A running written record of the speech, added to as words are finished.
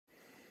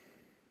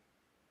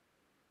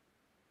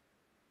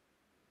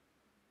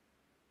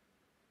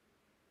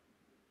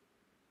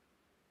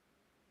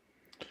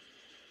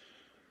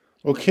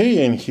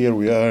Okay, and here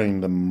we are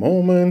in the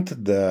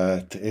moment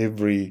that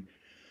every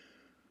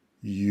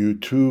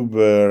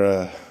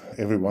YouTuber,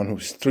 everyone who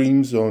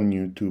streams on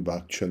YouTube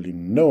actually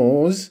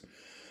knows.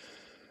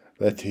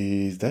 That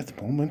is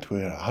that moment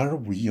where are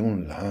we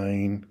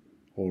online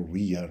or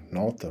we are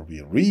not? Are we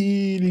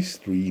really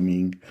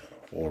streaming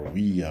or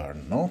we are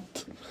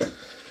not?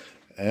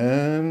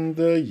 And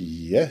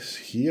yes,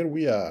 here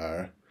we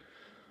are.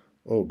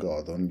 Oh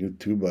God, on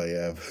YouTube I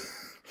have.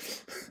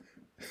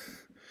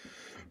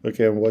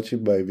 Okay, I'm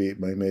watching my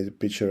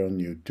picture on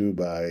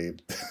YouTube.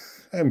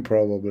 I'm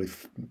probably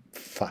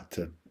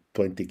fatter,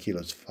 20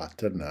 kilos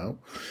fatter now.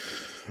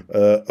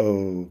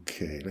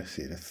 Okay, let's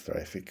see. Let's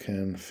try if we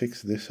can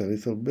fix this a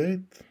little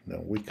bit.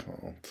 No, we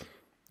can't.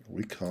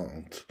 We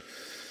can't.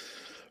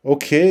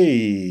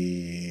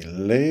 Okay,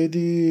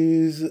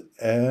 ladies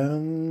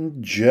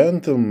and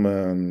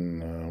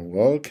gentlemen,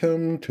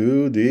 welcome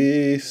to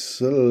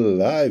this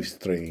live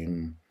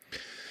stream.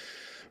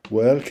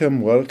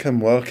 Welcome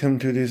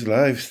to this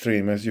live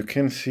stream. As you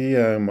can see,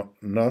 I'm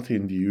not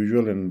in the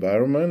usual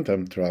environment.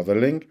 I'm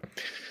traveling.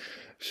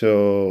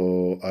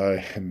 So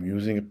I am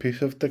using a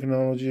piece of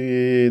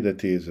technology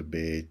that is a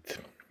bit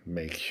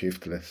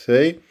makeshift, let's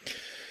say,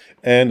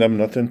 and I'm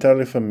not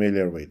entirely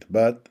familiar with,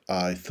 but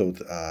I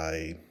thought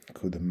I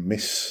could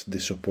miss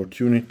this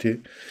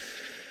opportunity.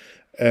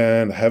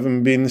 And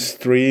haven't been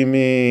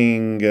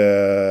streaming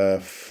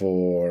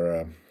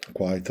for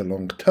quite a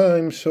long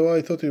time, so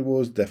I thought it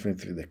was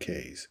definitely the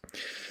case.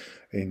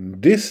 In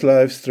this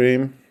live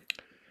stream,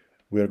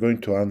 we are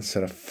going to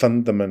answer a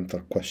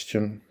fundamental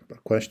question, a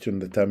question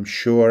that I'm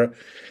sure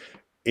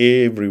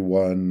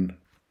everyone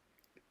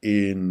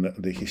in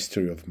the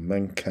history of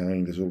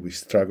mankind has always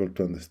struggled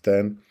to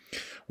understand,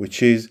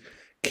 which is,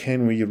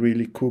 can we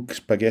really cook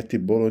spaghetti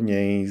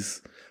bolognese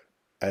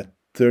at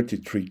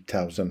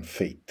 33,000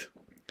 feet?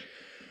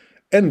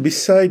 And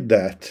beside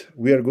that,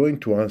 we are going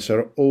to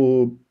answer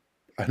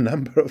a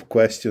number of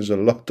questions, a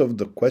lot of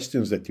the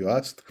questions that you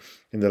asked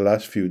in the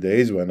last few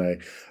days when I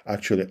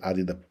actually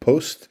added a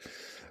post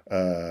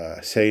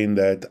saying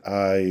that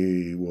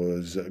I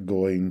was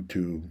going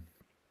to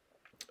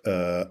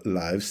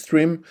live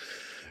stream.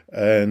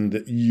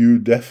 And you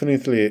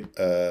definitely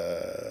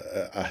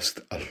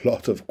asked a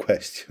lot of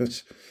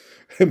questions,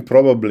 and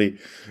probably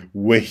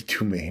way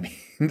too many,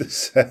 in the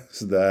sense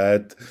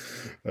that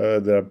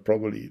there are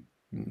probably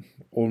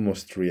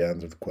almost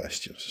 300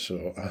 questions.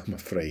 So I'm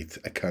afraid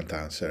I can't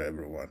answer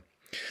everyone.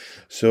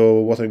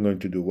 So what I'm going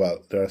to do,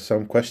 well, there are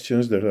some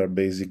questions that are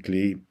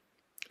basically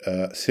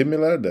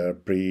similar. They're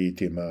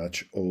pretty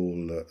much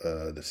all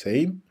the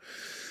same.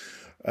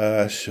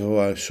 So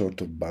I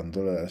sort of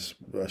bundle us.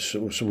 So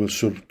we'll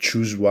sort of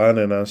choose one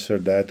and answer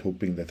that,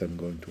 hoping that I'm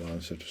going to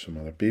answer to some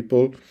other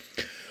people.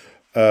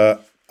 I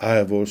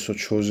have also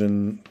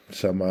chosen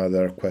some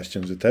other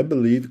questions that I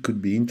believe could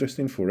be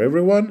interesting for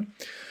everyone,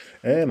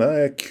 and I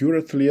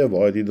accurately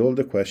avoided all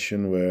the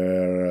questions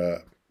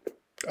where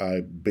I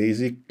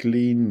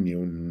basically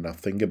knew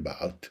nothing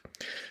about.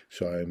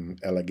 So I'm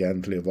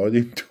elegantly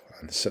avoiding to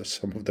answer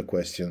some of the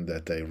questions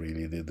that I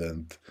really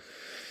didn't.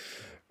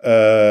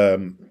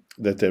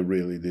 That I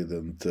really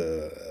didn't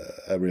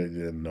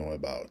know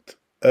about.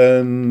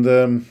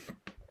 And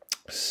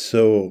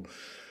so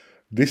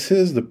this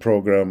is the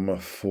program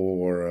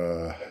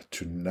for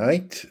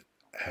tonight,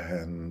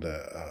 and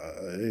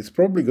it's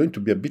probably going to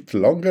be a bit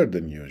longer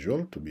than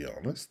usual, to be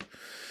honest.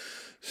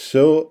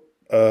 So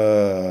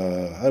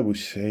I would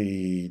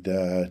say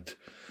that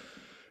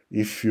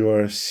if you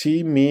are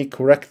seeing me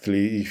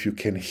correctly, if you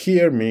can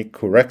hear me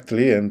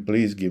correctly, and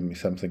please give me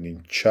something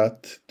in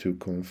chat to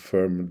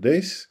confirm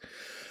this,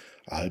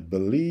 I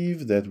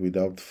believe that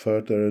without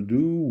further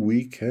ado,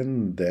 we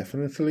can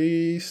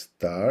definitely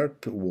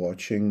start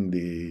watching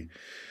the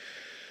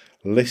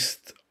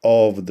list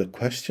of the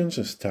questions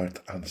and start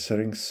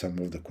answering some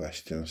of the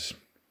questions.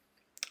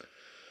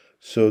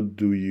 So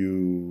do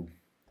you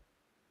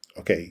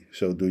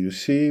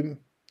see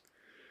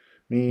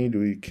me?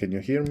 Can you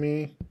hear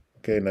me?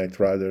 Okay, Knight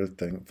Rider,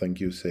 thank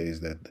you,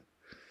 says that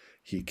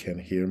he can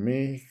hear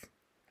me.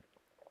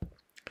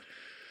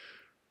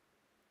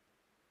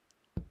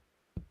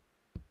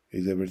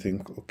 Is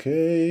everything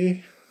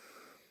okay?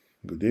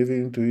 Good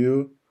evening to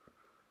you.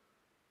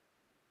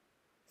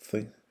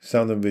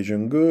 Sound and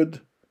vision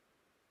good.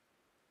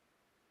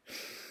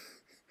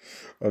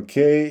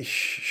 Okay,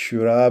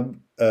 Shurab,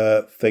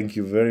 thank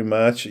you very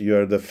much. You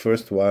are the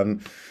first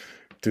one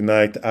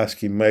tonight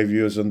asking my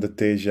views on the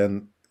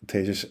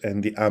Tejas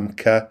and the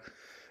Amka.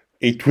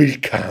 It will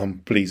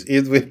come, please.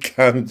 It will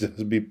come.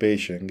 Just be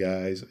patient,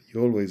 guys.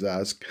 You always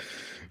ask.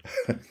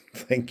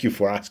 Thank you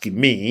for asking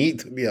me,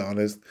 to be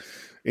honest.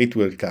 It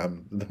will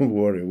come. Don't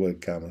worry, it will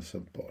come at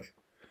some point.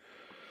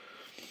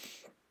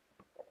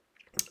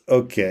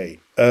 Okay,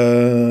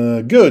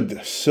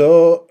 good.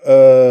 So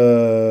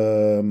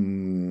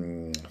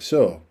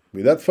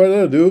without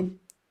further ado,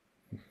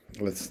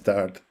 let's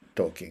start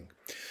talking.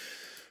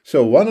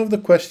 So one of the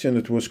questions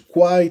that was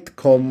quite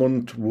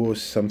common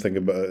was something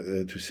about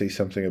to say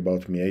something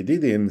about me. I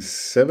did in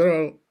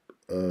several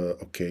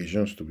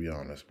occasions, to be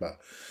honest, but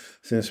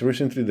since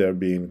recently there have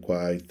been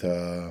quite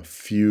a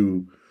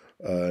few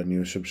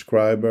new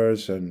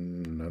subscribers,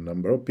 and a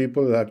number of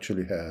people that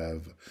actually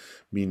have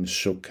been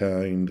so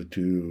kind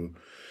to,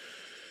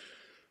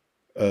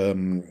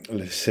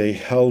 let's say,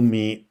 help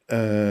me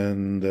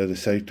and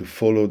decide to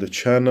follow the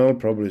channel.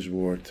 Probably is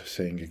worth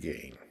saying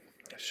again.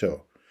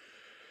 So,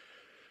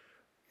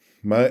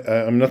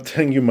 I'm not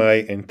telling you my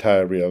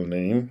entire real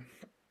name,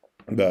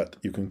 but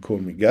you can call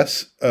me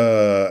Gus.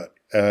 For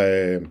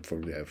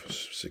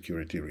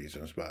security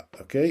reasons, but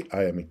okay,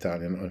 I am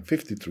Italian. I'm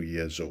 53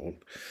 years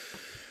old.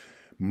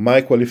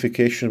 My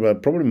qualification, well,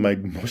 probably my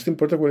most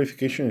important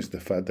qualification is the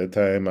fact that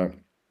I am a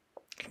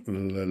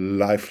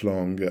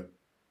lifelong.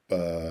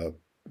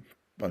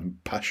 I'm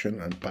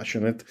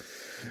passionate.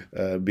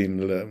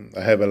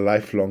 I have a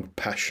lifelong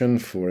passion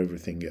for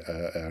everything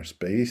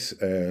airspace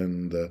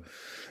and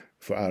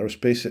for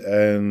aerospace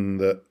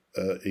and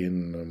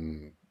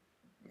in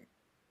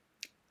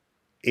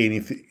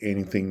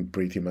anything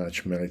pretty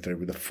much military,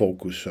 with a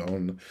focus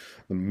on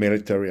the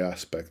military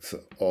aspects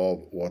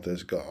of what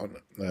has gone.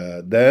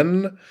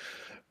 Then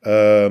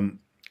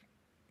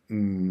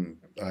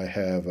I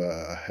had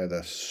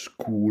a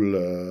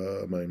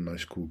school, my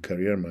school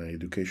career, my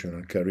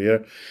educational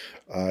career.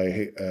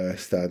 I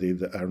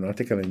studied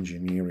aeronautical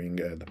engineering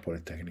at the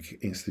Polytechnic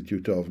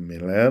Institute of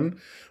Milan.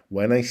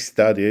 When I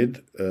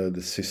studied,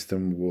 the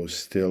system was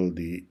still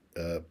the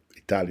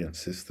Italian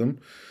system.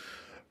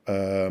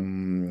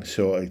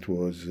 So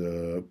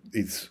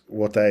it's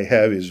what I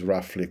have is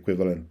roughly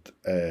equivalent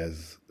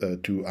as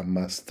to a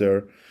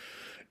master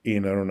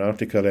in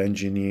aeronautical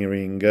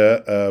engineering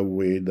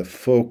with a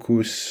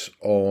focus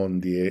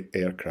on the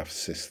aircraft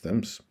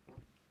systems.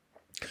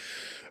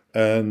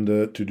 And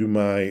to do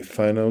my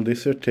final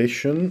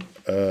dissertation,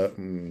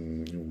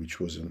 which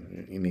was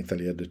in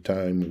Italy at the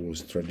time,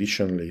 was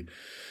traditionally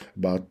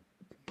about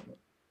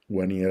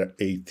 1 year,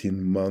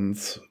 18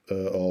 months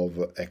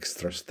of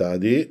extra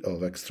study,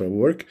 of extra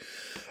work.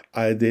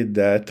 I did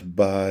that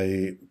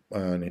by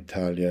an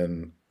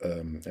Italian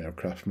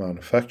aircraft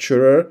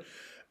manufacturer,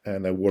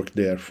 and I worked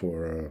there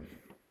for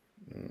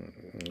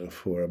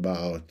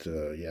about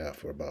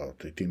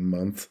 18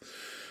 months,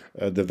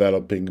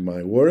 developing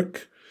my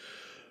work.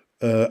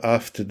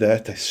 After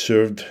that, I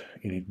served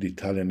in the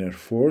Italian Air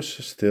Force,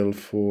 still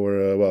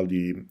for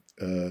the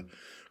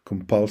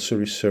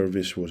compulsory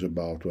service was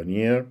about 1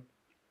 year,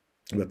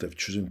 but I've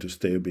chosen to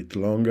stay a bit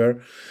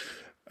longer.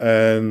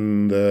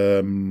 And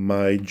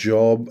my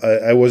job,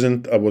 I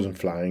wasn't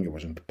flying, I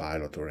wasn't a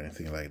pilot or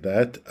anything like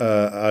that.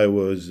 I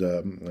was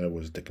a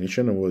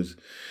technician. I was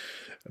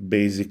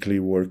basically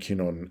working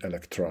on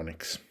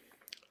electronics,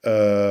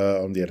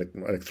 on the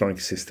electronic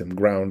system,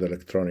 ground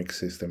electronic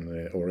system,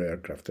 or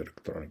aircraft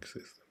electronic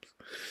systems.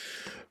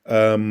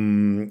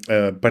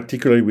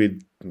 Particularly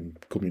with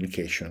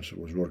communications. I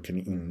was working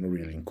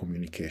in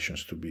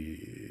communications, to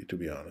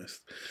be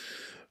honest.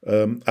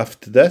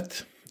 After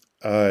that,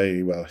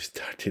 I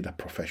started a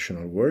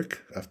professional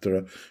work after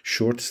a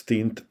short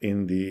stint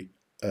in the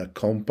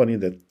company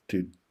that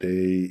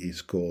today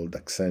is called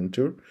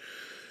Accenture.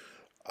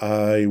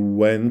 I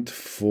went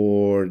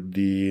for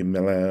the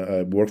Milan.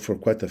 I worked for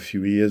quite a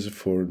few years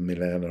for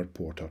Milan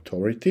Airport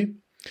Authority,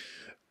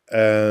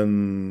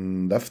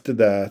 and after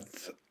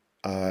that,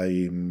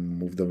 I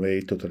moved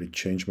away, totally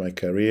changed my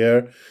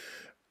career,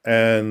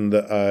 and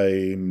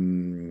I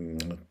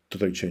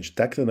totally changed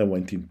tack, and I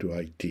went into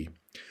IT.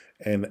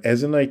 And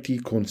as an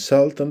IT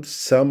consultant,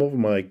 some of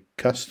my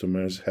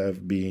customers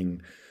have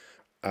been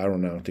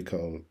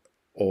aeronautical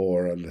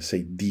or, let's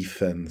say,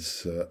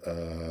 defense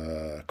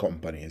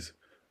companies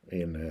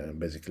in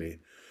basically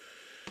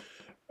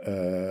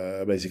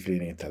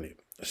in Italy.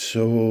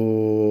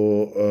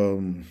 So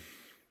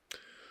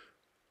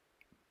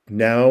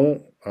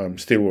now I'm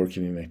still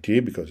working in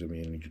IT because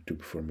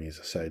YouTube for me is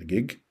a side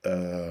gig.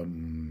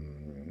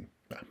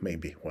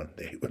 Maybe one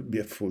day it will be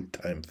a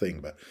full-time thing,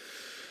 but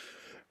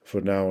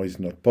for now it's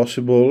not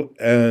possible.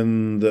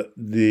 And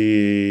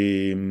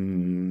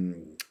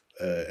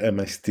am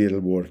I still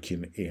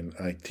working in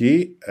IT?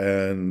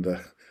 And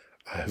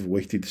I've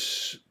waited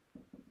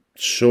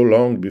so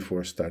long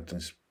before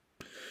starting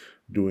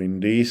doing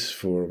this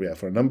for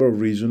a number of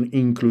reasons,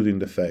 including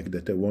the fact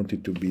that I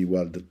wanted to be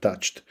well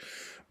detached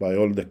by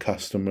all the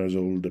customers,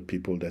 all the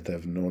people that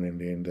I've known in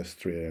the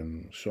industry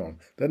and so on.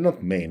 There are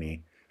not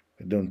many.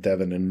 I don't have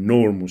an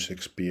enormous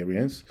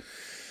experience.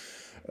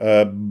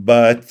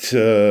 But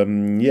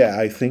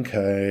I think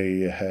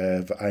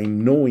I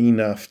know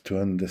enough to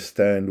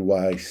understand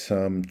why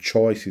some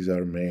choices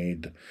are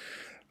made,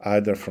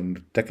 either from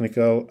the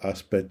technical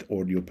aspect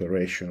or the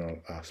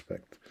operational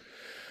aspect.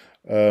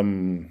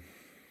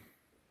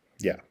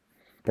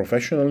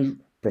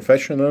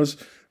 Professionals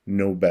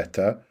know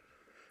better,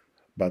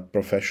 but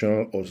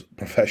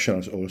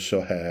professionals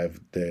also have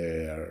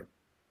their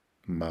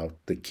mouth.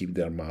 They keep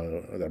their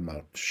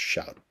mouth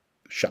shut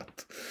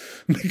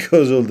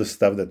because all the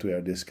stuff that we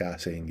are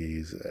discussing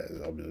is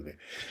obviously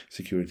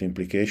security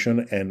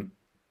implication, and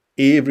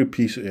every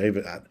piece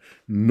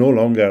no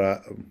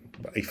longer,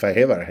 if I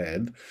ever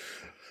had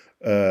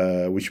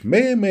which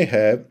I may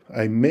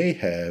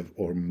have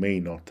or may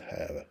not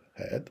have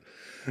had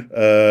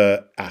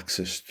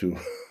access to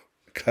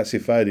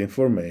classified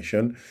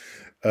information.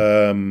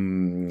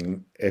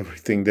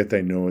 Everything that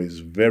I know is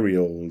very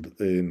old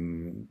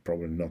and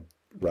probably not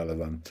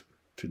relevant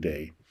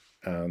today.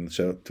 And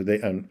so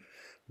today I'm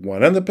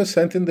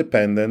 100%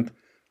 independent.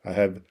 I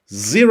have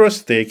zero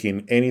stake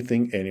in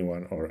anything,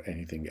 anyone, or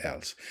anything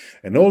else.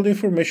 And all the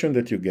information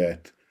that you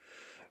get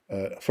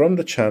from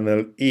the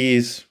channel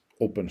is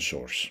open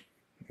source.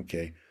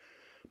 Okay,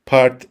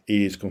 part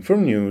is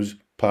confirmed news,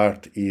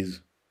 part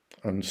is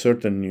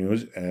uncertain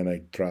news, and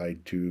I try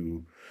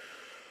to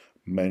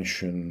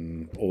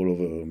mention all of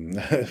them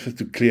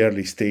to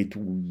clearly state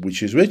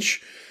which is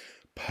which.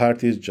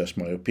 Part is just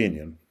my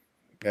opinion,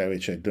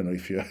 which I don't know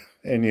if you're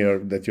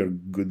that you're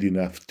good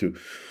enough to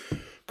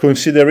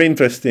consider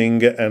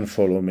interesting and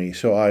follow me.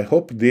 So I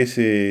hope this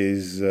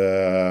is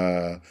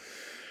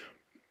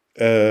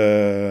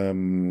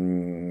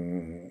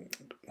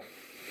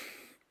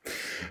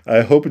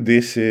I hope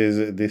this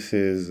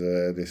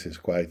is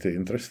quite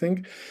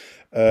interesting.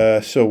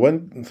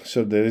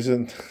 So there is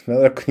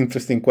another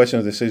interesting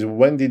question that says,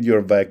 when did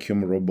your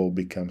vacuum robot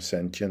become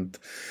sentient?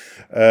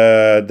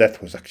 That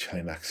was actually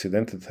an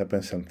accident. It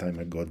happened some time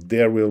ago.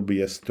 There will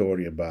be a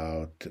story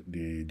about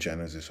the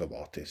genesis of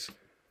Otis.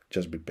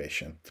 Just be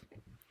patient.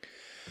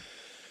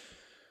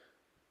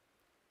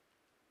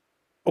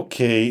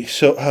 Okay,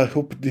 so I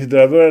hope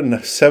there were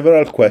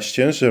several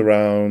questions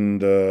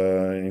around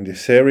in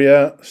this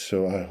area,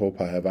 so I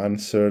hope I have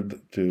answered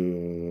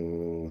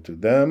to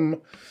them.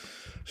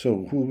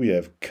 So who we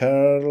have?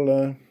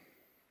 Carl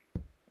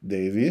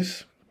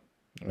Davis,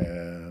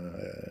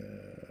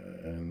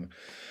 and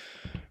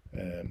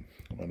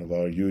one of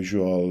our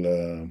usual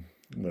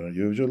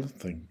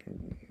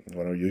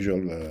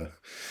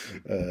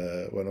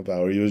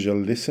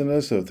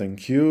listeners. So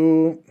thank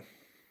you.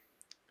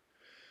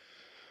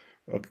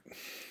 Okay.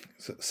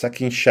 So,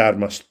 Sakin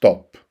Sharma,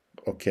 stop.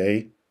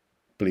 Okay,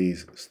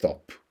 please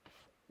stop.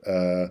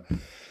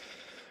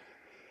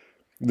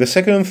 The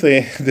second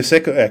thing, this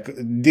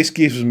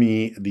gives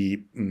me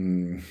the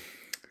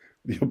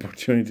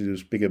opportunity to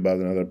speak about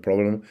another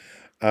problem.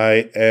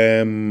 I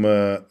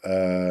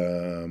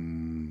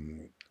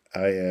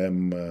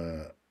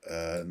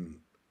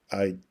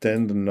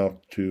tend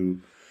not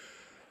to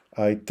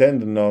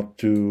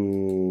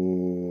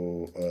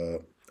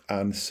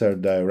answer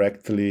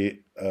directly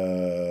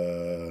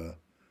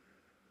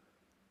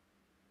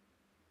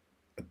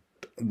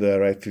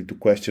to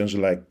questions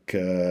like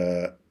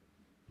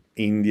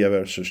India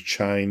versus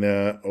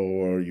China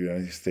or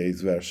United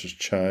States versus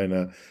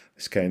China,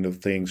 this kind of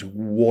things.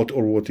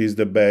 What is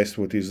the best?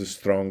 What is the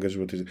strongest?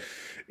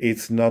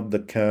 It's not the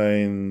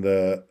kind.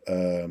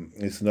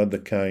 It's not the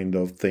kind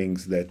of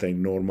things that I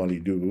normally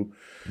do,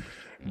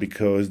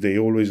 because they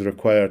always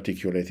require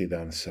articulated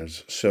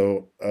answers.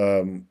 So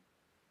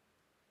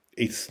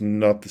it's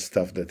not the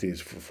stuff that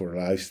is for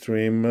live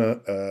stream.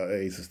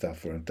 It's the stuff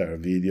for entire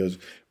videos,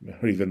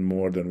 or even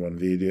more than one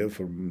video.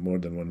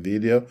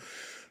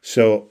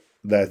 So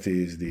that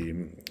is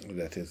the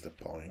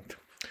point.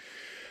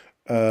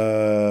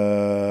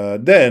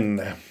 Then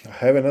I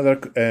have another,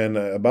 and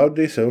about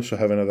this I also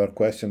have another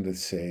question that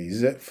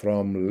says,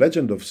 from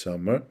Legend of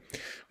Summer,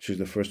 which is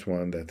the first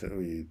one that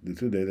we do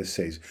today, that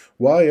says,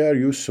 why are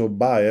you so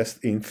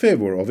biased in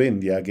favor of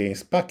India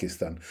against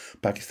Pakistan?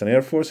 Pakistan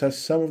Air Force has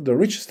some of the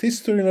richest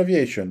history in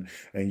aviation,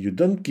 and you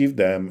don't give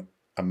them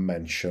a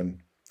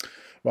mention.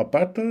 Well,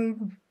 part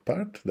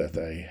that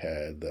I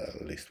had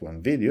at least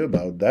one video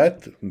about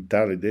that,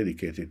 entirely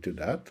dedicated to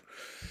that.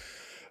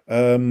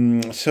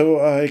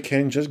 So I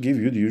can just give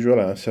you the usual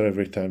answer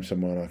every time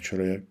someone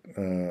actually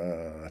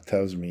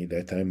tells me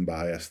that I'm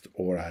biased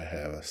or I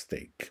have a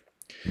stake.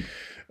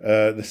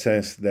 The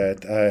sense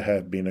that I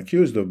have been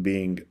accused of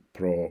being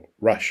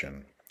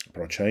pro-Russian,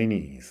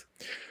 pro-Chinese,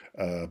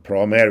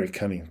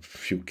 pro-American in a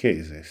few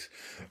cases,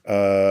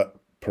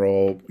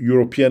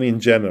 pro-European in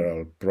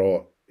general,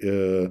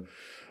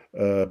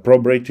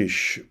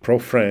 pro-British,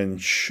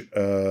 pro-French,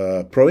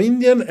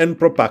 pro-Indian, and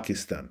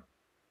pro-Pakistan.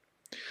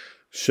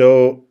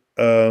 So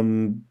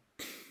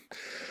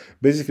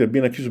basically, I've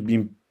been accused of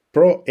being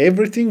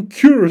pro-everything.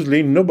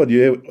 Curiously,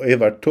 nobody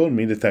ever told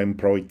me that I'm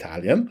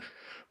pro-Italian,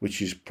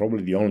 which is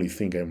probably the only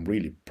thing I'm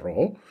really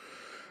pro.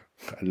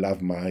 I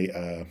love my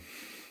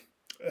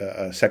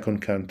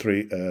second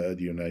country, the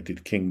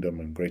United Kingdom.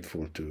 I'm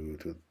grateful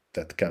to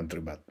that country,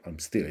 but I'm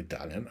still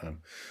Italian.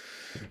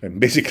 I'm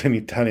basically an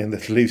Italian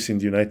that lives in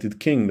the United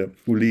Kingdom,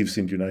 who lives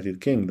in the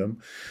United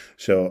Kingdom.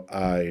 So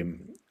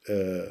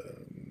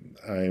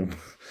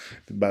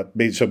but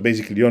so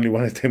basically the only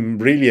one that I'm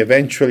really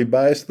eventually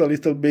biased a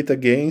little bit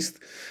against,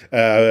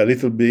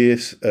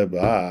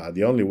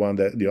 the only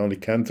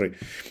country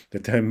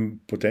that I'm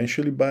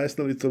potentially biased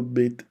a little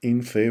bit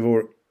in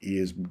favor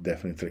is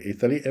definitely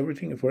Italy.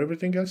 For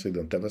everything else, I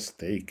don't have a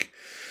stake.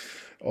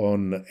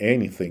 on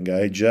anything.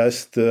 I'm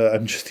just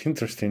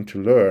interested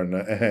to learn,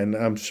 and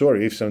I'm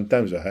sorry if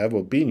sometimes I have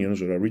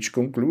opinions or I reach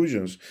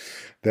conclusions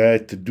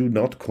that do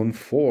not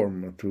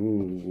conform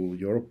to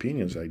your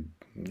opinions.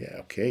 Yeah,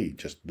 okay,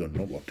 just don't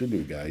know what to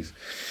do, guys.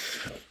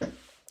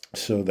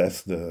 So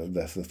that's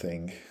the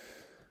thing.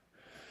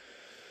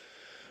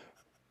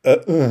 Uh,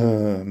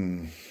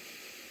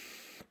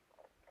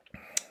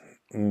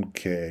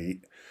 okay.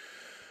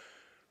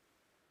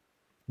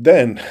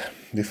 Then,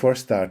 before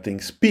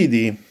starting,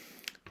 Speedy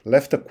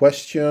left a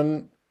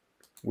question,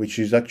 which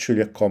is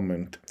actually a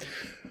comment.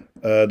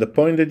 The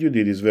point that you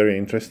did is very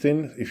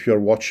interesting. If you're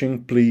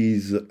watching,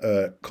 please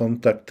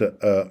contact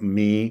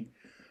me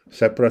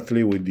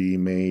separately with the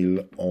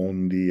email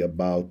on the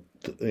about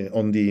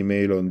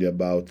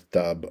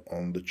tab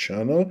on the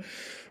channel,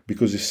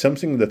 because it's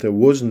something that I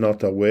was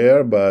not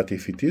aware. But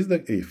if it is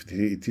like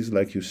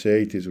you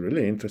say, it is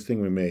really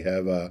interesting, we may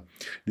have a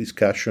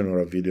discussion or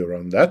a video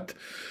around that.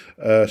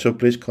 So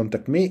please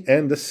contact me,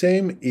 and the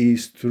same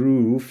is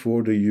true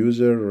for the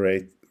user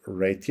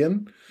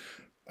Ratian.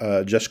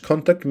 Just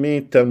contact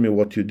me, tell me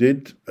what you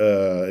did.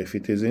 If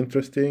it is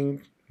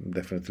interesting, I'm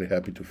definitely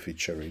happy to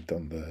feature it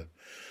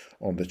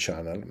on the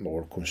channel,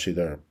 or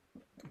consider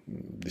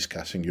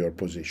discussing your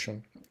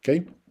position.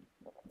 Okay.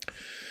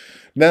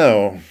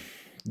 Now,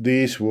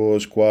 this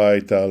was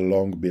quite a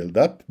long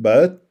build-up,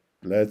 but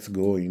let's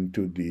go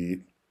into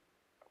the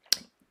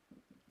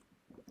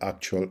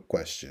actual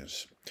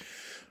questions.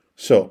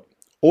 So,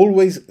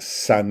 Always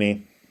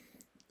Sunny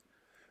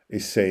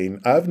is saying,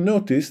 I've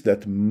noticed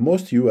that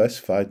most US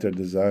fighter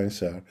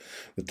designs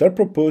that are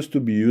proposed to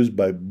be used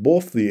by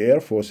both the Air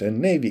Force and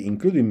Navy,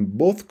 including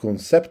both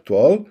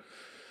conceptual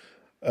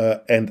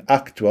and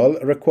actual,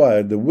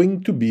 require the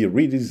wing to be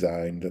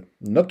redesigned,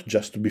 not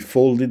just to be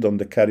folded on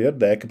the carrier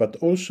deck, but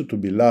also to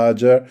be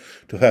larger,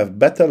 to have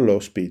better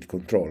low-speed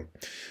control.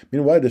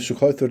 Meanwhile, the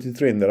Sukhoi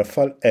 33 and the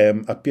Rafale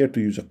M appear to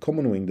use a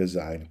common wing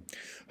design.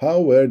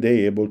 How were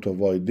they able to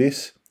avoid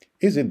this?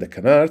 Is it the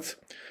canards?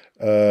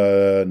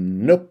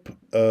 Nope.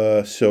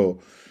 So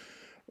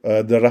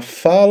the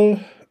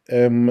Rafale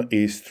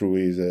is true.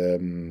 Is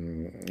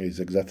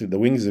exactly, the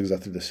wing is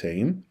exactly the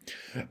same.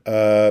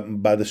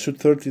 But the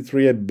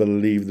Su-33, I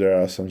believe there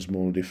are some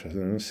small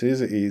differences.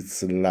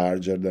 It's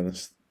larger than a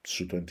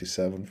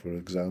Su-27, for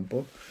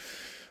example.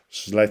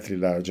 Slightly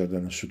larger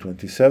than a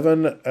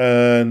Su-27,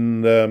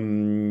 and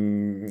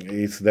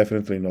it's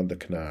definitely not the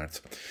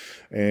canards.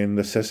 In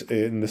the sense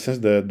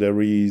that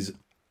there is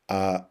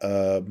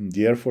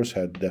the Air Force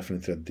had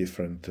definitely a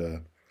different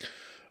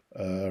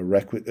for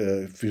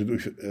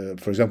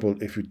example,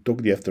 if you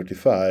took the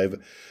F-35,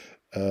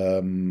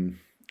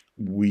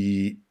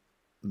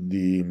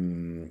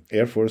 the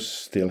Air Force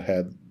still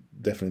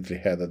definitely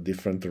had a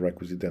different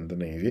requisite than the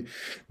Navy.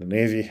 The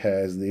Navy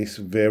has this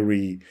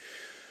very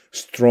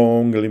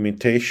strong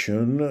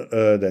limitation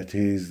that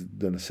is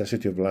the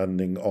necessity of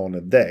landing on a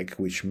deck,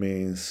 which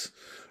means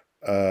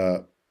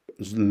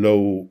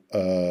low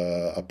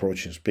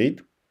approaching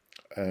speed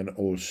and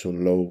also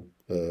low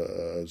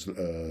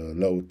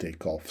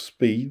takeoff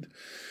speed.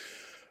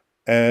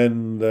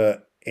 And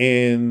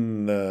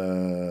in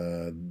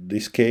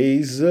this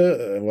case,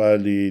 while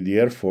the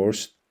Air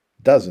Force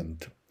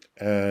doesn't.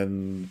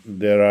 And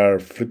there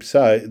are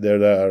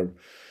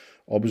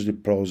obviously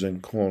pros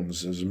and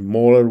cons.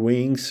 Smaller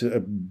wings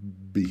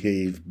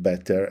behave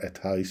better at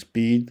high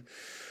speed.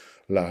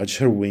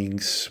 Larger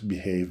wings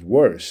behave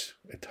worse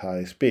at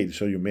high speed.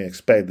 So you may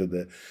expect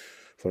that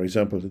for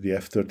example, the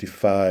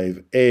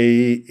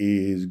F-35A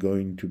is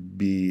going to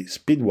be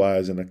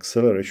speed-wise and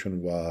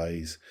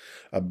acceleration-wise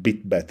a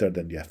bit better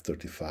than the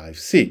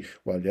F-35C,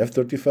 while the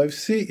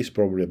F-35C is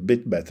probably a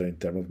bit better in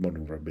terms of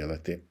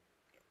maneuverability.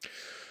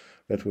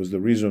 That was the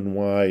reason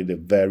why the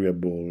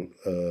variable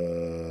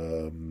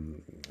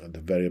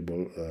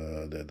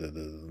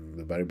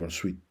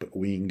sweep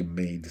wing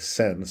made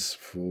sense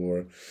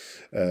for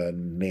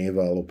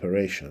naval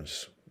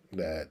operations,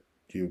 that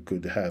you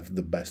could have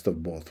the best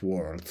of both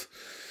worlds,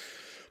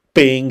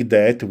 paying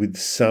that with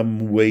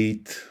some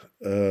weight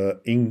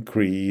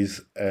increase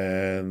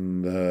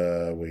and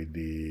with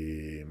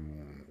the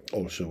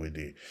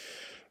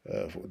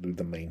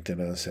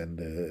maintenance and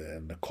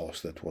the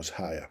cost that was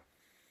higher.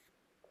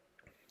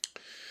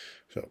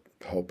 So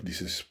I hope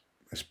this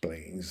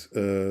explains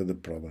the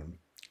problem.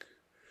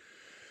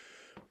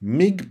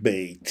 MiG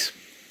bait.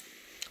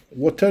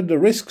 What are the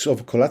risks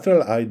of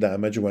collateral eye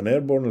damage when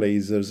airborne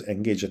lasers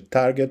engage a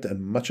target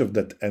and much of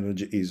that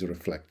energy is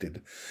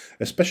reflected,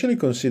 especially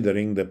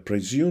considering the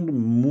presumed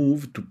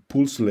move to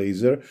pulse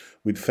laser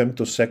with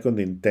femtosecond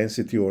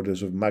intensity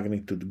orders of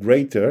magnitude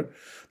greater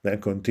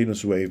than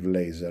continuous wave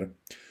laser?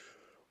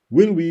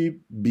 Will we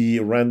be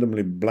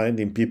randomly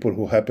blinding people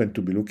who happen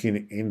to be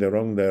looking in the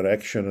wrong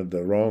direction at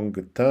the wrong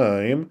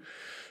time?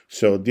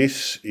 So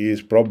this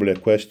is probably a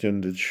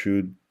question that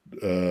should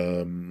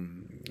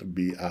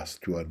be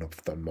asked to an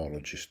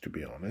ophthalmologist, to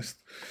be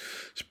honest,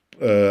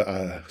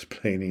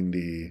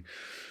 explaining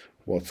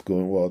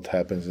what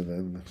happens, and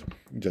then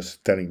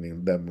just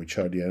telling them which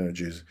are the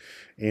energies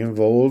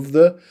involved.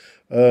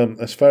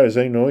 As far as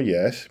I know,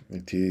 yes,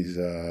 it is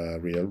a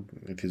real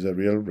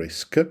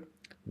risk.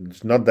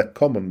 It's not that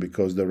common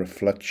because the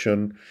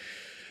reflection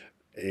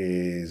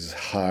is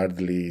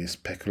hardly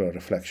specular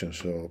reflection,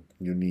 so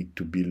you need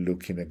to be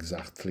looking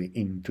exactly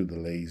into the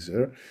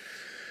laser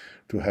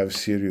to have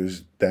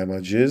serious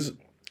damages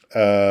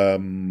to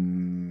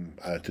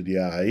the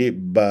eye.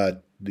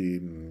 But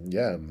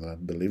I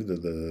believe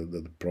that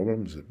the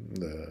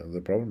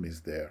problem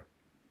is there.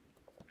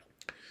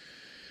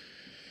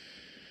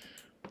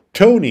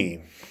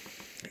 Tony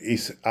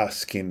is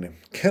asking,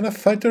 can a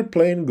fighter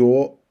plane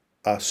go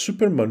a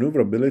super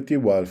maneuverability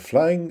while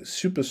flying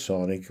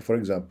supersonic, for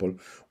example,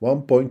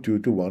 1.2 to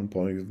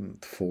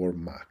 1.4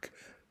 Mach?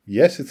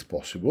 Yes, it's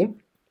possible.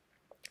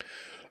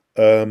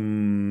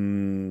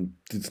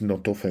 It's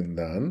not often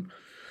done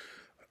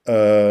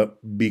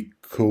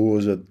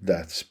because at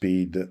that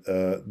speed,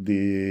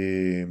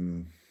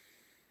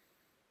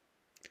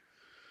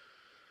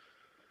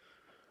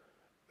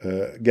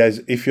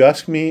 guys, if you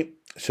ask me,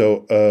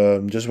 so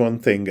just one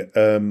thing,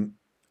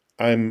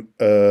 I'm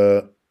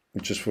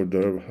just for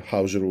the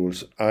house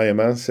rules, I am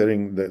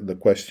answering the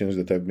questions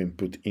that have been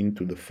put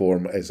into the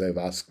form as I've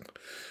asked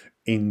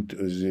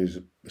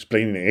into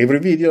explaining in every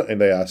video,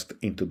 and I asked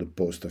into the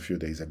post a few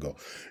days ago.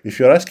 If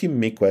you're asking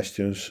me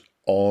questions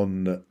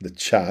on the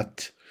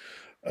chat,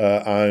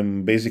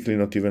 I'm basically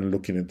not even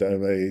looking at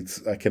them.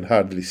 I can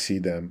hardly see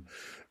them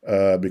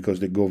because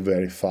they go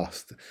very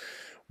fast.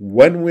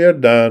 When we are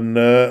done,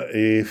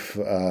 if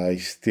I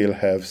still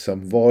have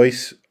some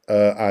voice,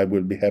 I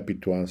will be happy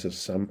to answer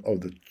some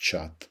of the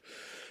chat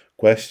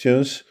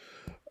questions,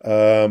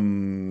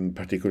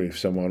 particularly if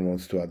someone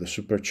wants to add a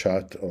super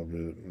chat, or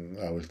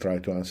I will try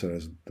to answer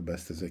as the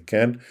best as I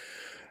can.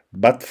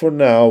 But for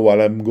now,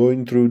 while I'm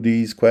going through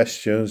these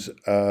questions,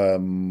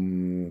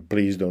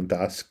 please don't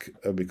ask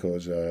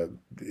because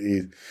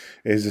it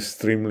is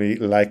extremely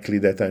likely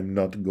that I'm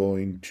not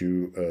going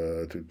to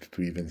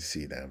even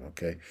see them.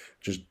 Okay,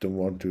 just don't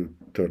want to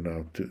turn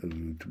out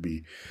to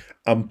be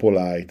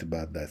unpolite,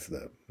 but that's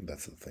the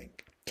thing.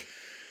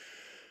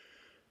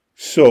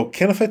 So,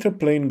 can a fighter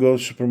plane go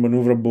super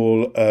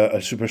maneuverable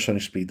at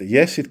supersonic speed?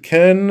 Yes, it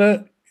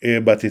can,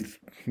 but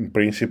in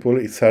principle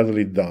it's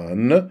hardly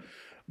done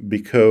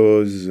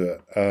because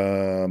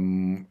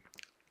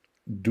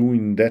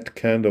doing that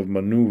kind of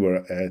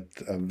maneuver at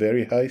a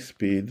very high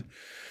speed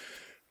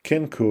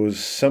can cause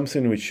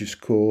something which is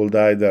called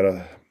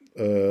either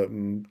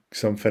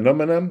some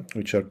phenomena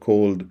which are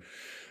called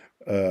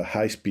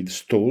high-speed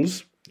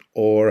stalls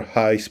or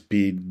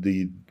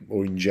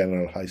or in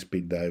general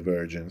high-speed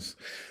divergence.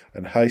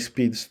 And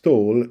high-speed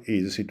stall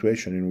is a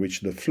situation in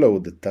which the flow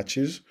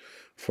detaches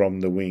from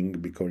the wing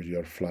because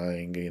you're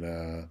flying in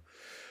a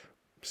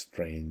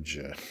strange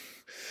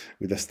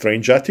with a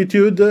strange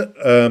attitude,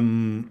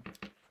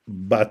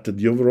 but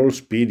the overall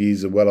speed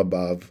is well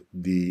above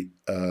the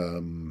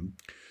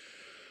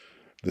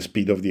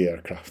speed of the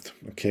aircraft.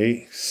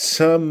 Okay,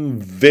 some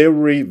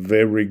very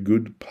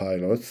good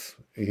pilots,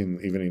 even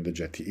in the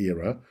jet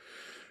era,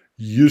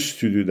 used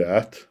to do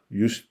that.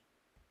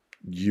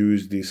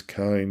 Use this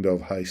kind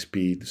of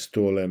high-speed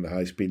stall and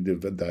high-speed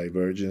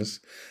divergence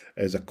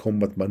as a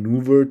combat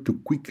maneuver to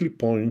quickly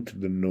point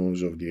the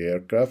nose of the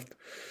aircraft.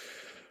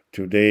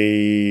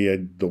 Today, I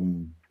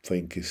don't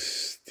think it's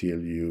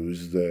still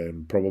used,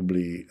 and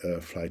probably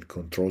flight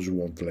controls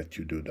won't let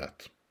you do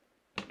that.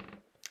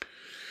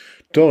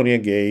 Tony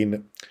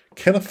again,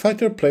 can a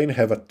fighter plane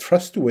have a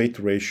thrust-to-weight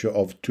ratio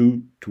of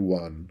 2 to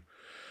 1?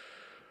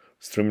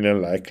 Extremely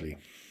unlikely.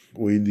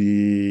 With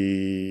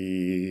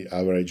the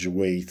average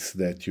weights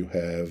that you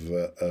have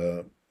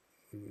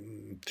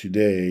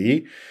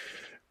today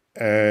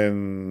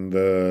and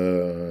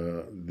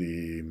the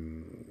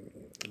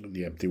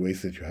empty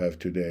weights that you have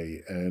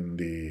today and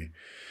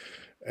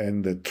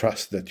the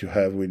thrust that you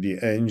have with the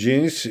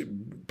engines,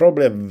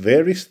 probably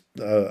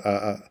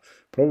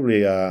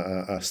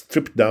a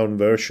stripped down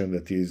version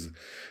that is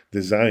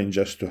designed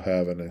just to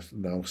have an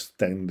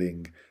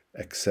outstanding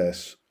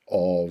excess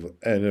of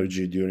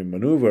energy during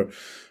maneuver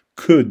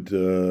could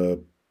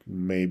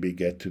maybe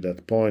get to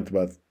that point,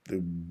 but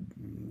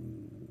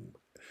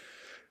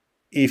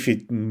if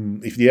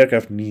the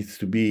aircraft needs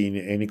to be in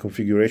any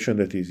configuration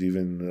that is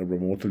even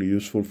remotely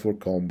useful for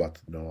combat,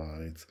 no,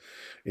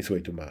 it's way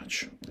too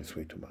much. It's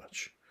way too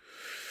much.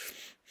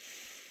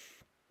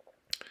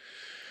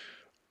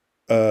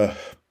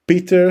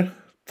 Peter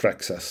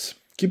Traxas.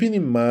 Keeping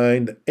in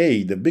mind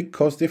A, the big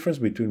cost difference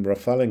between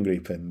Rafale and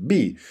Gripen,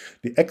 B,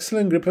 the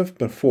excellent Gripen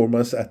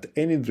performance at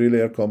any drill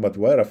air combat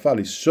where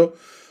Rafale is so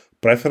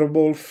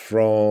preferable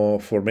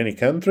for many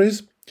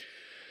countries.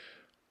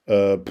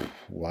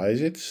 Why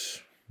is it?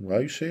 Why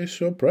you say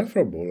so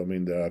preferable? I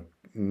mean, the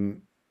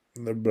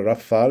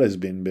Rafale has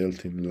been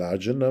built in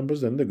larger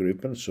numbers than the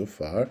Gripen so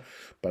far,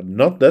 but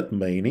not that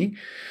many.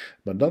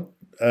 But not,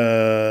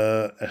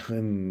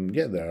 and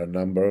yeah, there are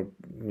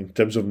in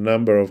terms of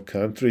number of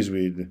countries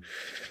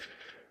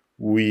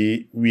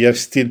we are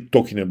still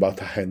talking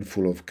about a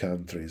handful of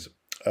countries.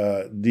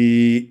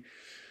 The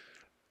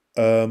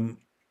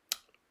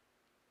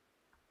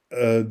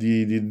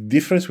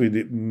difference with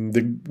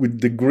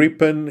the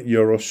Gripen,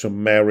 you're also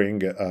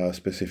marrying a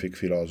specific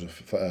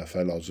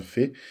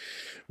philosophy,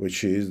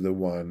 which is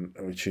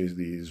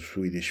the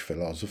Swedish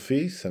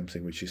philosophy,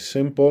 something which is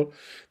simple,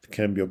 it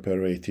can be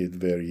operated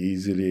very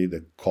easily,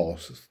 that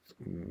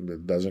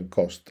doesn't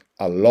cost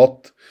a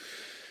lot.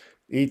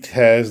 It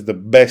has the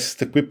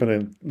best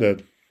equipment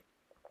that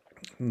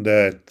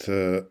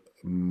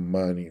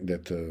money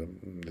that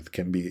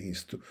can be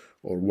installed,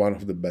 or one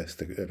of the best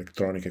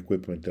electronic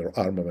equipment or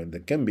armament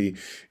that can be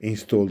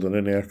installed on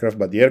an aircraft,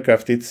 but the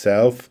aircraft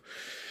itself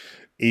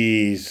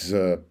is,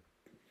 in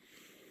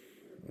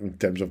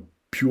terms of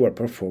pure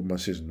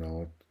performance, is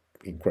not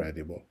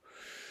incredible.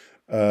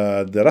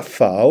 The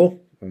Rafale,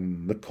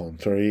 on the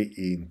contrary,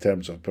 in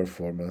terms of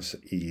performance,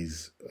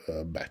 is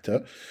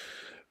better.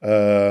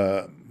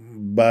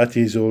 But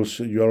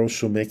you are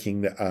also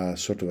making a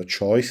sort of a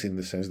choice, in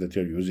the sense that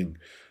you're using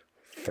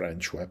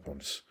French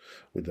weapons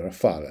with the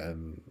Rafale,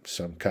 and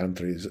some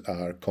countries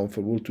are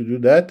comfortable to do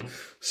that.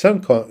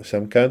 Some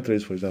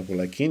countries, for example,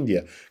 like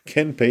India,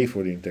 can pay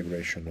for the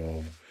integration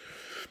of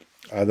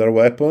other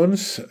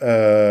weapons.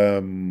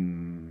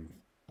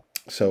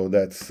 So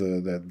that's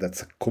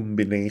a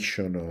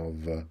combination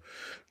of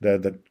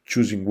that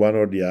choosing one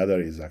or the other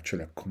is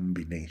actually a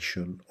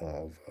combination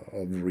of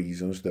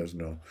reasons. There's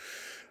no,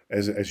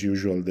 as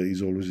usual, there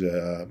is always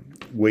a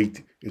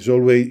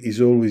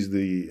always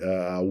the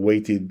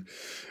weighted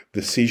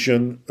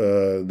decision,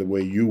 the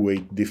way you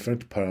weight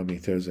different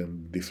parameters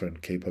and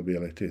different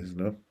capabilities.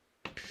 No.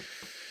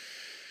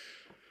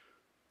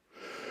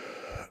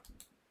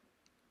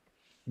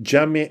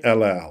 Jamie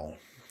LL.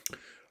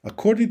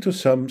 According to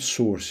some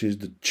sources,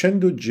 the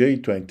Chengdu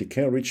J-20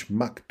 can reach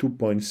Mach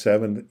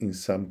 2.7 in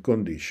some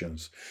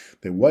conditions.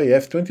 The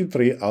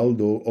YF-23,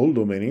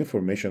 although many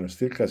information are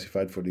still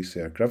classified for this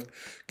aircraft,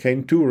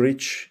 can too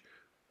reach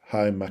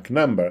high Mach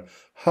number.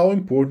 How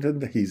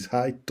important is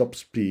high top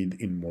speed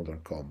in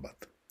modern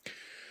combat?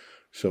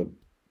 So,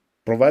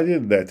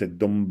 provided that I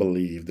don't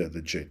believe that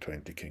the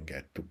J-20 can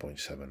get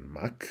 2.7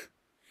 Mach,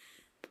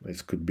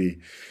 it could be,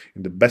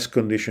 in the best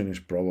condition, is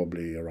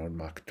probably around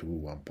Mach 2,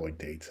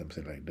 1.8,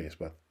 something like this,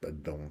 but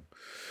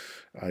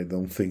I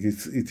don't think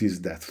it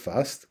is that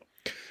fast,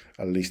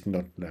 at least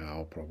not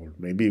now. Probably,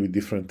 maybe with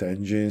different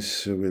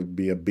engines will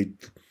be a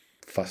bit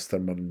faster,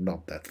 but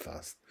not that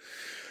fast.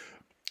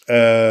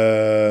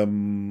 The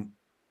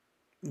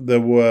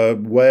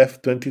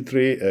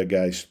YF-23,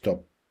 guys,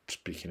 stop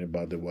speaking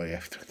about the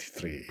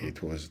YF-23.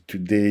 It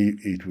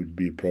would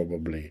be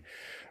probably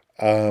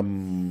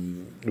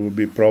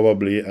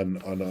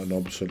an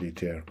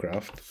obsolete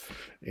aircraft.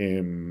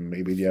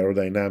 Maybe the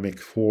aerodynamic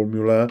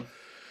formula,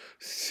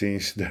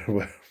 since there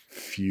were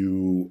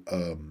few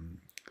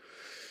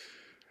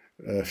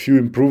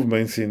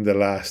improvements in the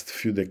last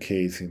few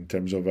decades in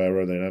terms of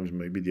aerodynamics,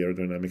 maybe the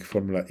aerodynamic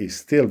formula is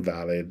still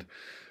valid.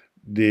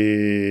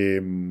 The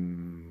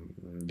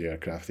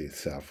aircraft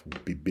itself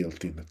would be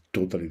built in a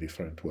totally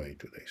different way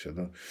today. So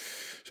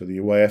the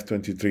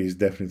YF-23 is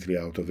definitely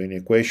out of any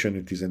equation.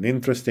 It is an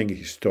interesting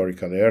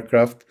historical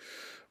aircraft,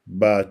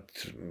 but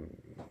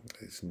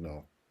it's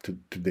not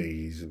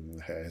today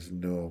has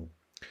no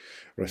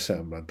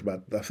resemblance.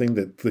 But I think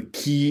that the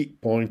key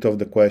point of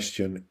the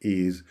question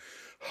is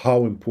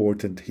how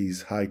important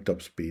is high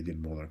top speed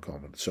in modern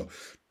combat. So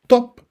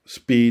top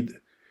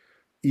speed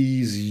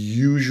is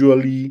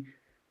usually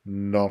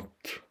not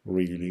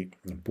really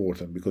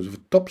important, because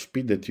the top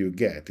speed that you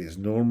get is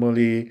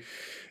normally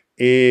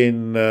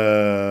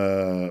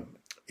the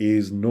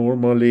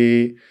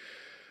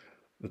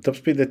top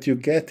speed that you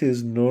get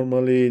is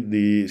normally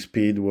the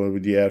speed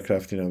with the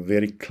aircraft in a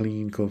very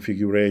clean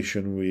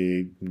configuration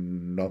with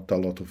not a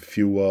lot of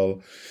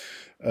fuel.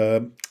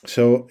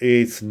 So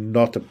it's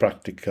not a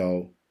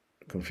practical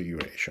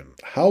configuration.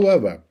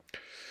 However,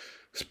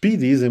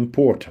 speed is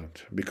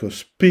important, because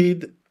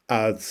speed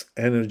adds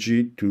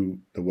energy to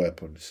the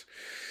weapons.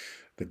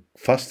 The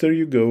faster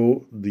you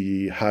go,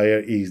 the higher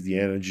is the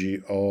energy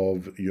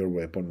of your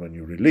weapon when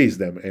you release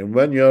them. And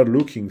when you are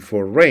looking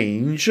for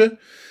range,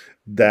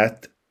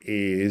 that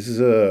is,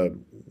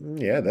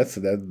 that's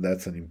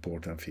an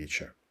important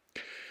feature.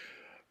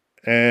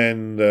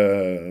 And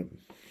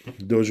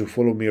those who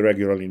follow me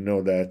regularly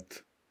know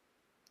that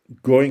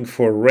going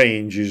for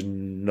range is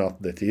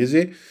not that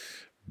easy,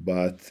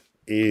 but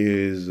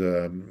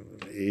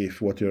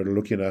if what you're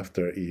looking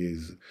after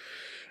is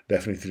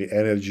definitely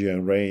energy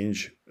and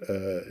range,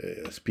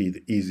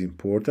 speed is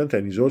important.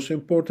 And is also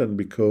important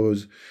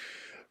because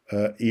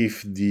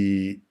if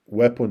the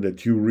weapon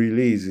that you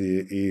release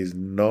is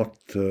not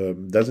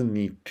doesn't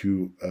need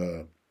to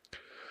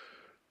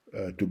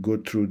go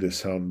through the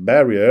sound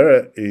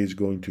barrier, is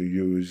going to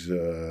use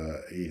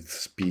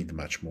its speed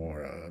much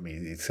more.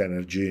 Its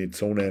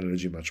own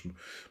energy much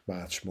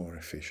more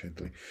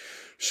efficiently.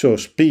 So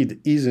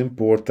speed is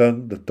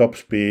important. The top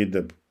speed,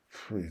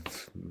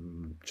 it's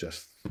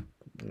just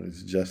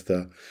It's just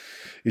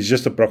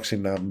a proxy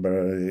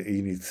number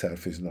in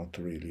itself is not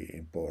really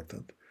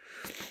important.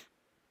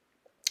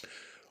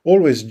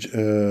 Always,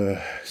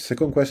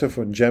 second question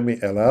from Jamie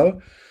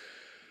LL.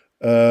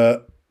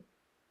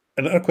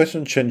 Another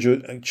question,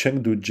 Chengdu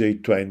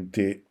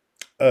J20.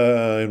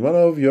 In one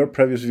of your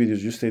previous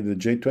videos, you stated the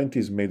J20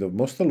 is made of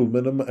most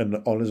aluminum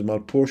and only a small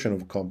portion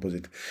of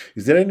composite.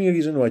 Is there any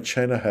reason why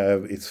China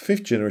have its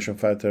fifth generation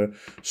fighter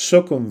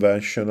so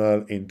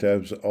conventional in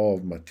terms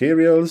of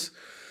materials?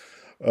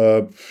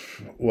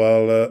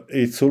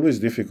 It's always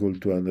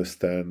difficult to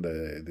understand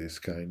this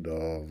kind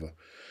of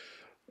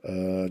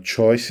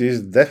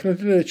choices.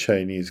 Definitely, the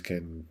Chinese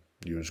can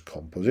use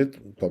composite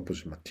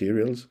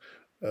materials.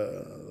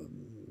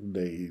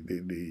 They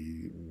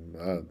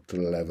are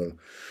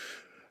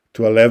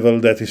to a level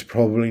that is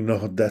probably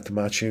not that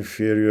much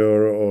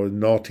inferior or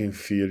not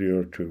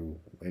inferior to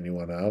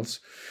anyone else.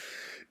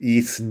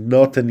 It's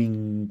not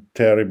an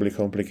terribly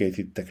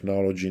complicated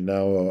technology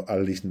now,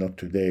 at least not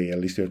today. At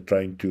least you're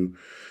trying to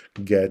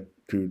get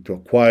to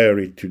acquire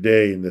it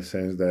today, in the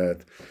sense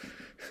that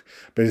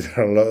but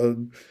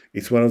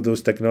it's one of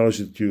those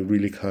technologies that you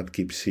really can't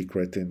keep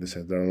secret, in the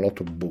sense there are a lot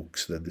of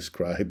books that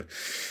describe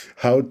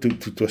how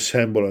to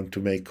assemble and to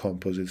make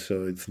composites.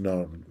 So it's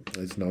not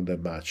that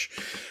much.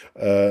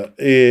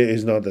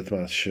 It's not that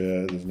much.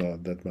 It's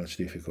not that much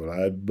difficult.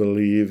 I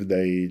believe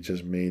they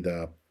just made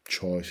a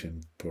choice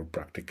for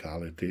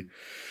practicality.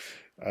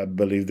 I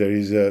believe there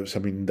is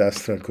some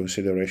industrial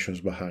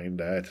considerations behind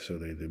that, so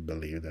they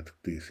believe that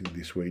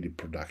this way the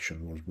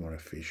production was more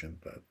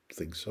efficient. I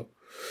think so.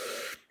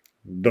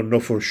 Don't know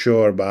for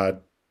sure,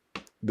 but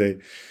they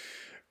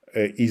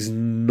is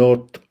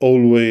not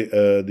always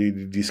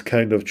these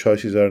kind of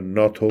choices are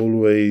not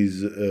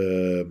always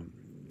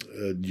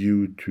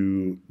due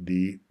to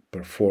the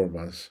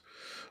performance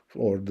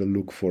or the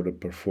look for the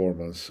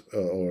performance,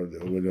 or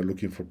when they're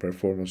looking for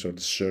performance, or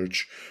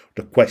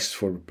the quest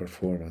for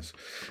performance.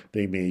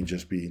 They may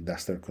just be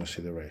industrial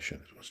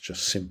considerations. It was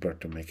just simpler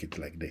to make it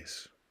like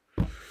this.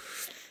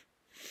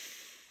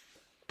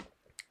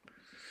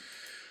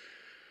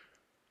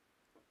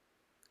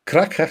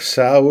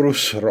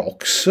 Krakosaurus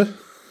rocks.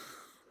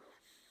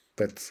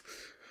 That's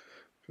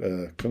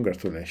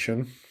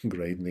congratulations,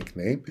 great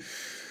nickname.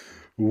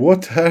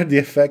 What are the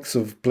effects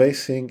of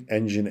placing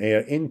engine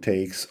air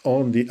intakes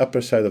on the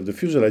upper side of the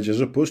fuselage as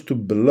opposed to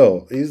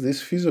below? Is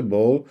this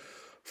feasible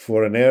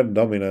for an air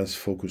dominance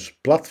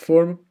focused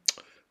platform?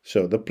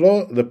 So the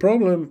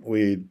problem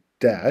with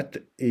that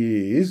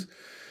is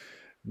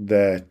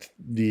that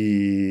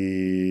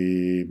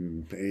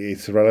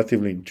it's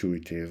relatively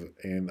intuitive,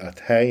 and at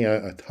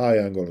high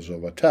angles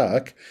of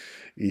attack,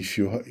 if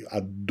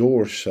a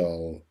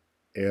dorsal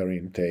air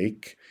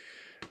intake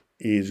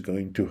is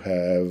going to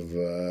have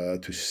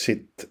to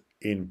sit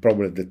in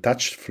probably a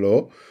detached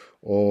flow,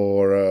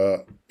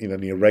 or in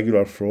an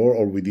irregular flow,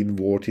 or within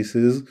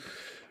vortices.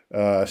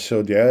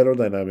 So the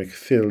aerodynamic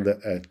field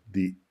at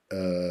the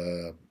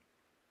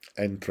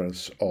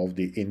entrance of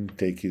the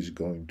intake is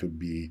going to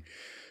be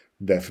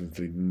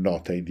definitely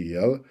not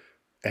ideal.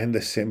 And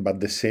the same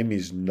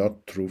is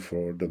not true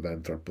for the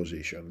ventral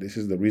position. This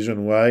is the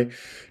reason why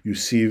you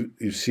see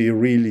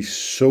really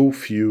so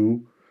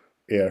few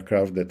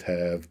aircraft that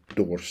have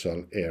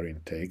dorsal air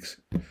intakes.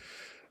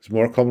 It's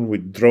more common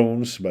with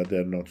drones, but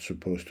they're not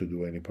supposed to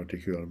do any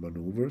particular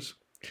maneuvers.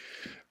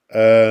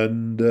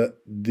 And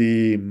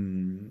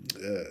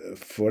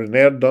for an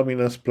air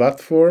dominance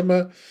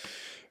platform,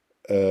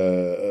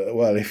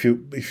 well, if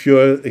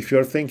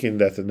you're thinking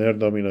that an air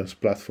dominance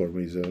platform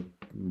is a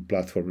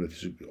platform that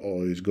is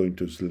always going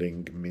to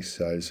sling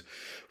missiles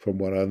from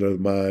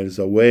 100 miles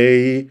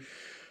away,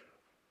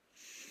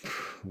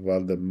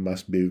 well, that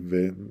must be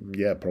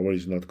probably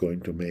is not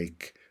going to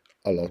make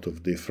a lot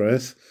of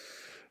difference.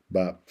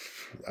 But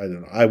I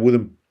don't know. I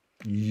wouldn't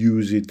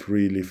use it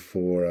really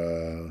for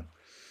a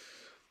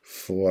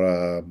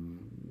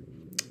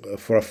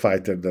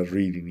fighter that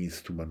really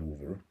needs to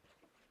maneuver.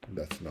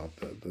 That's not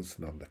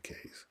the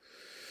case.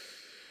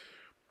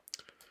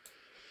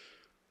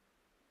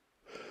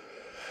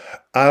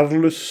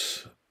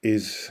 Arlus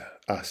is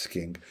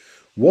asking,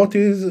 what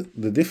is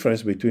the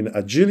difference between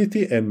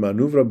agility and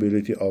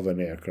maneuverability of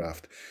an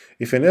aircraft?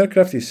 If an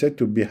aircraft is said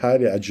to be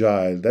highly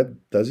agile,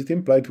 does it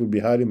imply it will be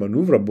highly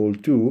maneuverable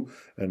too,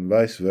 and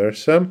vice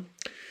versa?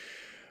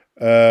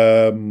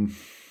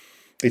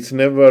 It's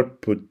never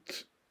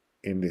put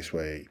in this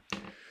way.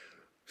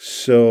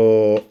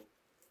 So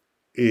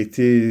it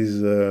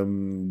is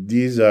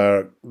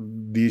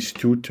these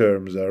two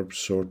terms are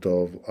sort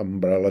of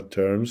umbrella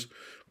terms,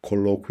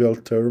 colloquial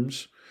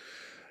terms,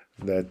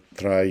 that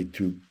try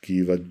to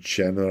give a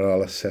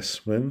general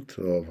assessment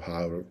of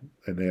how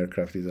an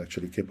aircraft is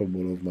actually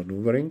capable of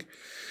maneuvering.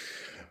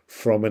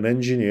 From an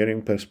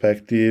engineering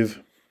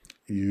perspective,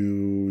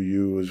 you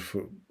use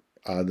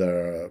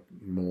other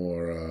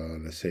more,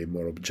 let's say,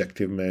 more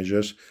objective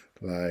measures,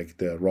 like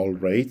the roll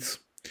rates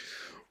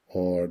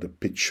or the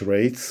pitch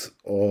rates,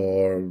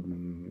 or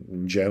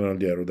in general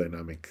the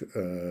aerodynamic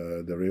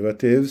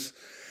derivatives.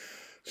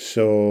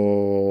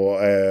 So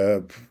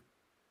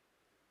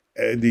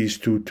these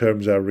two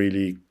terms are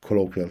really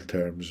colloquial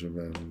terms,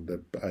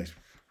 and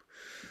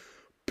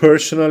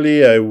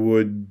personally I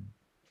would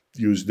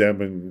use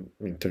them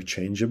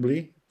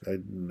interchangeably. I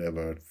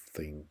never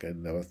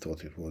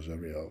thought it was a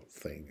real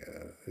thing.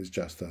 It's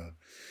just, yeah,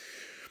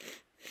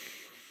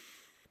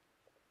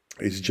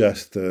 it's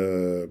just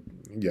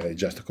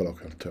a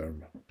colloquial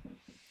term.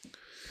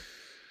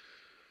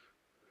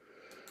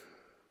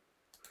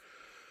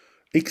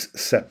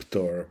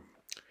 Xceptor.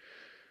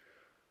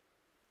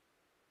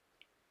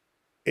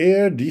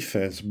 Air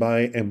defense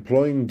by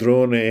employing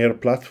drone air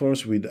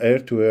platforms with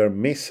air-to-air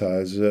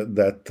missiles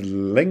that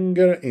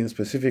linger in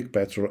specific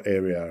petrol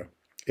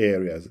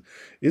areas.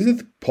 Is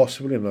it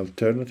possibly an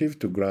alternative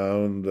to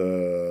ground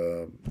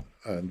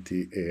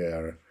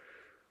anti-air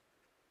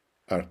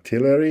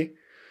artillery?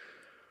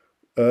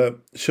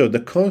 So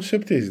the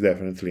concept is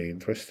definitely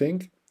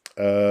interesting,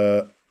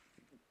 uh,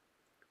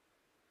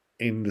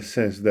 in the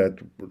sense that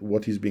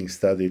what is being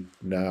studied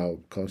now,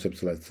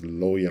 concepts like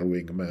loyal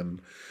wingman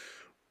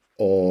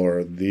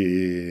or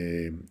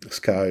the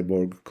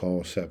Skyborg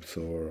concepts,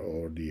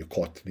 or the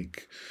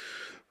Okotnik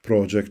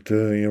project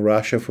in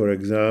Russia, for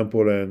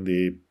example, and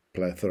the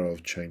plethora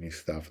of Chinese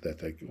stuff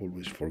that I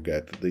always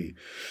forget the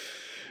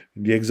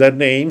exact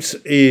names,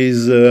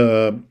 is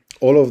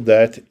all of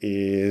that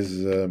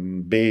is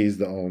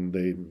based on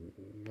the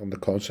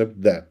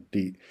concept that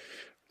the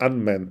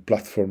unmanned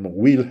platform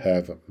will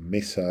have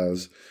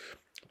missiles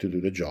to do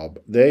the job.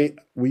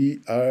 We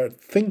are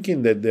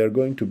thinking that they're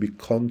going to be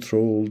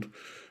controlled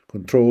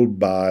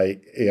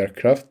by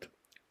aircraft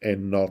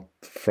and not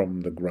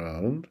from the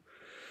ground.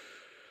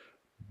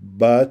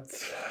 But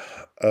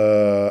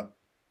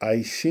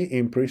I see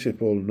in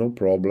principle no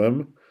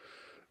problem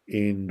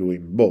in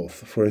doing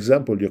both. For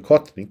example, the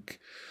Okotnik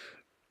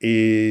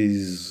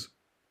is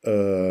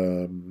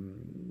the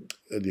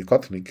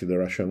Okotnik, the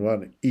Russian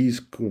one,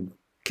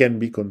 can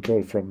be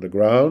controlled from the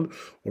ground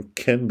or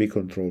can be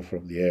controlled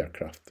from the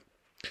aircraft.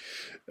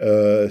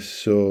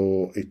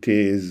 So it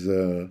is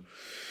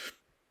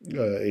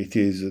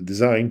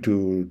designed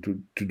to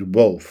do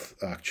both,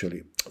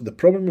 actually. The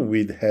problem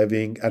with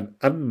having an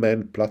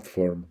unmanned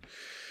platform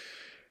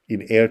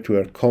in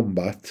air-to-air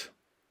combat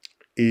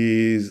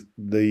is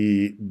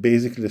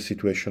basically the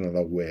situational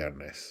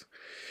awareness,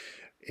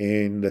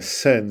 in the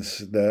sense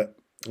that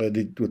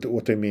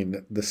what I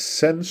mean, the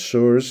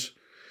sensors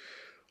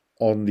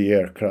on the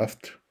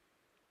aircraft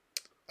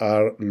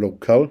are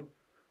local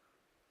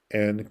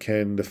and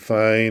can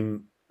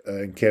define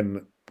and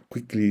can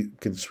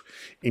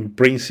in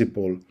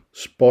principle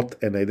spot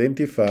and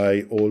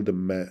identify all the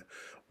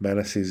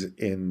menaces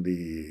in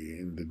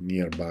the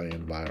nearby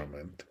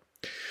environment,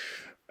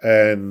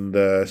 and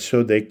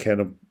so they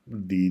can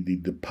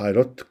the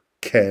pilot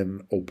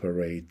can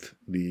operate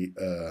the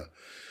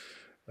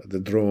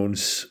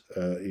drones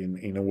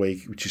in a way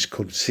which is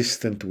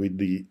consistent with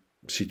the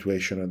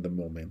situation at the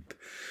moment.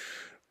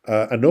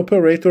 An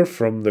operator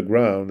from the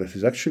ground that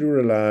is actually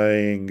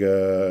relying,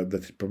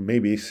 that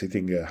maybe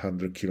sitting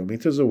 100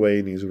 kilometers away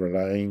and is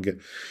relying to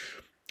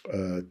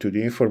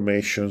the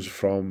informations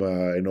from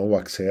an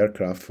AWACS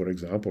aircraft, for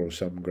example, or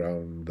some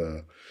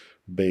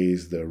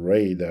ground-based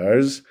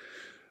radars,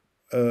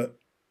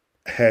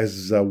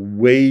 has a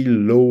way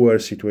lower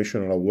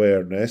situational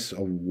awareness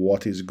of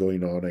what is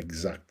going on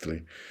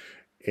exactly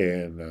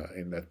in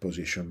that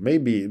position.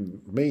 Maybe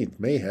it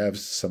may have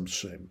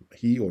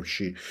he or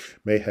she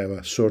may have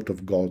a sort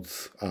of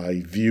God's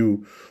eye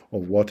view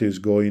of what is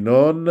going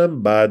on,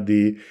 but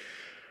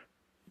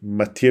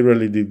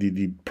materially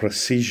the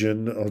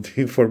precision of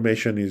the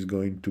information is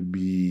going to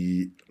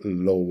be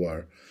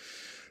lower.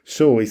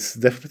 So it's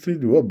definitely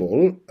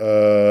doable,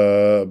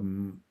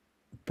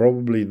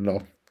 probably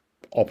not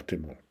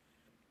optimal.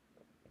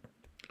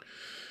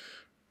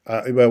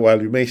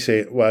 Well, you may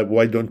say, well,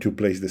 why don't you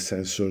place the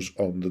sensors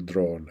on the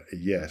drone?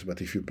 Yes,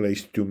 but if you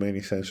place too many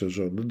sensors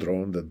on the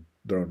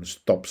drone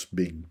stops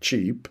being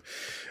cheap.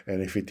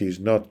 And if it is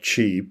not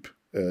cheap,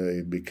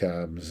 it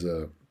becomes,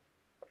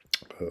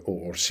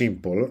 or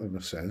simple in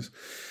a sense.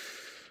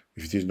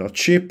 If it is not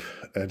cheap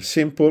and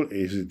simple,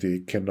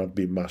 it cannot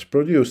be mass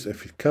produced.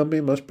 If it can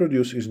be mass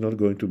produced, it's not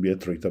going to be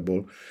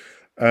treatable.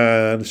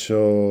 And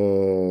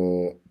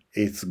so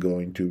it's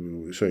going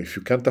to, so if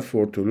you can't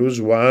afford to lose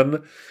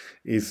one,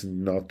 it's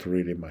not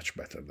really much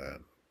better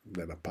than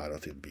a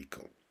piloted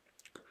vehicle.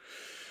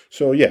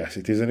 So yes,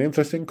 it is an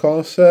interesting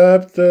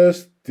concept,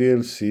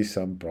 still see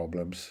some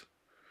problems.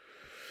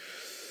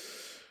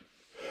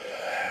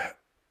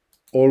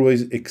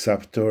 Always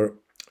Xceptor.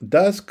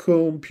 Does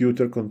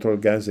computer control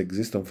guns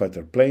exist on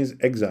fighter planes?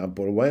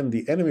 Example, when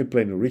the enemy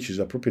plane reaches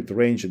appropriate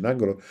range and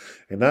angle,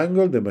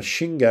 the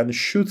machine gun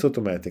shoots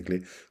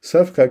automatically,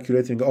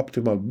 self-calculating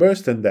optimal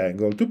burst and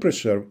angle to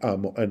preserve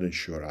ammo and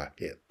ensure a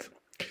hit.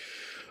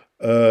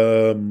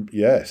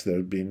 Yes, there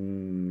have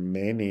been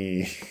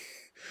many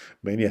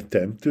many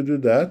attempts to do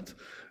that.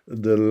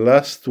 The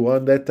last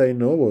one that I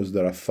know was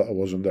on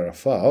the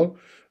Rafale.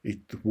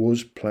 It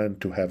was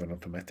planned to have an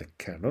automatic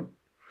cannon.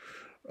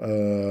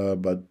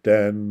 But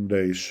then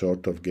they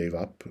sort of gave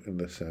up, in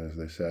the sense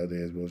they said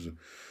it was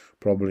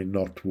probably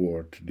not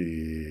worth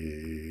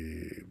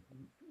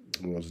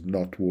was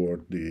not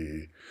worth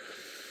the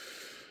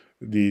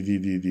the the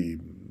the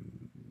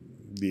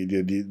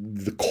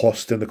the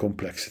cost and the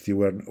complexity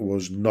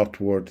was not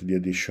worth the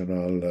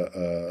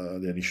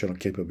additional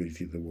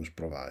capability that was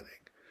providing.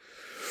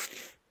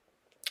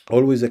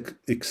 Always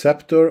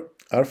acceptor.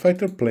 Are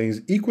fighter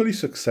planes equally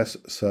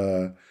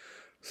susceptible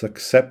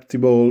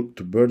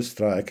to bird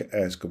strike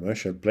as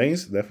commercial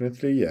planes?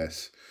 Definitely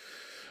yes.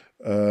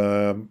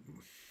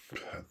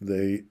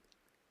 They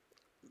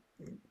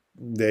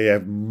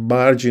have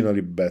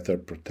marginally better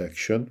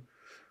protection,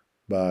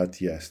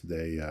 but yes,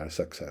 they are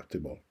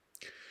susceptible.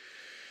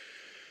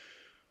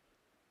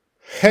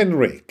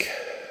 Henrik,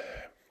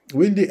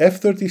 will the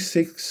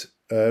F-36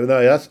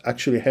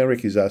 actually,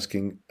 Henrik is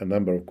asking a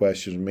number of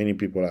questions. Many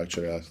people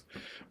actually ask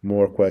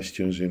more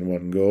questions in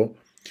one go.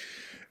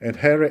 And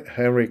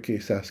Henrik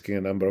is asking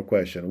a number of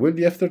questions. Will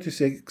the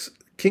F-36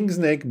 King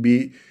Snake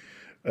be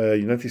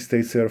United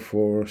States Air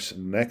Force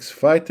next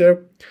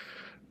fighter?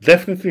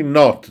 Definitely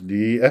not.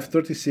 The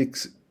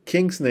F-36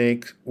 King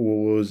Snake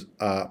was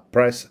a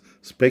press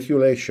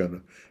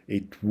speculation.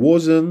 It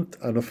wasn't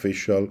an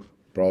official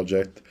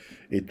project.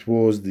 It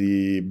was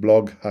the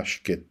blog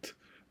hash kit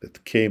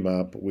that came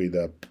up with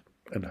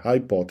an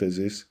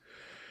hypothesis,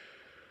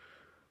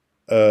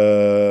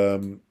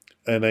 of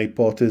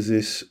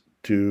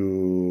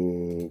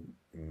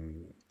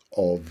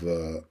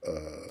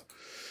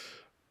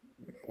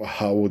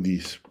how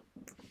these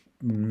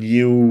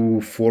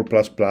new 4++,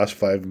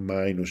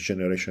 5-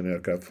 generation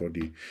aircraft for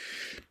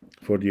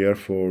the Air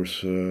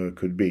Force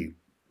could be,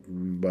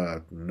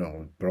 but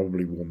no,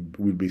 probably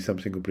will be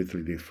something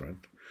completely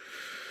different.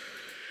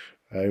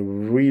 I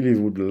really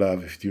would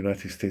love if the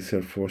United States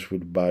Air Force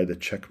would buy the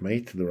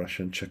Checkmate, the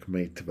Russian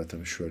Checkmate, but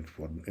I'm sure it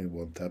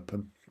won't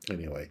happen.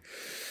 Anyway.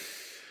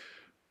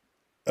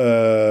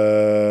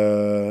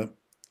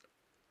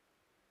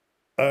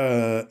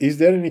 Is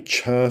there any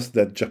chance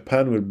that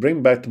Japan will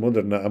bring back a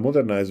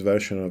modernized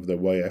version of the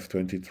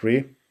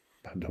YF-23?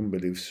 I don't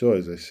believe so,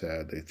 as I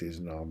said. It is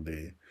not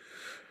the...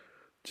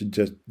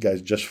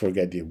 Just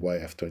forget the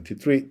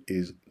YF-23.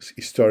 Is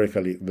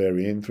historically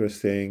very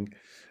interesting,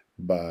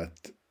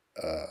 but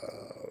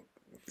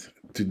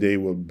today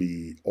will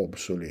be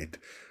obsolete.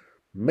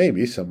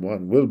 Maybe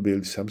someone will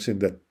build something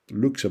that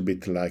looks a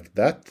bit like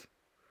that,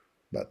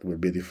 but will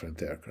be a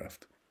different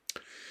aircraft.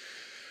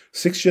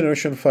 6th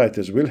generation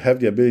fighters will have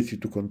the ability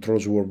to control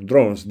swarm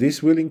drones.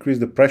 This will increase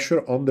the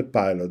pressure on the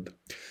pilot.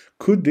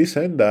 Could this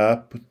end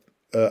up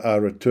a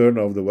return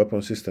of the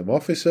weapon system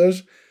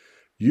officers?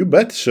 You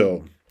bet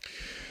so.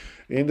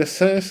 In the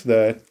sense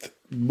that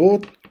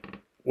both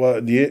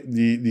the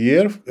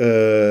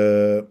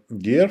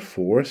Air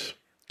Force,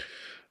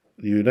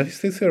 the United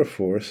States Air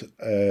Force,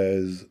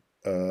 has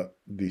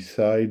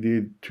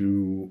decided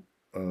to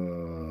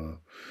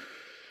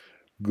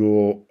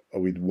go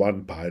with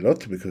one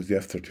pilot because the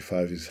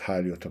F-35 is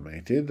highly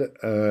automated,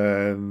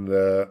 and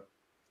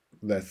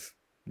that's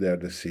their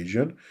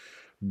decision.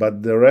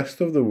 But the rest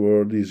of the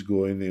world is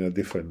going in a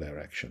different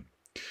direction.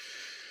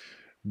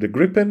 The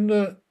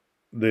Gripen,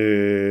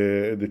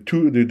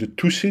 the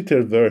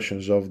two-seater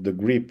versions of the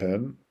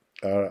Gripen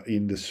are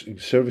in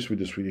service with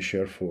the Swedish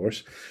Air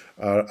Force,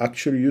 are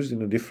actually used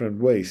in a different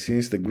way,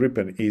 since the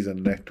Gripen is a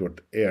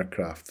networked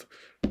aircraft,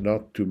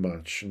 not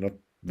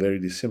very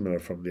dissimilar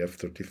from the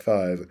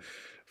F-35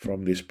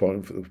 from this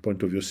point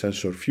of view,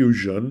 sensor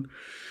fusion.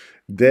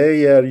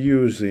 They are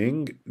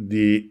using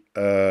the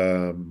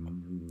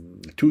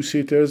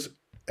two-seaters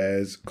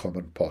as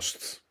common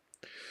posts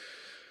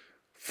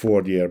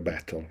for the air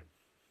battle.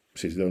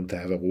 Since they don't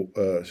have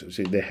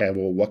they have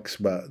AWACS,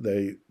 but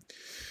they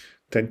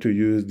tend to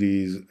use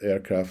these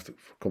aircraft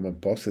for common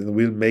posts, and it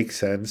will make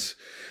sense.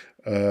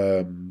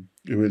 It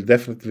will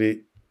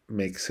definitely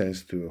make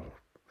sense to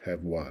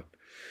have one.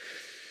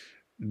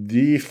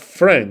 The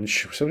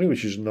French, something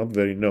which is not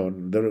very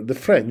known, the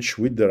French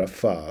with the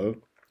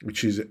Rafale,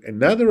 which is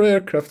another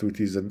aircraft which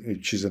is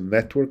a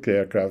network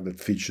aircraft that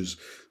features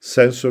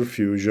sensor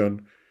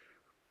fusion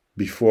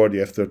before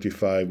the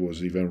F-35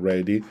 was even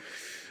ready,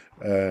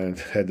 and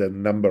had a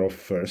number of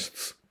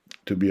firsts.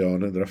 To be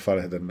honest, the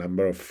Rafale had a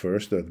number of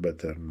firsts, but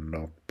they're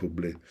not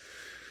public.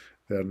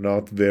 They're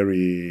not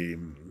very,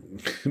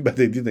 but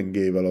they didn't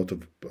give a lot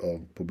of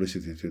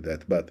publicity to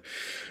that. But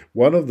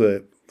one of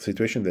the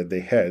situations that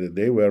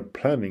they were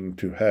planning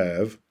to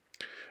have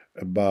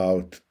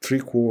about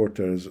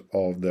 3/4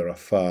 of the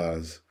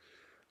Rafales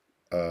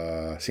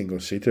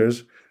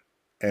single-seaters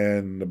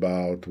and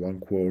about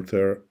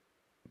 1/4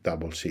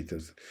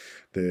 double-seaters.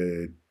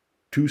 The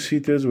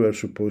two-seaters were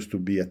supposed to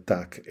be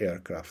attack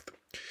aircraft.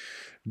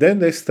 Then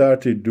they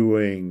started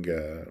doing,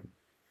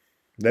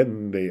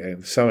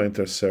 some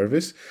entered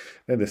service,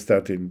 then they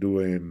started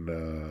doing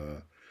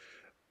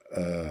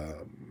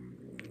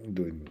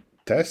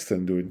tests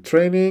and doing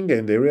training,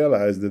 and they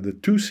realized that the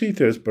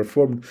two-seaters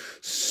performed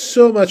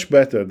so much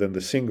better than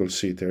the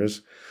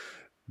single-seaters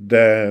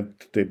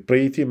that they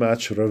pretty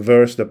much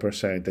reversed the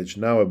percentage.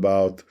 Now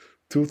about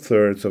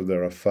 2/3 of the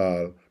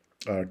Rafale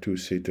are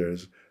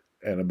two-seaters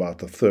and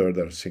about a third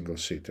are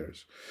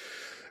single-seaters.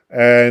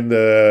 And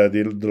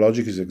the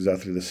logic is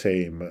exactly the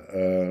same.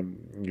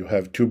 You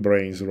have two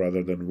brains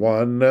rather than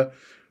one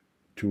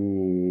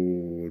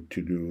to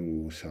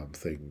do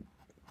something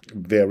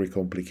very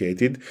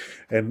complicated.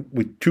 And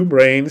with two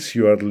brains,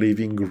 you are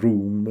leaving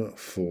room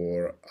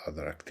for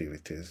other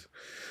activities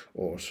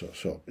also.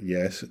 So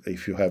yes,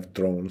 if you have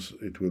drones,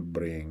 it will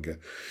bring.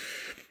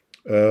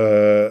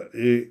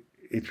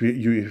 If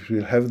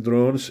you have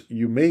drones,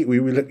 you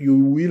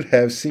will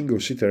have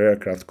single-seater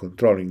aircraft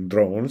controlling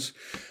drones,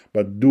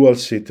 but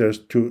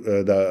dual-seaters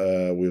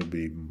will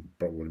be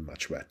probably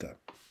much better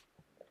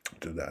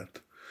to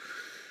that.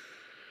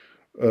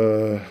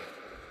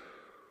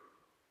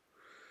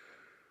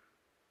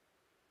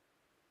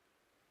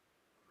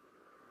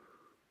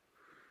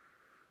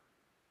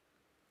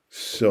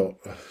 So,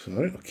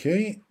 sorry,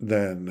 okay,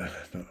 then,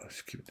 no,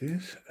 skip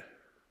this.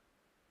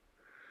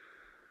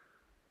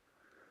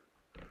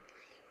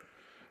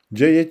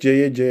 J.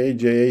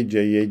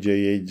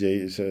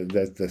 So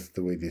that's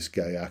the way this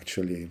guy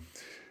actually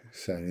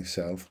signed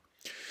himself.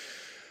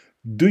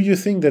 Do you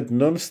think that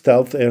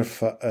non-stealth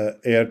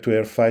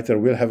air-to-air fighter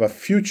will have a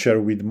future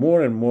with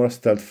more and more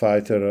stealth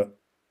fighter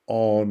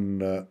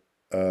on?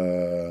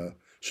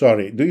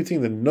 Sorry, do you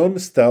think that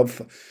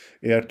non-stealth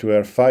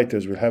air-to-air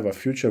fighters will have a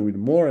future with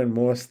more and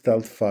more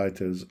stealth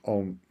fighters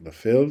on the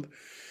field?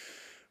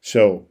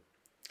 So,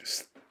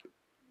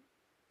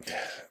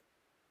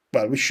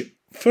 well, we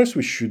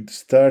should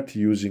start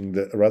using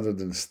rather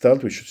than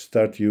stealth, we should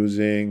start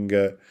using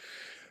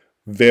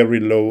very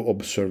low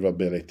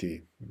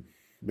observability,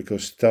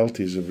 because stealth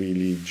is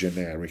really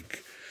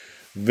generic.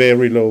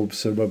 Very low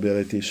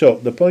observability. So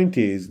the point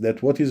is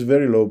that what is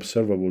very low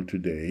observable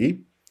today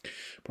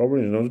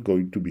probably is not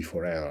going to be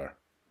forever.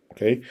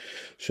 Okay,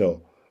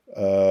 so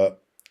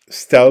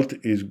stealth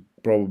is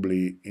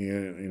probably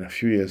in a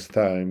few years'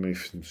 time,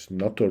 if it's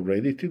not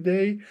already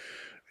today,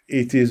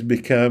 it is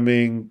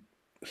becoming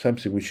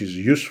something which is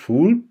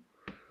useful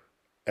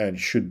and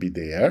should be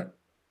there,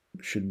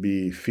 should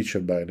be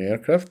featured by an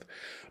aircraft,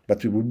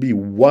 but it would be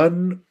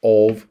one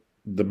of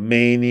the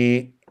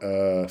many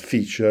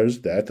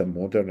features that a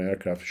modern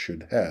aircraft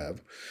should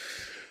have.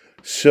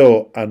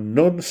 So a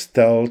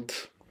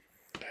non-stealth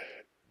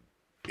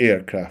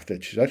aircraft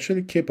that is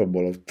actually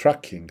capable of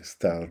tracking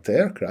stealth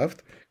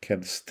aircraft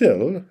can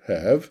still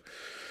have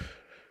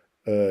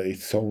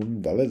its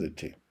own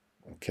validity,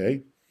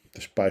 okay?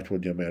 Despite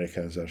what the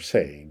Americans are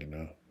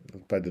saying,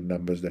 despite the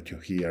numbers that you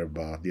hear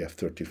about the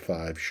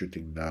F-35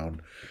 shooting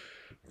down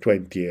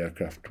 20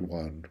 aircraft to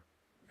one.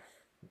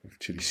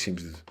 Actually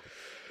seems that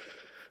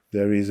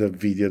there is a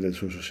video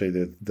that also say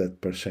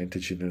that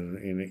percentage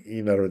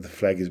in a red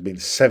flag has been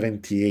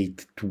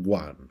 78 to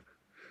 1,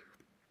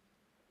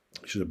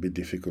 which is a bit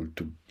difficult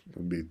to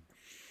be.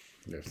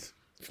 Yes,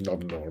 it's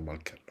not normal,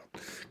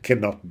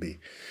 cannot be.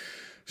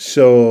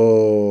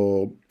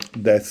 So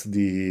that's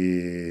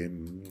the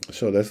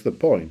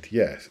point.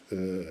 Yes,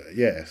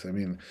 yes. I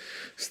mean,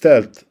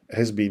 stealth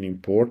has been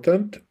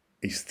important,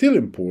 is still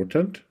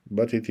important,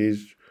 but it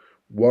is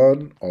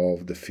one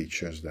of the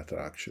features that are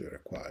actually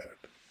required.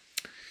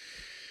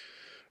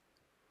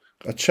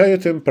 Acciaio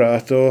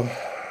Temprato,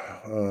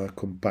 a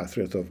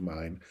compatriot of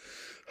mine.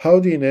 How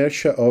the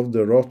inertia of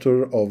the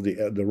rotor of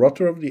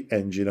the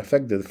engine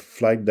affect the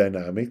flight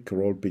dynamic,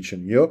 roll, pitch,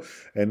 and yaw,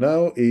 and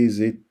how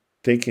is it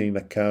taken in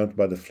account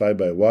by the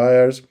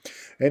fly-by-wires?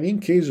 And in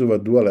case of a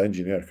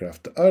dual-engine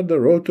aircraft, are the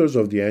rotors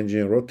of the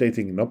engine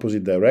rotating in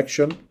opposite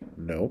direction?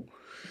 No.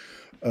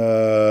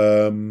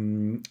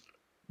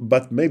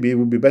 But maybe it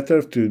would be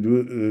better to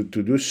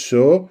do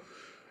so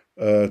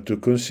to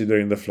consider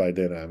in the flight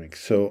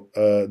dynamics. So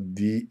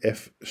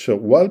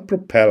while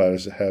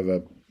propellers have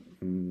a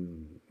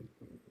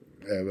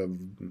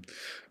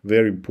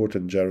very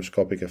important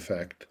gyroscopic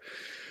effect,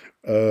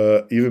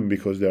 even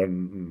because they are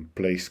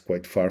placed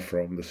quite far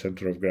from the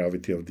center of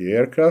gravity of the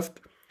aircraft,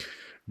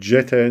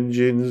 jet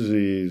engines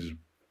is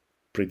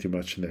pretty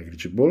much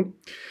negligible,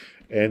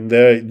 and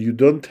you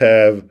don't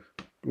have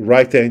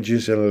right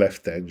engines and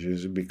left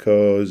engines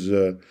because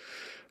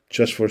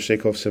just for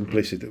sake of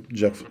simplicity,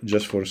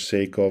 just for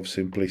sake of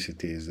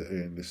simplicity is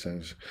in the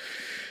sense.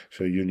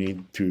 So you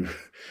need to,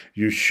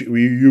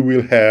 you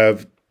will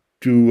have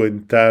two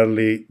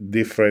entirely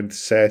different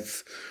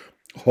sets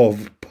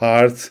of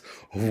parts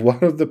of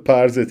one of the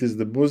parts that is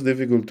the most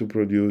difficult to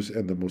produce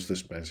and the most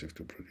expensive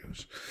to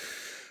produce.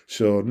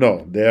 So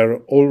no, they are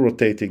all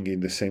rotating in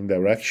the same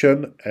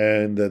direction,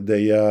 and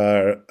they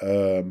are,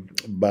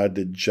 but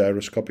the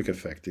gyroscopic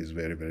effect is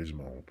very, very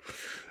small.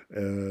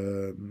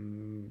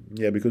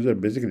 Yeah, because they're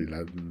basically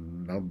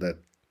not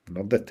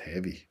that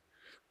heavy.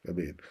 I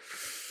mean,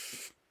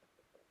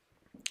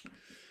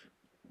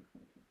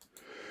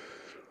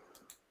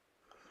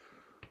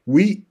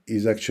 we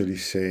is actually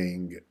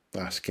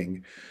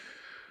asking.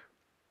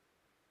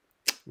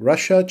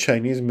 Russia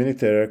Chinese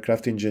military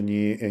aircraft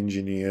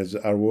engineers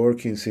are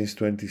working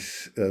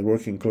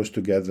working close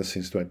together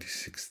since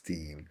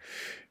 2016.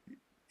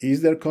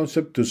 Is their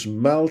concept to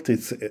smelt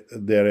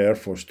their air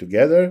force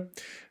together?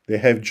 They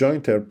have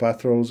joint air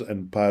patrols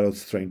and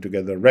pilots train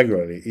together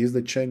regularly. Is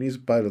the Chinese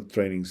pilot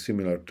training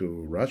similar to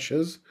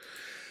Russia's?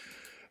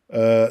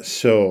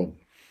 So,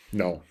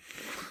 no.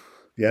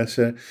 The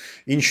answer,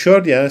 in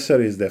short, the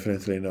answer is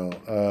definitely no.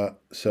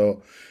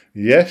 So,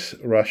 yes,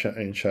 Russia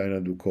and China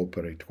do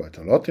cooperate quite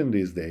a lot in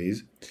these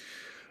days,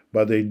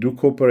 but they do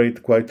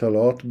cooperate quite a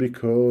lot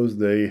because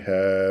they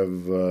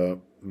have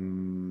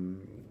an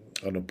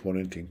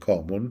opponent in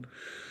common,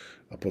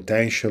 a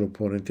potential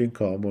opponent in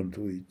common,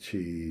 which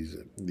is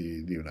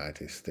the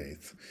United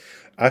States.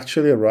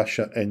 Actually,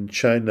 Russia and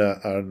China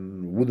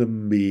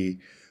wouldn't be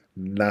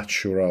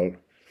natural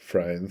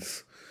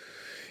friends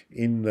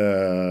in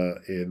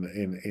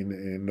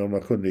normal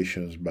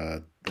conditions,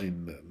 but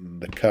in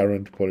the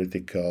current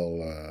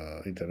political,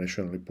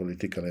 internationally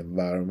political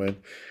environment,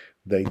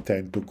 they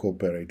tend to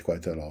cooperate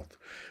quite a lot.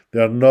 They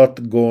are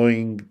not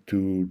going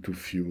to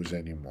fuse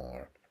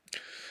anymore.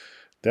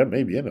 There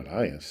may be an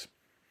alliance.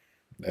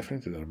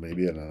 Definitely, there may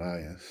be an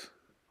alliance.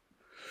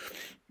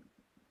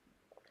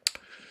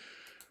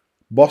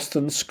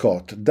 Boston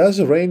Scott,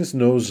 does Rain's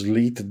nose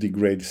lead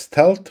degrade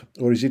stealth,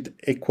 or is it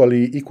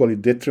equally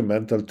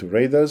detrimental to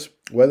raiders?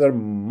 Weather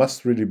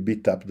must really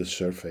beat up the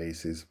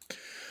surfaces.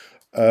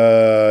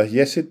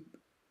 Yes, it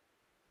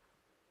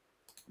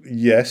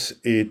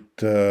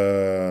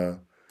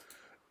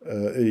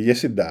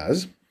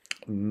does.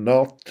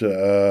 Not,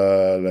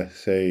 let's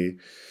say,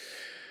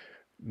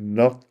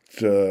 not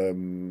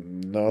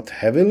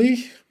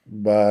heavily,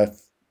 but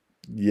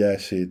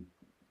yes, it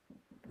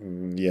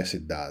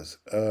does.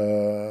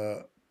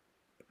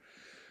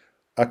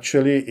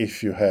 Actually,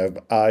 if you have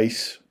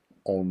ice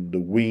on the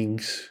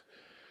wings,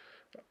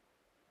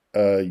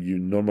 you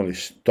normally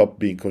stop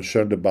being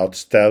concerned about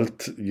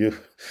stealth. You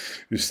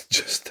just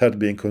start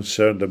being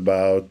concerned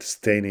about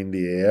staying in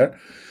the air.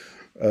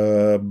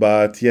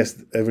 But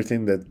yes,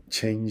 everything that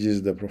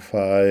changes the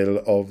profile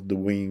of the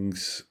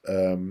wings,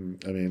 and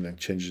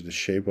changes the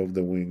shape of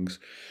the wings,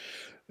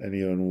 and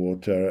even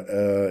water,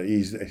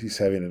 is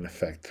having an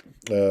effect.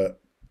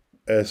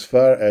 As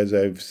far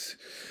as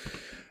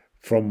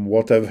from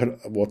what I've read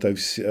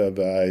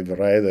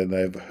and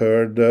I've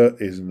heard,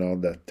 is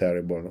not that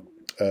terrible.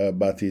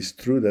 But it's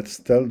true that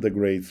stealth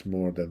degrades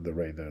more than the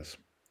raiders,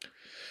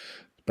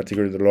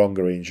 particularly the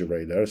longer range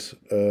raiders,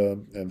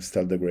 and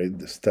stealth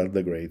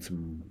degrades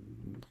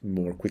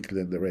more quickly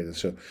than the raiders.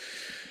 So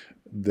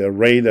the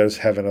raiders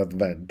have an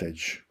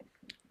advantage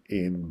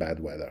in bad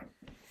weather.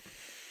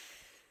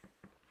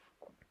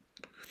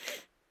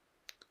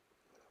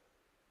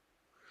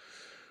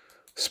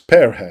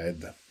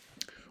 Spearhead.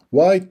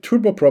 Why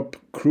turboprop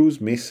cruise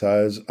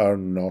missiles are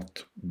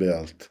not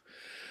built?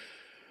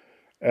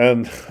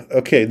 And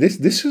okay,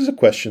 this is a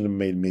question that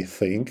made me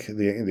think.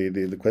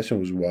 The question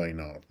was why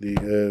not?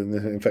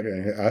 In fact,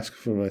 I asked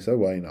for myself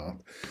why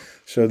not.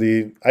 So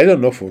I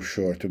don't know for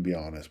sure, to be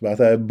honest, but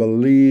I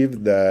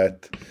believe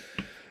that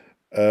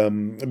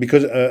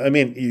because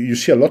you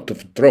see a lot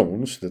of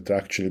drones that are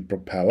actually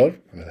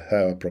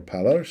have a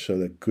propeller, so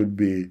that could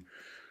be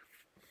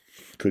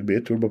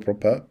a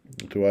turboprop.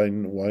 Why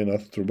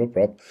not a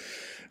turboprop?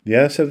 The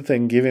answer that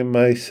I'm giving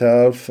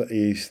myself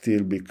is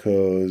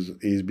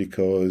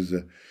because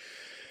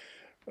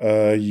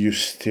you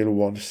still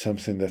want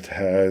something that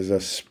has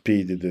a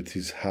speed that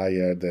is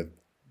higher than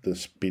the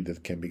speed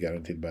that can be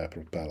guaranteed by a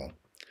propeller.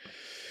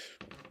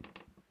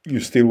 You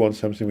still want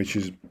something which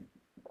is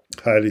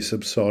highly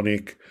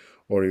subsonic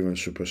or even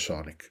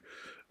supersonic,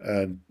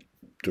 and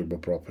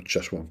turboprop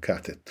just won't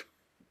cut it.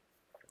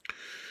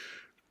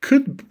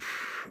 Could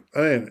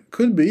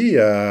be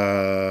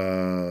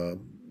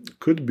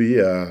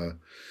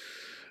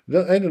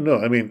I don't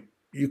know.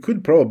 You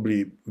could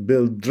probably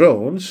build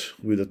drones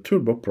with a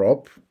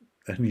turboprop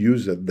and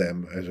use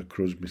them as a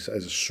cruise missile,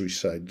 as a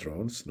suicide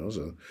drones, no?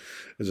 So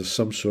as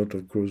some sort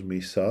of cruise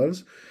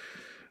missiles.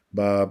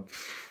 But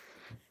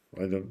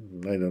I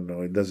don't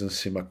know. It doesn't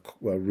seem a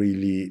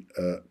really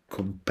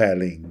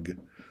compelling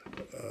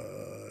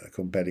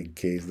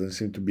case. Doesn't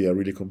seem to be a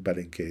really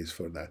compelling case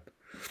for that.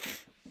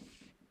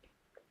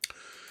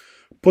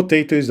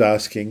 Potato is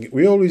asking,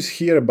 we always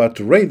hear about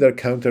radar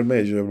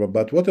countermeasure,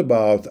 but what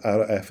about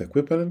RF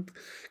equipment?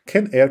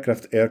 Can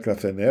aircraft,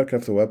 and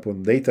aircraft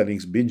weapon data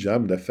links be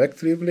jammed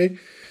effectively?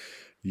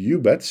 You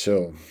bet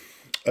so.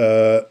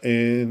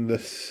 In the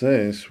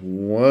sense,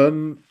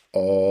 one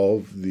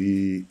of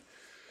the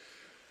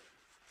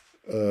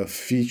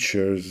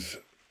features,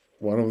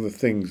 one of the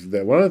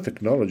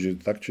technologies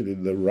that actually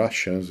the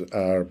Russians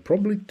are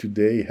probably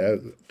today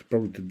have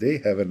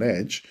an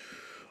edge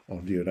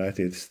on the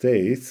United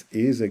States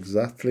is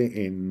exactly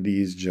in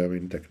these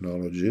jamming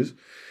technologies.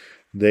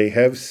 They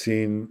have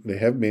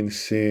been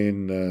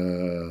seen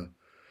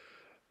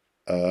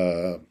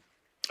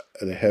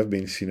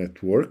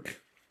at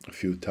work a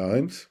few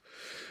times,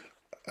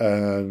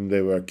 and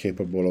they were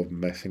capable of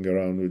messing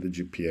around with the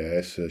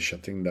GPS,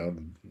 shutting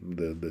down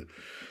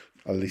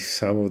at least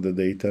some of the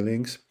data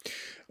links.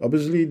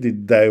 Obviously, the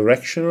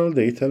directional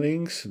data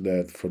links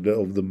that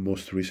of the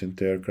most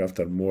recent aircraft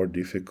are more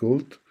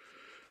difficult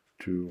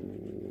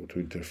to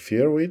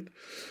interfere with,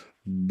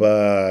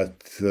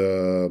 but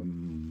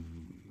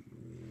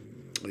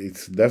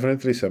it's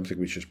definitely something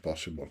which is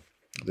possible.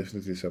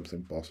 Definitely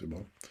something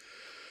possible.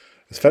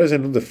 As far as I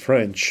know, the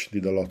French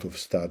did a lot of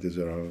studies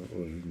around,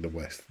 or in the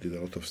West, did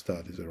a lot of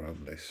studies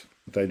around this.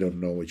 But I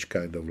don't know which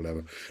kind of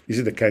level. This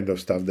is the kind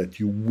of stuff that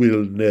you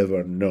will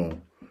never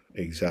know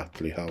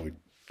exactly how it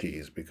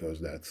is, because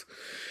that's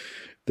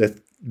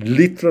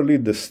literally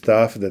the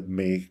stuff that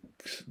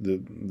makes the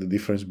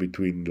difference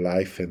between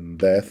life and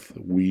death,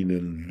 win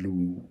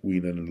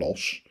and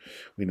loss,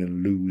 win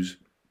and lose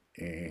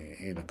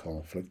in a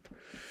conflict.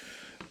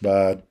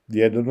 But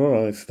yeah,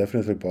 no, it's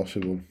definitely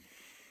possible.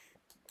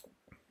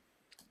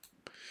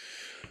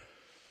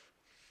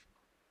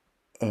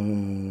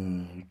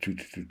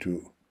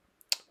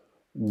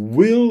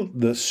 Will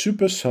the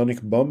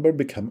supersonic bomber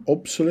become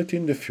obsolete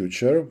in the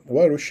future?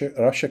 While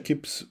Russia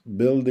keeps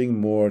building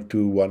more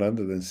to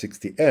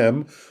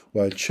 160M,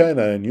 while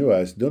China and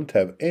US don't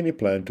have any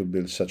plan to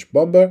build such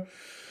bomber.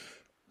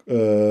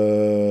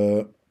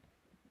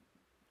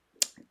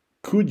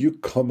 Could you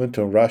comment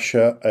on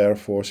Russia Air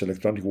Force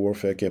electronic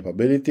warfare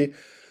capability?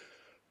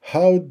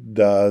 How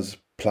does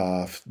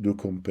PLAF do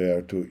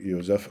compare to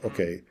USAF?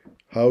 Okay,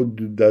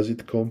 does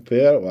it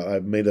compare? Well,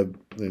 I've made an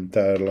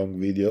entire long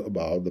video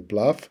about the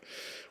PLAF,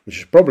 which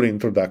is probably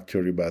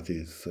introductory, but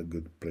it's a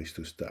good place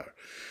to start.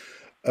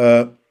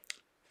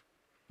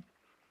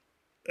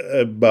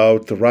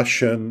 About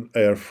Russian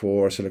Air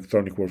Force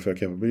electronic warfare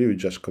capability, we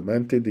just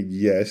commented.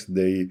 Yes,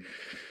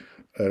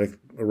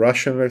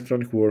 Russian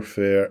electronic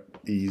warfare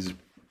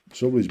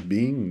it's always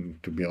been,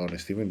 to be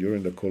honest, even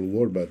during the Cold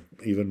War, but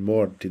even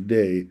more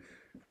today,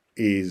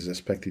 is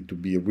expected to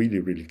be really,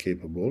 really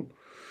capable.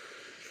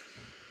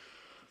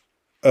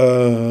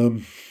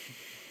 Now,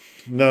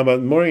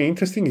 but more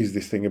interesting is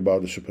this thing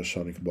about the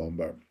supersonic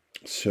bomber.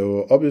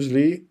 So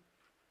obviously,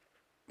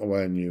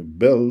 when you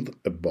build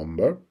a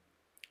bomber,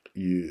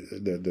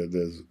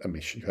 there's a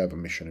mission. You have a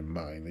mission in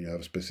mind. You have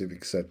a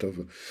specific set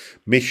of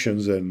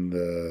missions and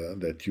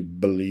that you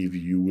believe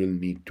you will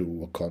need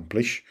to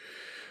accomplish,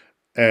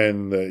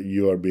 and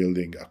you are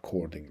building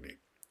accordingly.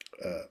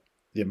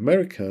 The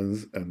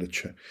Americans and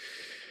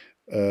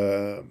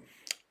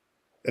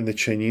the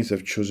Chinese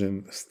have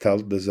chosen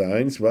stealth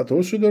designs, but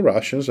also the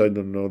Russians. I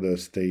don't know the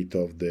state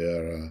of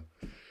their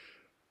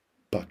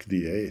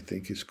PAC-DA, I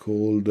think it's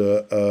called,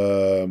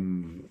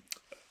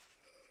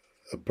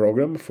 a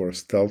program for a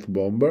stealth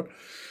bomber,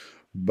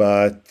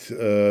 but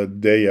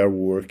they are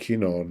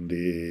working on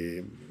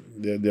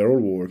they're all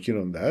working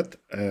on that,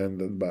 and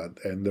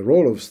the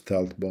role of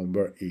stealth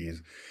bomber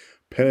is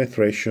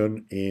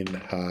penetration in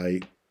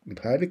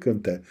highly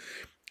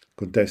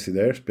contested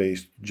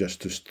airspace,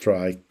 just to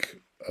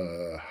strike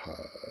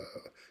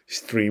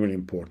extremely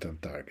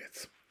important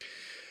targets.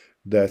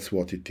 That's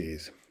what it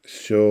is.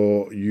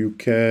 So you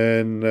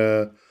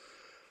can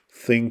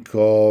think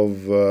of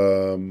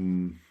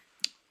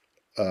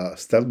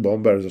stealth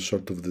bomber as a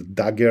sort of the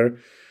dagger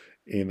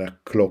in a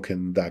cloak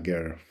and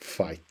dagger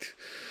fight.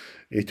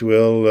 It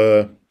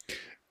will,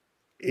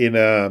 in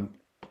a,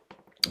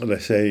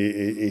 let's say,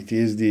 it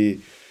is the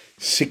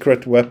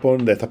secret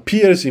weapon that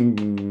appears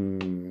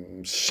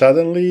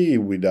suddenly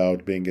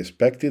without being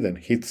expected and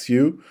hits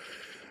you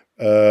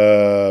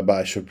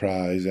by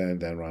surprise, and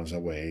then runs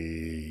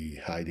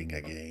away, hiding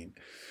again.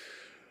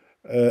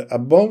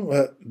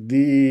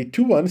 The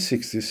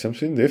 2160 is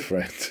something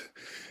different.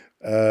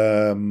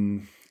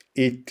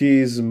 It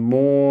is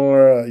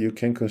more, you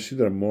can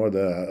consider more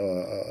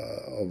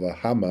of a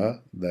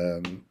hammer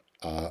than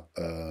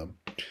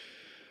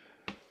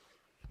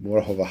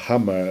more of a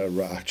hammer,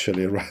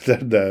 actually, rather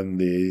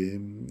than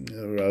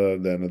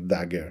a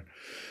dagger,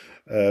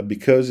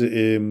 because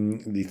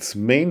its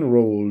main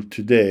role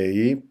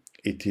today,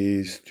 it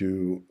is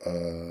to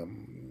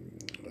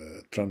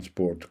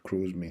transport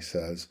cruise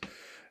missiles.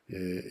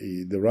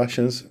 The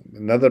Russians,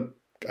 another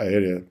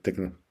area,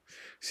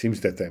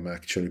 seems that I'm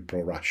actually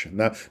pro-Russian.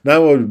 Now I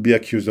will be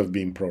accused of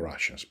being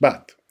pro-Russians,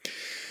 but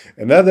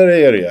another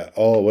area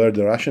where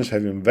the Russians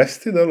have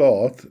invested a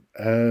lot,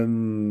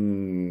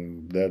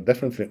 and they're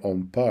definitely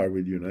on par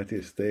with the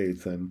United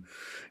States, and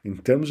in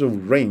terms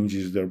of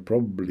ranges, they're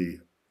probably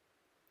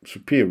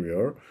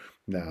superior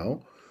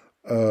now.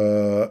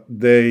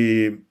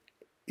 They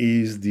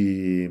is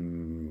the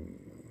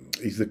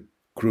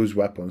cruise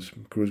weapons,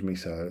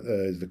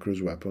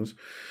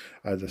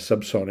 either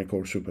subsonic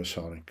or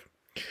supersonic.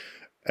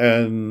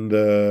 And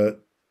the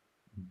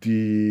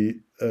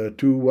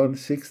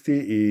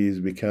 2160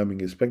 is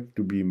expected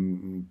to be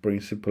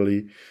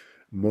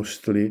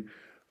mostly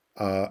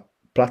a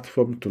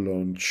platform to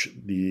launch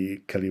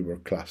the caliber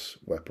class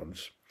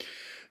weapons.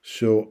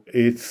 So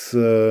it's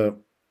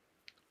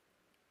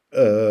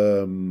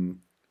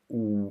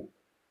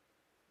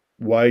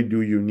why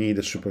do you need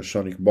a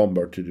supersonic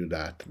bomber to do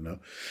that? No?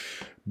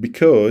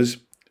 Because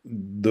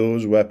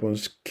those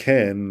weapons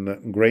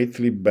can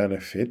greatly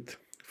benefit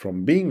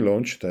from being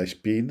launched high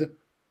speed,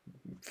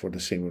 for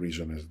the same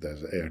reason as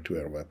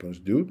air-to-air weapons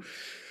do,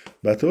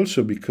 but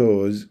also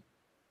because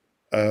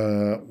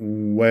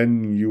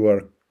when you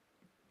are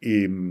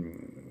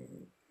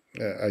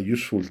a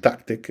useful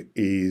tactic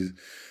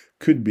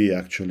could be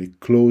actually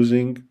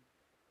closing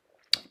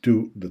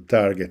to the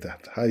target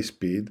at high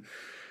speed,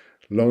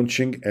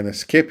 launching and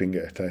escaping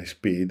at high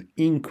speed,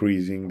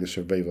 increasing the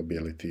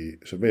survivability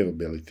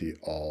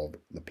of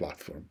the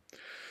platform.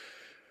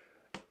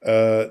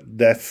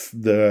 That's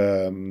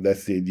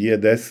the idea.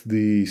 That's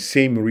the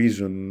same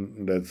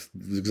reason. That's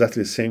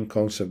exactly the same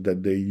concept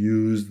that they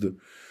used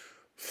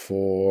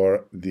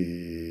for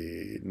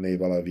the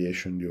naval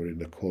aviation during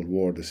the Cold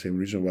War. The same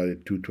reason why the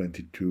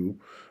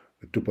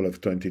Tupolev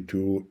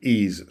 22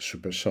 is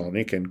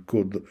supersonic and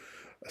could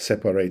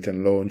separate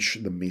and launch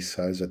the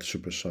missiles at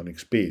supersonic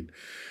speed.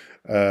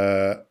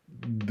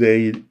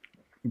 They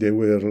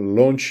were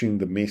launching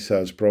the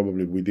missiles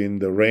probably within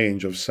the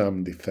range of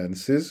some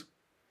defenses.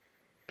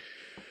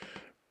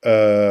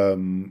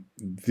 And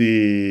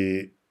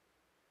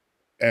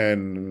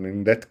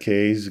in that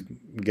case,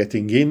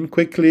 getting in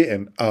quickly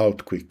and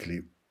out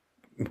quickly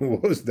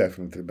was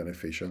definitely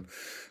beneficial.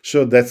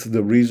 So that's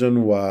the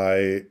reason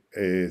why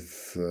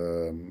it's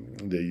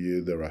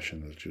the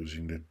Russians are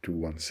choosing the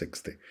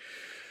Tu-160.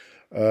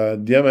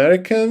 The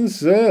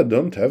Americans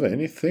don't have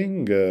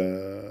anything.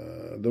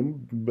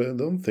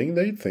 Don't think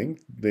they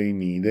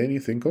need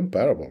anything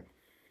comparable.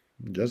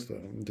 Just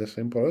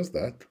simple as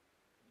that.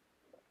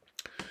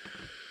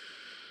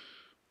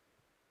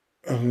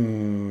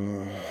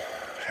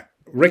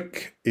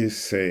 Rick is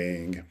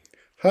saying,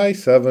 "Hi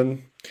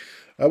Seven.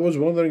 I was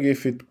wondering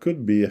if it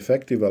could be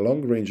effective a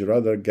long-range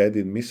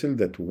radar-guided missile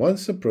that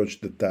once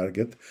approached the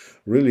target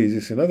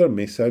releases another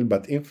missile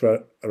but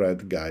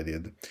infrared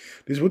guided.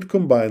 This would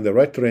combine the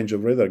right range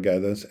of radar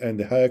guidance and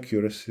the high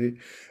accuracy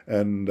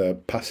and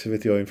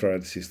passivity of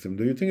infrared system.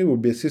 Do you think it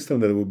would be a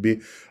system that would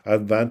be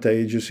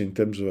advantageous in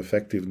terms of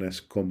effectiveness,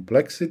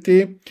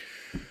 complexity?"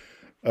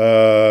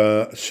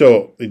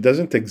 So it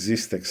doesn't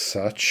exist as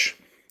such,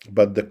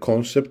 but the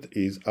concept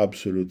is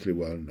absolutely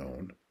well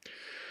known.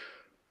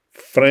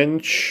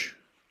 French,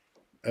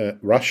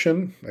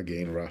 Russian,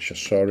 again Russia,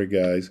 sorry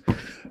guys,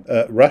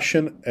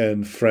 Russian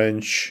and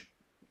French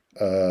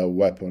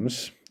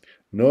weapons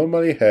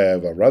normally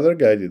have a radar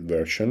guided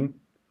version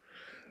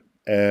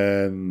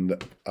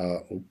and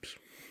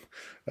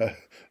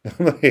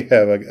normally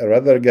have a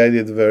radar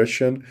guided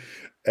version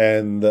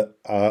and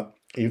a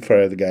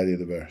infrared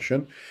guided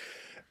version.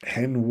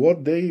 And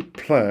what they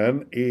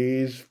plan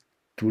is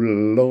to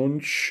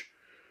launch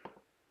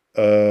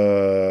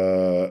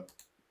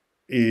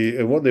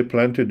what they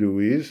plan to do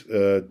is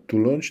to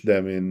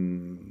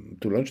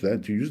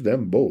use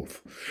them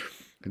both.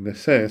 In a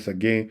sense,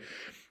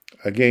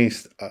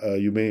 against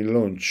you may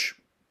launch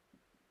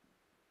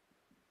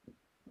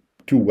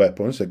two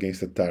weapons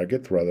against a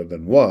target rather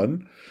than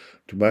one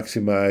to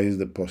maximize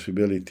the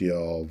possibility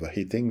of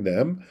hitting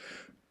them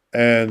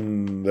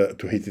and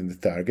to hitting the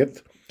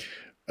target.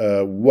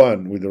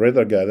 One with the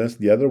radar guidance,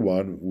 the other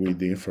one with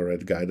the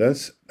infrared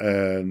guidance,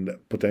 and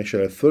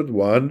potentially a third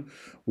one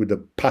with the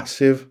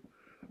passive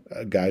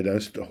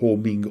guidance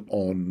homing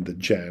on the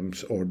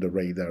gems or the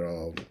radar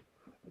of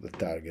the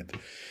target.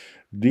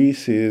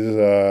 This is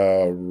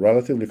a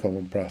relatively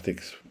common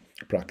practice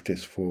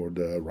for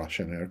the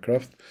Russian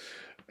aircraft,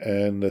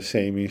 and the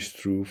same is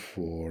true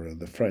for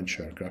the French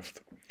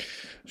aircraft.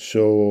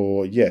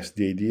 So yes,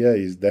 the idea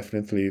is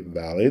definitely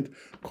valid.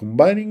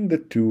 Combining the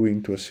two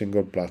into a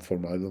single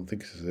platform, I don't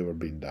think this has ever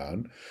been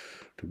done,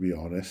 to be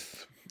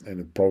honest, and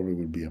it probably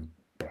will be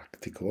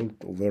practical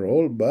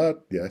overall,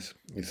 but yes,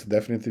 it's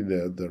definitely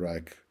the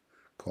right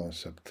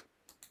concept.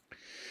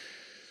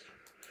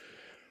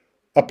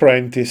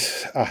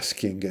 Apprentice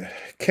asking,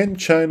 can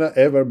China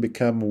ever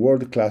become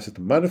world-class at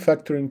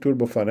manufacturing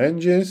turbofan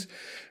engines?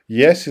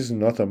 Yes, it's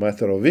not a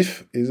matter of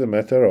if, it's a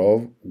matter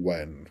of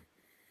when.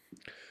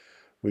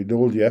 With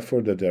all the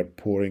effort that they're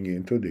pouring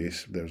into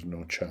this, there's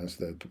no chance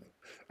that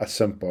at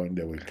some point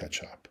they will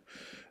catch up.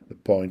 The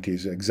point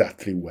is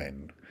exactly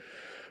when.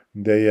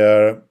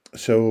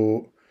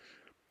 So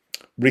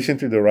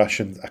recently the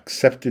Russians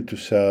accepted to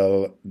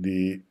sell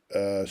the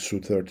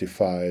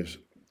Su-35s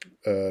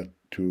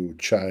to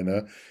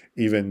China,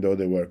 even though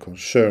they were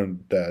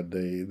concerned that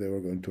they were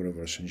going to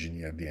reverse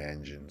engineer the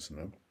engines.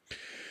 No?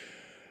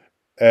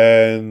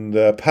 And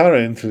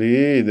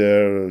apparently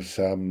there's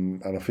some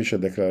unofficial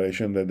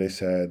declaration that they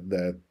said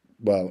that,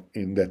 well,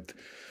 in that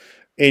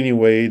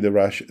anyway,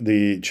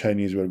 the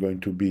Chinese were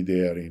going to be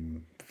there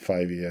in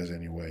 5 years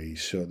anyway,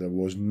 so there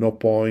was no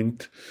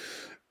point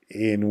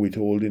in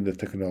withholding the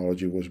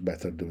technology. Was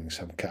better doing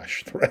some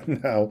cash right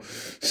now,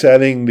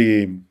 selling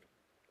the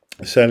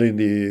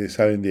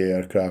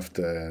aircraft,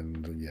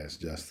 and yes,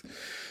 just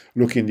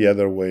looking the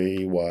other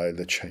way while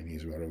the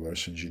Chinese were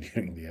reverse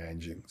engineering the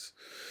engines.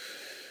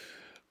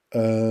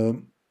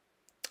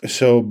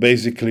 So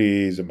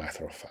basically, it's a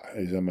matter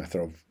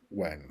of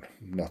when,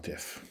 not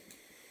if.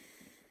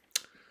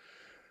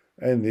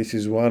 And this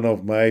is one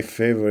of my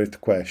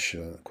favorite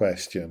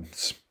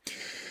questions.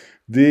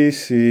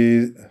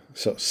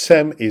 So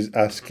Sam is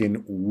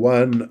asking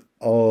one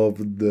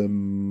of the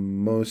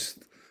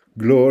most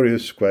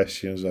glorious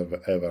questions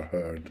I've ever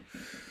heard.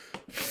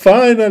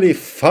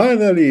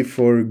 Finally,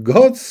 for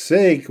God's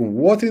sake,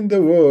 what in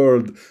the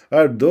world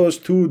are those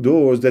two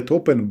doors that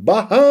open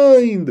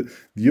behind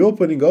the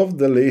opening of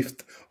the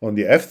lift on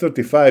the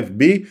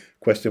F-35B?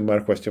 Question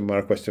mark, question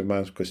mark, question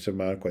mark, question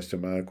mark,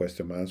 question mark,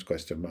 question mark,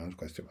 question mark,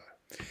 question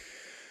mark.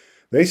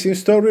 They seem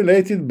so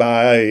related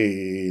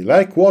by,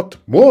 like what?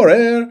 More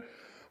air?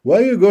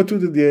 Why you go to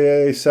the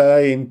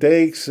DSI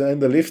intakes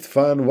and the lift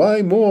fan?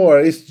 Why more?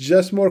 It's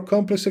just more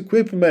complex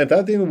equipment,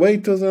 adding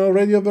weight to an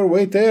already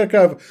overweight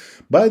aircraft.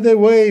 By the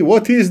way,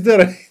 what is the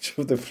range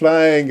of the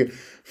flying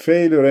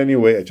failure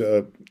anyway?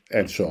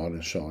 And so on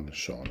and so on and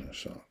so on and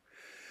so on.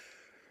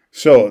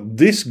 So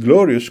this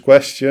glorious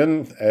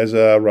question has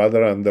a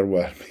rather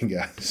underwhelming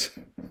answer.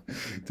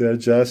 They're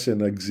just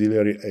an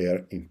auxiliary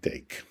air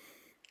intake.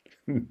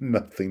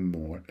 Nothing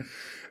more.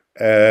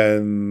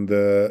 And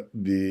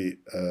the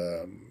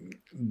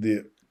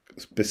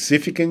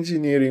specific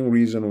engineering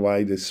reason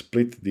why they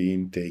split the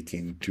intake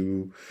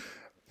into,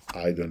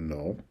 I don't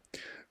know,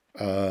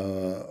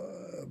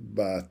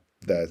 but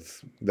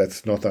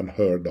that's not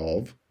unheard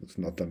of. It's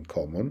not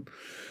uncommon.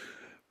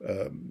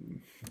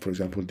 For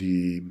example,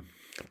 the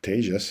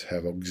Tejas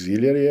have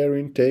auxiliary air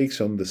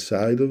intakes on the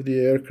side of the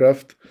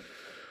aircraft.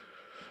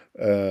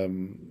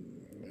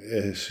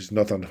 It's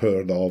not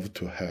unheard of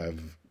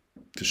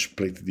to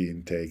split the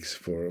intakes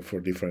for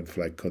different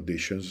flight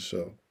conditions.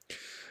 So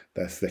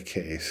that's the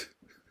case.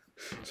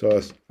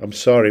 So I'm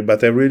sorry,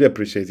 but I really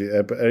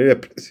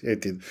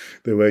appreciated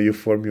the way you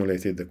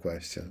formulated the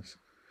questions.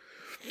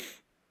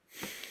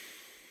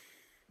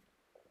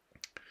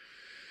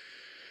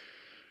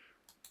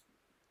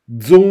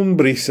 Zone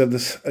Brissad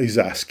is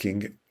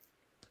asking,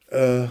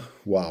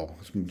 wow,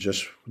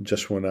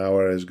 just 1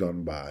 hour has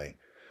gone by.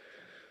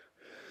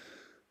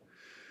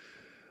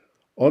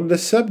 On the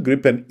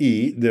subgripen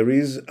E, there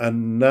is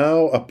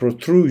now a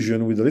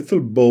protrusion with a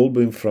little bulb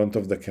in front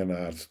of the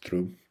canards.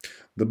 True.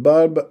 The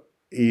bulb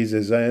is,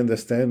 as I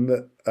understand,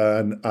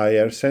 an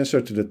IR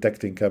sensor to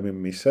detect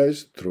incoming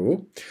missiles.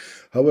 True.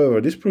 However,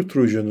 this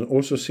protrusion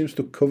also seems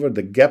to cover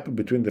the gap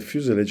between the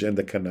fuselage and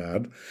the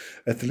canard,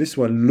 at least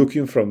when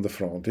looking from the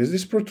front. Is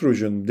this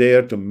protrusion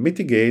there to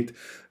mitigate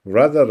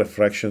radar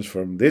refractions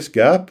from this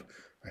gap?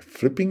 I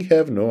flipping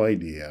have no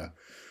idea.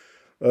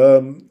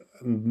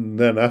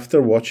 Then after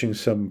watching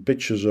some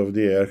pictures of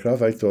the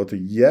aircraft, I thought,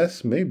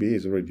 yes, maybe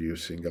it's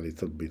reducing a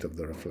little bit of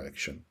the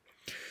reflection.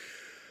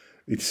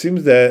 It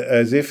seems that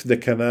as if the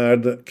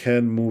canard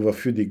can move a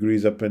few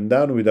degrees up and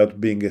down without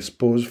being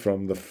exposed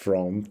from the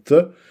front.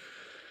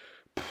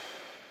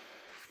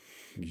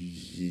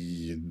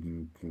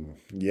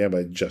 Yeah,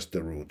 but just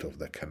the root of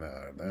the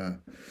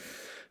canard.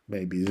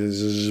 Maybe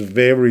this is a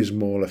very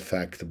small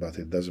effect, but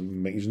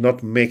it's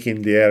not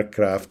making the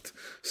aircraft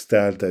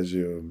stealth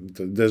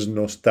there's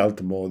no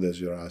stealth mode as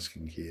you're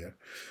asking here.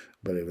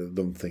 But I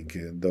don't think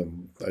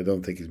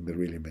it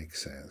really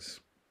makes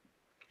sense.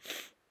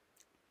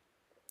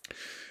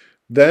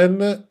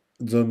 Then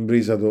John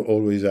Brizard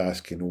always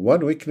asking,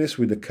 one weakness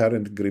with the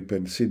current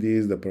Gripen CD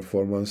is the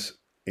performance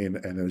in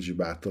energy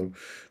battle.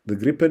 The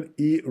Gripen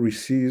E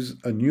receives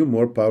a new,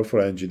 more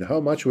powerful engine. How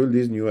much will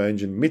this new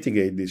engine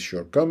mitigate this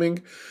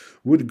shortcoming?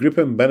 Would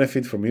Gripen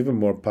benefit from even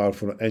more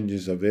powerful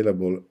engines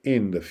available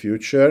in the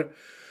future?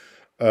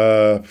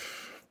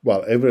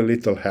 Well, every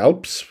little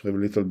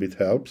bit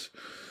helps.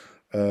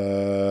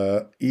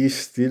 Is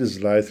still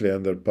slightly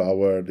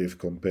underpowered if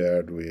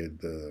compared with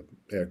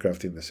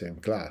aircraft in the same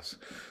class.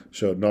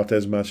 So not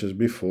as much as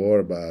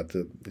before, but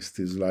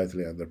still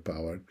slightly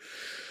underpowered.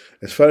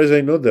 As far as I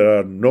know, there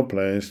are no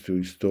plans to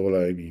install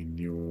any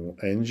new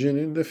engine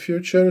in the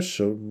future,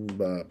 so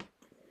I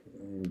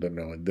don't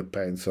know, it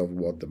depends on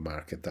what the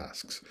market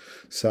asks.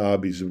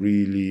 Saab is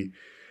really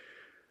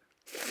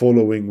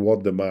following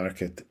what the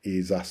market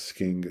is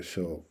asking,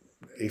 so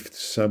if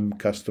some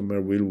customer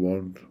will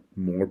want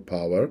more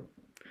power,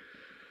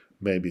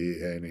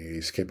 maybe and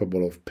is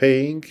capable of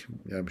paying,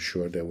 I'm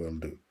sure they will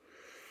do.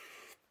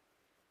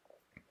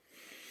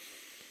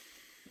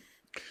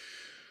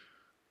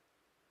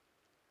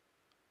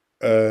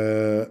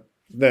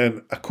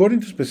 Then, according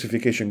to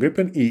specification,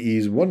 Gripen E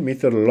is 1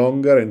 meter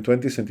longer and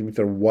 20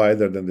 centimeters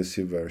wider than the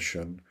C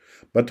version.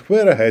 But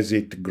where has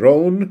it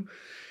grown?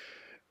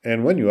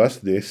 And when you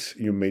asked this,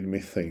 you made me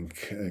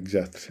think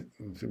exactly,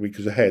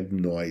 because I had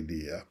no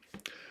idea.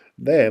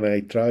 Then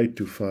I tried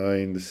to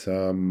find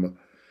some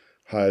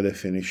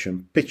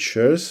high-definition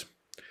pictures,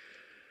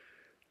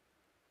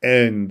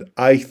 and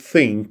I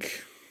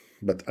think,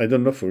 but I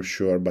don't know for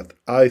sure, but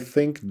I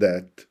think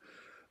that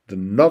the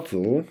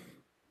nozzle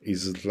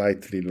is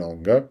slightly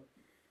longer.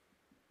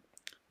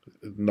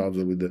 The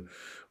nozzle with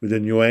the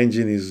new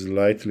engine is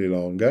slightly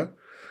longer,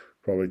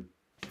 probably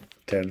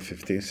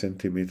 10-15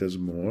 centimeters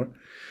more.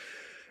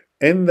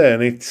 And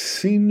then it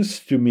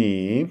seems to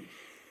me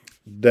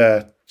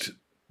that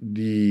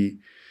the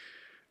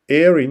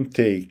air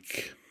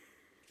intake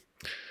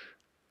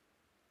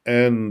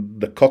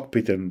and the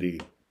cockpit and the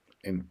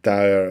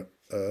entire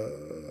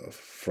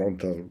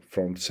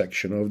front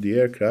section of the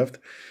aircraft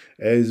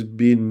has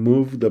been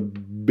moved a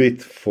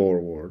bit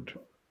forward.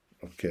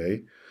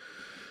 Okay,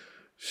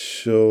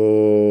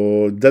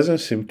 So it doesn't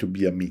seem to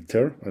be a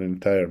meter, an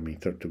entire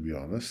meter, to be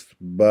honest,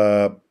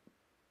 but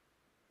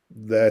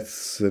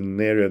that's an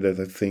area that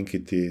I think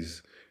it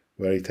is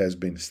where it has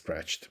been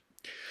stretched.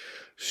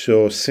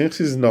 So since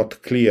it's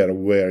not clear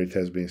where it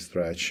has been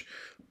stretched,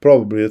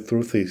 probably the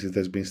truth is it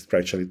has been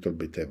stretched a little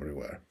bit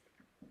everywhere.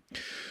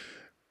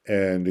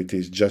 And it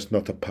is just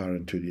not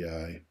apparent to the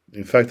eye.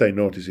 In fact, I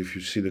notice if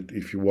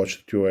you watch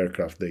the two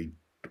aircraft,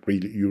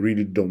 you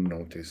really don't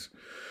notice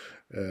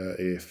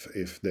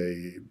if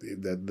they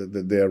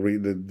are really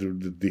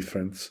the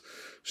difference.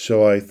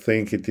 So I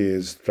think it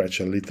is stretch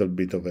a little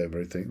bit of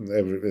everything.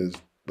 Is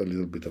a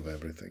little bit of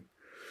everything.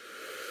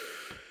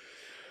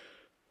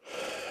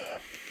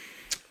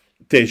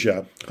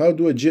 Teja, how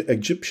do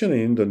Egyptian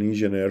and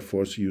Indonesian Air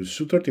Force use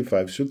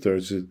Su-35,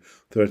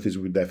 Su-30s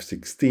with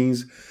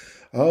F-16s?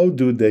 How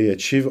do they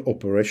achieve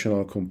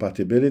operational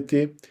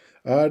compatibility?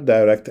 Are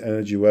direct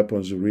energy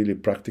weapons really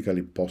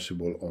practically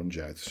possible on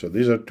jets? So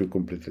these are two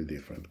completely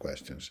different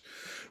questions.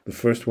 The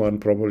first one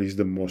probably is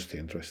the most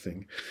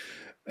interesting.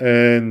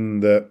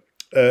 And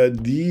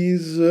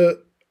these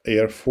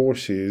air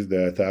forces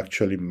that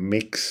actually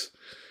mix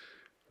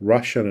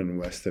Russian and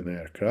Western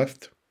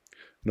aircraft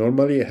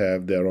normally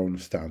have their own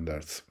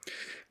standards.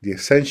 The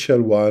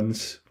essential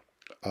ones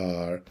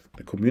are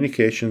the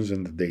communications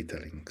and the data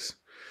links.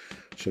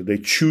 So they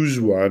choose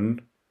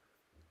one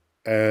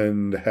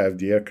and have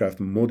the aircraft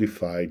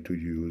modified to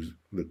use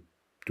the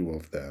two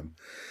of them.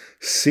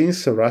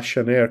 Since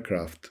Russian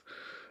aircraft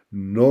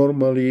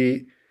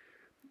normally,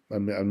 I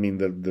mean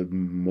the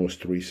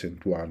most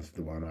recent ones,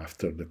 the one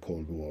after the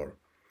Cold War,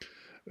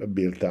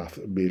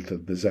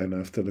 designed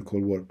after the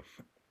Cold War,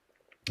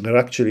 are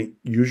actually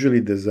usually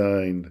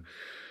designed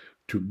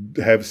to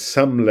have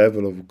some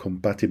level of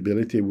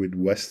compatibility with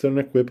Western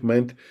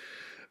equipment.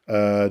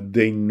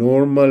 They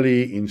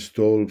normally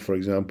install, for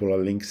example, a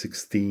Link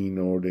 16,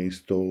 or they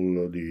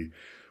install the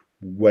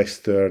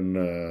Western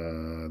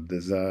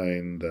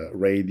designed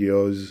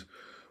radios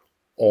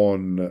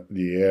on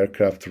the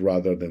aircraft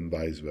rather than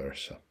vice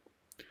versa.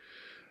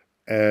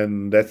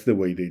 And that's the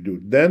way they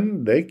do.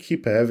 Then they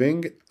keep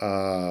having,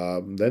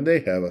 then they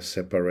have a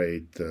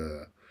separate,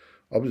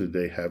 obviously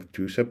they have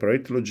two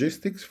separate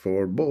logistics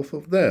for both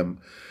of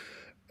them.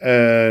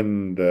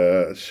 And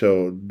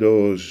so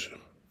those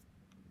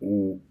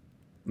who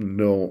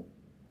know,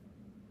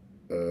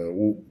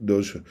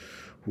 those who,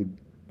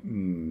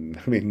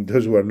 I mean,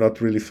 those who are not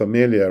really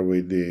familiar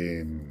with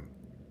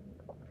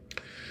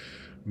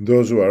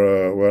those who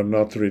are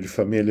not really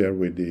familiar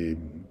with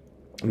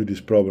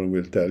this problem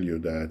will tell you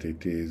that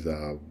it is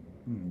a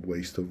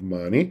waste of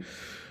money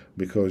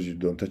because you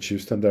don't achieve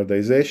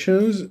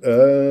standardizations.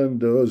 And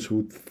those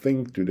who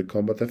think to the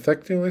combat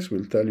effectiveness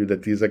will tell you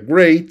that it is a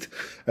great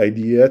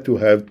idea to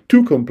have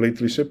two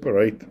completely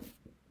separate,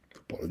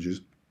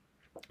 apologies,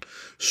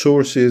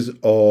 sources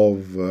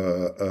of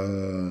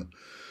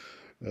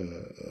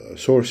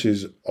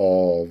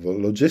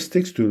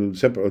logistics, to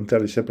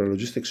entirely separate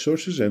logistics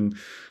sources, and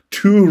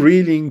two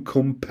really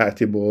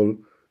incompatible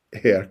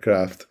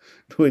aircraft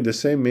doing the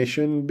same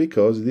mission,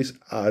 because this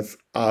adds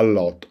a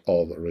lot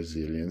of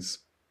resilience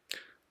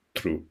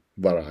through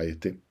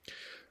variety.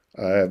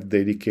 I have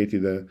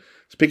dedicated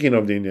speaking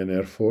of the Indian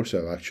Air Force,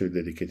 I've actually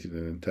dedicated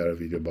an entire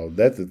video about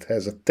that. It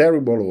has a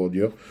terrible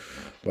audio,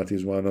 but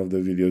is one of the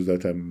videos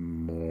that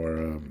I'm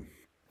more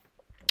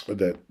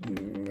that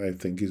I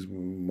think is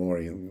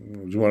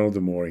one of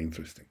the more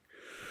interesting.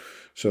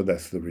 So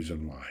that's the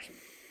reason why.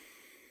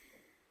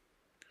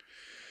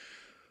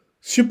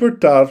 Super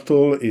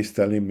Turtle is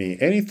telling me,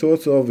 any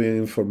thoughts of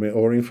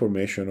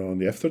information on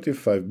the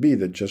F-35B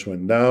that just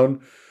went down?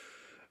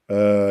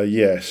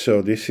 Yeah,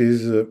 so this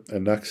is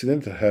an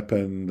accident that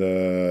happened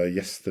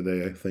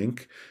yesterday, I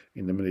think,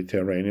 in the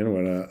Mediterranean,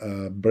 when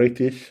a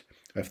British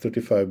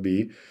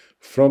F-35B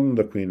from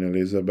the Queen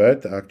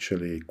Elizabeth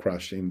actually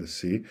crashed in the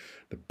sea.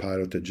 The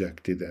pilot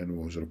ejected and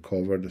was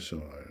recovered,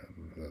 so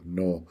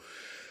no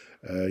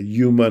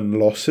human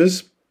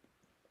losses,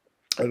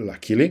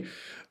 luckily.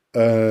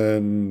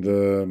 And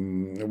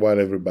while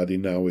everybody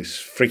now is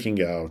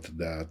freaking out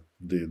that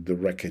the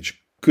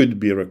wreckage could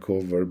be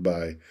recovered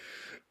by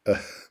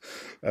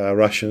a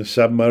Russian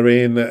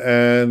submarine,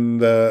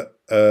 and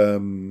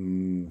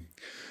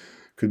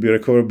could be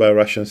recovered by a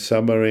Russian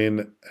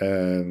submarine,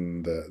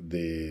 and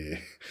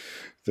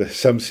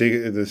some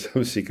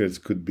secrets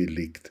could be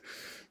leaked.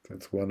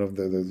 That's one of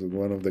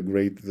the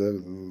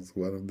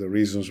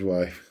reasons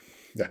why.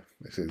 Yeah,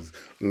 this is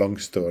a long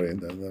story,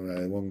 and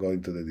I won't go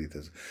into the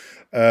details.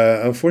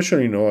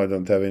 Unfortunately, no, I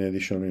don't have any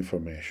additional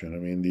information. I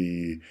mean,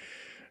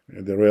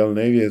 the Royal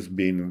Navy has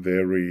been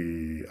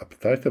very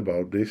uptight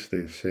about this.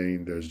 They're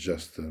saying there's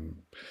just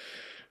an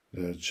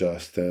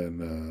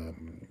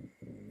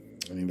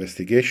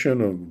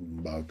investigation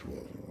about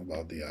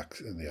the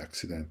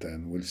accident,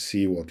 and we'll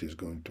see what is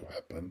going to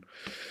happen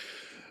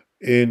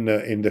in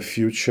the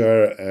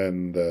future,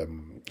 and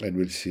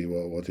we'll see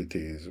what it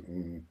is.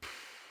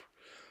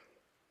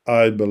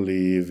 I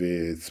believe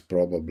it's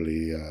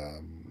probably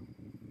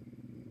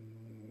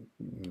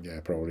yeah,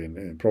 probably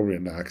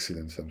an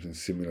accident, something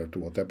similar to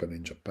what happened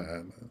in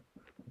Japan.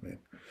 I mean,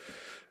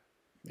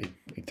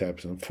 it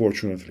happens.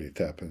 Unfortunately, it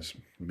happens.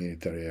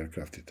 Military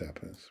aircraft, it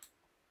happens.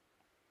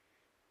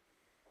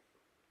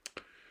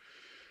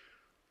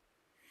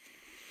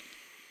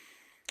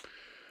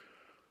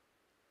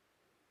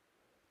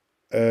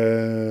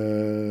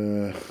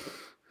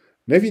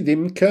 Nevi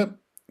Dimka,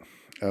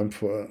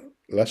 for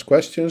last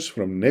questions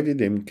from Nevi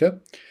Dimka.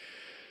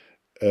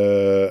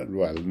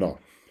 Well, no,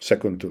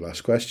 second to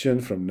last question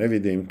from Nevi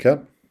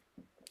Dimka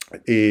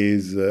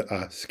is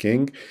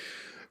asking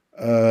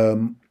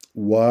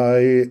why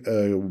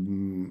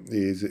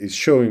is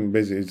showing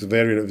basically it's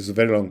a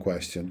very long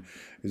question.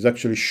 It's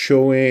actually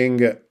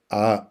showing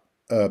a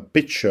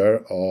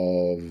picture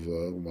of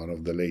one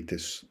of the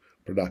latest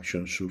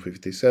production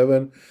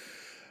Su-57,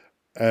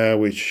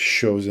 which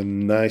shows a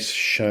nice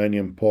shiny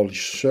and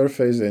polished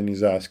surface, and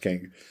is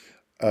asking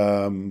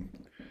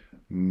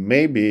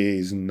maybe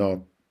it's not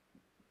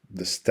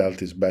the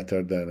stealth is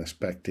better than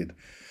expected.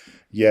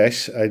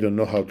 Yes, I don't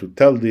know how to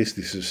tell this.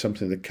 This is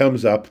something that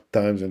comes up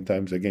times and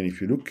times again.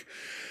 If you look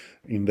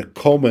in the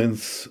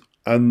comments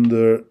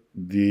under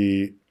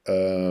the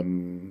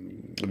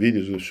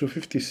videos of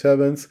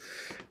Su-57s,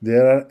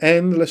 there are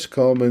endless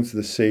comments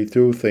that say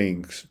two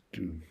things.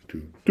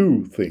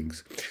 Two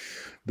things.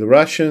 The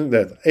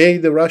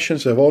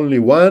Russians have only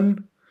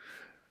one,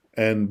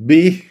 and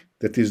B,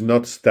 that is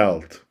not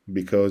stealth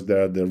because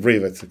there are the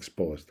rivets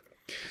exposed.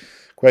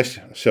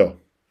 So,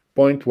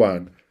 point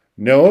one.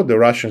 No, the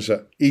Russians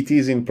it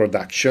is in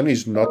production.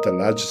 It's not a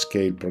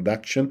large-scale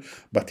production,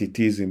 but it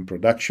is in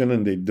production,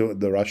 and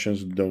the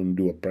Russians don't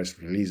do a press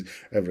release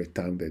every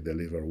time they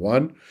deliver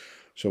one.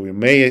 So we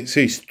may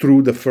say it's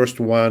true the first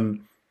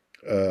one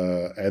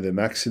had an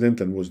accident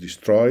and was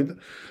destroyed,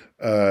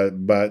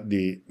 but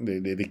they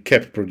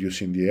kept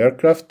producing the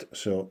aircraft,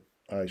 so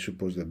I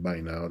suppose that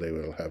by now they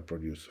will have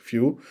produced a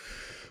few.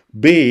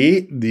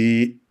 B,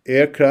 the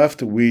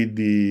aircraft with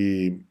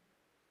the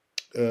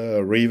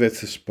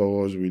rivets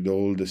exposed, with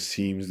all the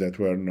seams that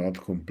were not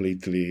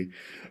completely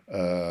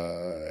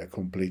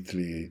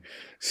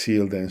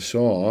sealed and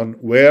so on,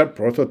 were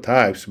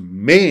prototypes.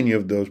 Many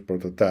of those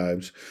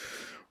prototypes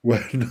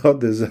were not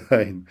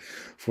designed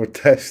for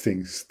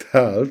testing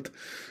stealth,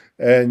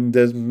 and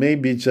there's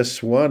maybe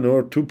just one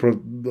or two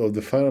of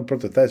the final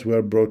prototypes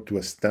were brought to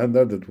a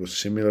standard that was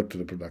similar to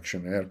the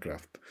production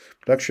aircraft.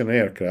 Production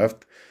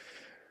aircraft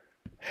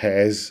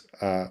has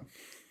a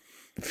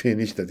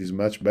finish that is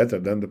much better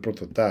than the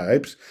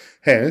prototypes,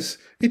 hence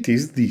it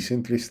is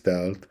decently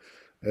stealth.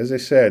 As I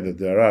said,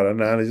 there are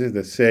analyses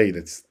that say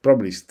that's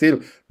probably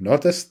still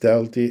not as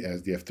stealthy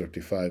as the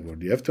F-35 or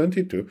the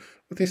F-22,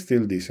 but it's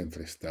still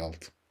decently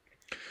stealth.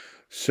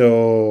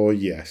 So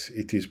yes,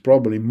 it is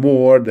probably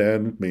more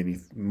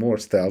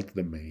stealth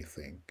than many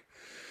think.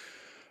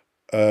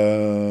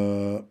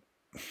 And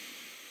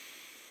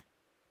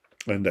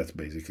that's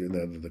basically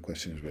the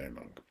question is very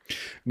long.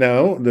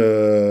 Now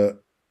the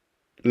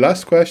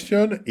last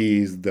question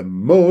is the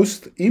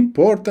most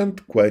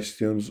important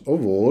questions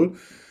of all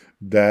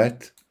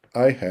that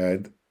I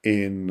had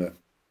in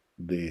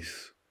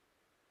this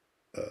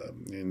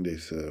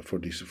for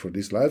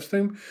this live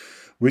stream,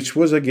 which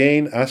was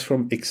again asked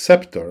from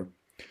Acceptor,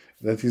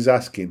 that is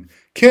asking,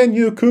 can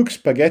you cook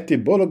spaghetti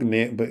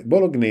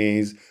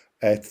bolognese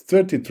at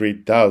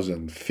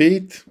 33,000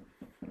 feet?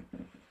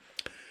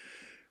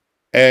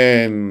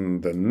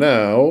 And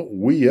now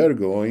we are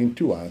going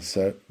to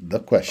answer the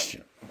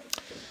question.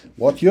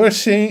 What you're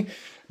seeing,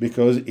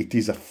 because it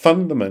is a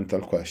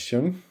fundamental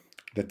question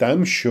that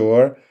I'm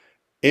sure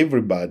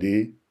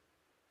everybody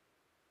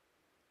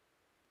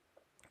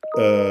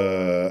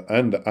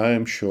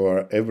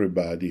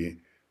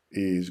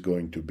is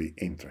going to be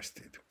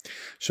interested.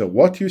 So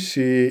what you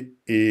see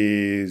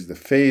is the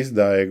phase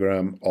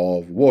diagram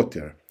of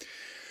water.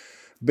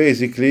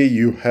 Basically,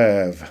 you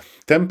have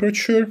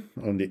temperature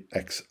on the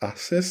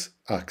x-axis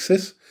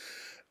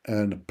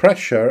and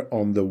pressure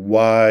on the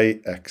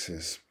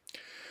y-axis.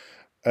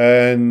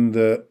 And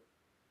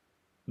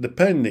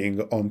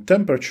depending on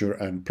temperature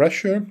and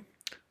pressure,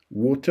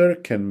 water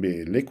can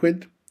be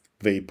liquid,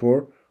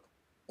 vapor,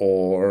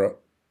 or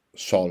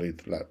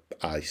solid like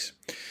ice.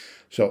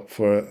 So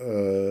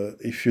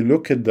if you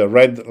look at the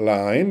red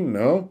line,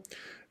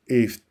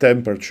 if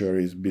temperature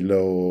is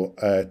below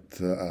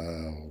at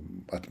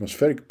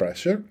atmospheric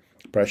pressure,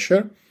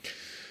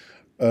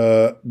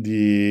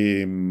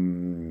 the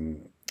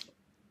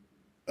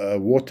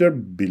water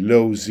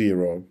below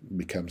zero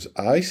becomes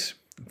ice.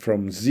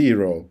 From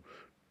 0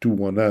 to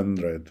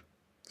 100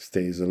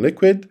 stays a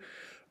liquid.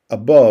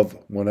 Above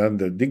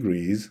 100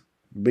 degrees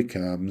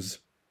becomes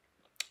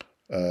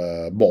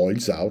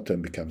boils out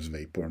and becomes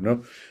vapor,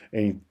 and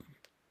it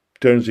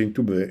turns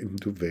into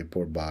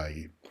vapor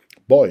by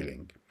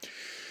boiling.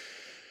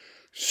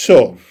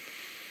 So,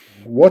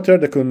 what are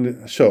the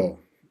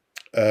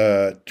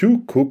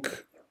to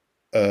cook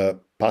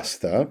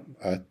pasta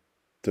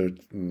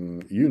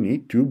you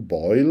need to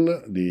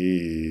boil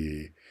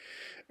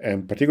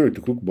and particularly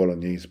to cook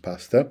bolognese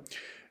pasta,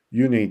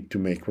 you need to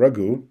make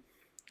ragu,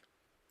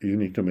 you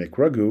need to make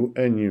ragu,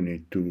 and you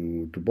need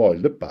to boil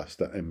the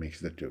pasta and mix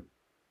the two.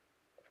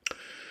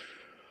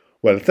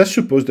 Well, let's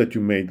suppose that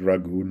you made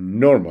ragu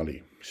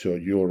normally. So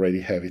you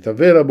already have it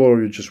available,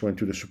 or you just went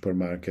to the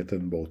supermarket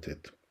and bought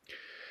it.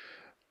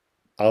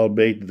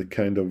 Albeit the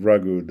kind of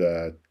ragu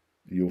that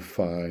you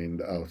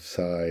find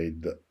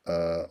outside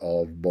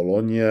of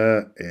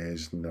Bologna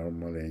is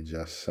normally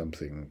just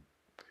something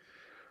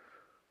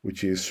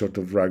which is sort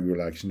of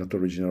ragu-like. It's not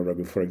original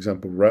ragu. For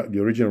example, the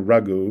original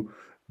ragu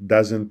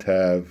doesn't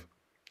have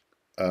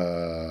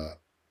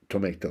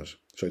tomatoes,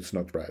 so it's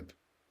not red.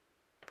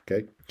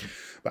 Okay,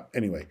 but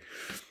anyway,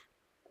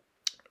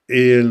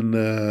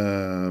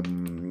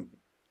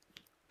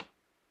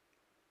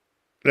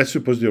 let's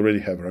suppose you already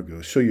have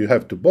ragu, so you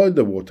have to boil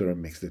the water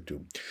and mix the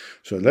two.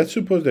 So let's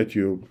suppose that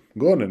you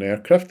go on an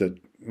aircraft that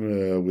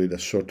with a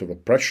sort of a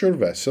pressure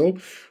vessel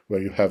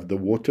where you have the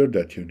water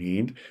that you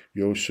need.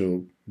 You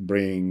also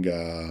bring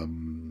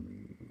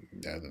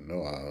I don't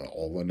know,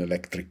 an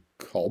electric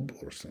hob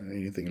or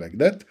anything like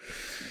that.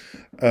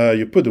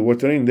 You put the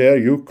water in there,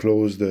 you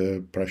close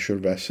the pressure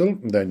vessel,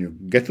 then you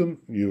get on,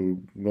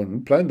 you go on the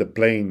plane, the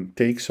plane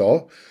takes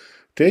off,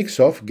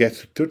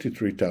 gets to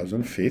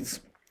 33,000 feet,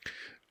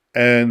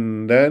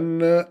 and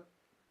then, I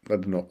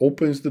don't know,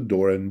 opens the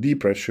door and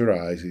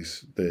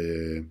depressurizes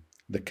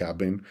the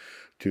cabin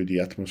to the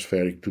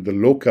atmospheric, to the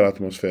local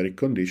atmospheric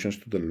conditions,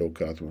 to the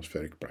local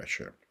atmospheric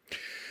pressure.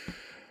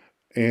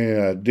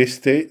 This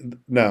state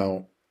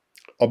now,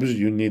 obviously,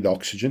 you need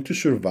oxygen to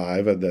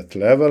survive at that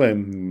level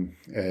and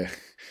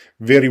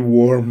very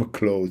warm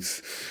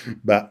clothes.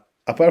 But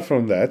apart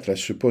from that,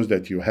 let's suppose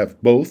that you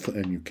have both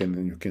and you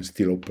can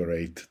still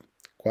operate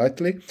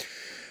quietly.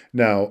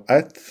 Now,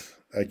 I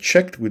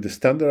checked with the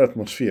standard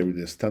atmosphere, with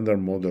the standard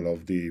model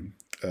of the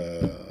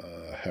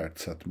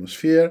Hertz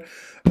atmosphere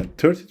at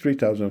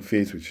 33,000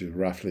 feet, which is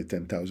roughly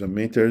 10,000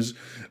 meters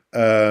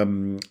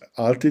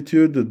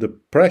altitude. The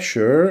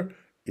pressure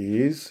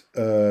is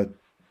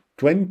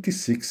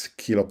 26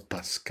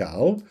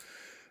 kilopascal.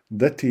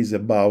 That is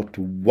about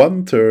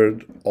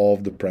 1/3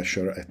 of the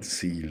pressure at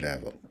sea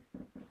level.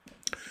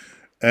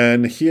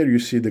 And here you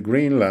see the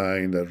green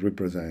line that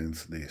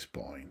represents this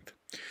point.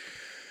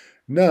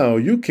 Now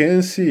you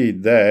can see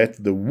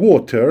that the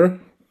water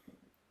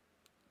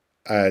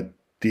at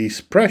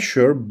this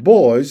pressure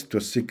boils to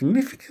a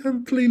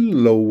significantly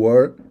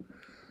lower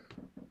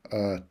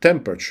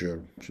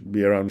temperature. It should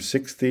be around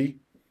 60,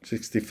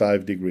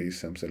 65 degrees,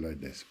 something like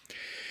this.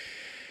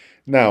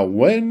 Now,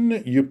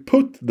 when you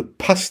put the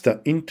pasta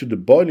into the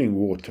boiling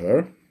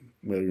water,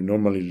 where you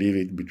normally leave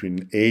it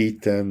between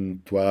 8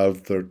 and 12,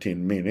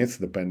 13 minutes,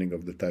 depending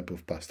on the type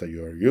of pasta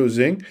you are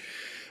using,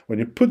 when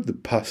you put the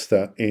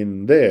pasta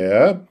in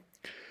there,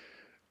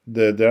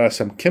 there are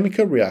some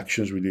chemical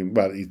reactions within,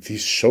 well, it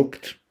is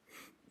soaked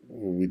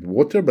with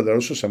water, but there are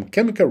also some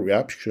chemical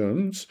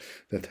reactions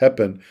that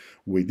happen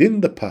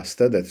within the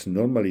pasta that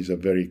normally is a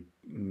very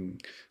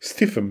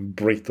stiff and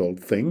brittle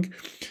thing.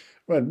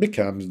 Well, it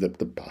becomes the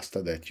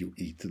pasta that you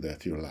eat,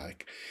 that you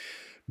like.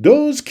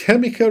 Those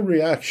chemical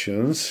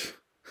reactions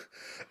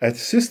at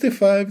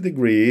 65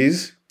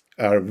 degrees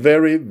are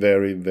very,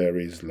 very,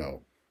 very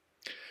slow.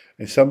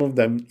 And some of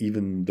them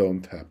even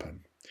don't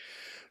happen.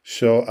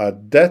 So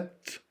at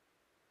that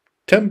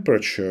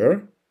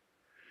temperature,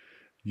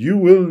 you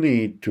will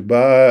need to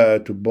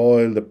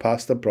boil the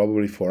pasta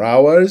probably for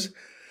hours,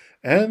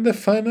 and the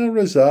final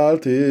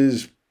result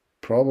is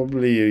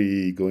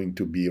probably going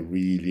to be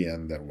really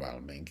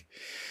underwhelming.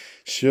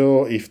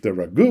 So if the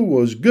ragu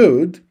was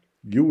good,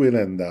 you will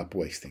end up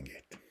wasting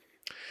it.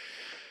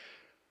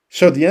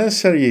 So the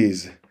answer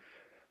is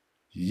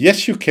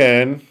yes, you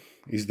can.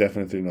 It's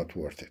definitely not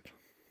worth it.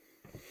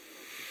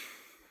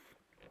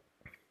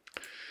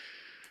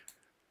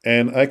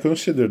 And I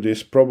consider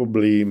this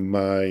probably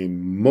my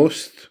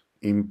most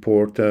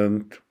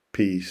important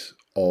piece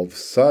of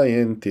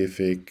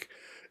scientific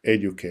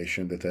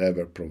education that I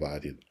ever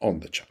provided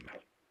on the channel.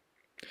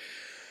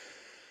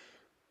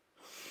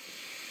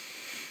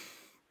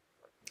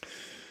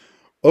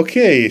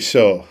 Okay,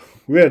 so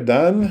we are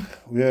done.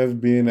 We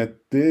have been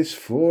at this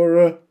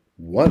for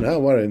 1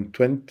 hour and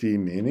 20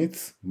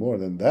 minutes, more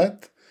than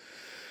that.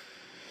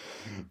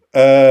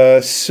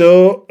 Let's,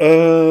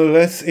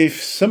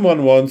 if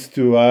someone wants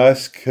to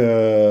ask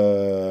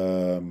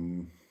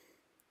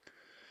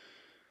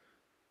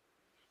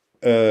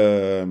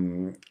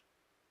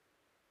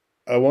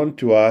I want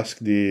to ask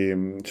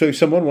so if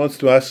someone wants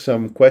to ask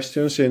some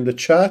questions in the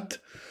chat,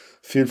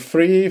 feel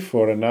free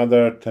for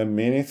another 10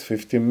 minutes,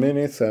 15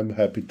 minutes. I'm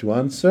happy to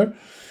answer.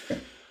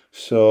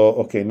 So,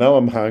 okay, now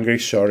I'm hungry.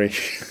 Sorry,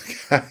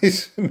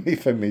 guys,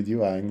 if I made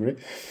you hungry.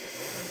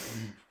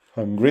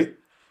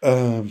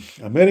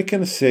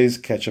 American says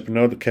ketchup.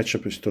 No, the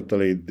ketchup is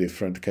totally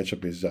different.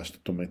 Ketchup is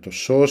just tomato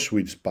sauce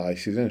with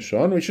spices and so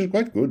on, which is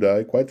quite good.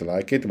 I quite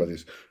like it, but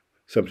it's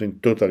something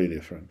totally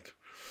different.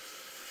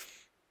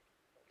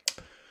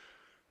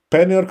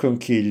 Penne or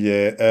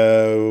conchiglie,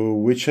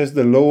 which has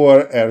the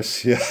lower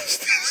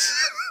RCS.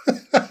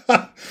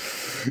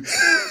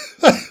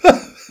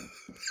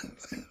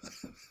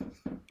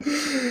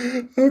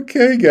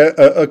 Okay,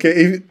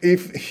 okay.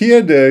 If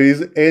here there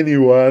is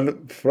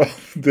anyone from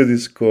the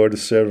Discord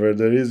server,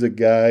 there is a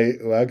guy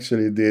who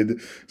actually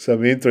did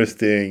some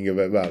interesting,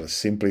 well,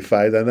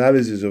 simplified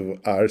analysis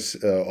of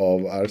RC,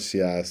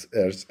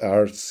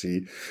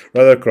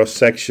 rather cross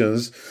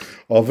sections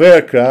of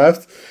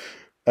aircraft.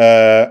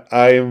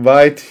 I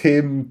invite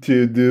him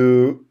to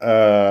do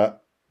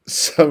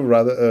some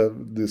rather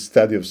the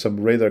study of some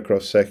radar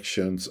cross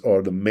sections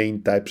or the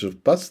main types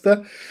of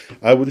pasta.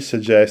 I would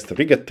suggest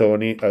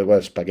rigatoni,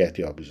 well,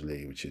 spaghetti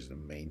obviously, which is the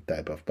main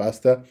type of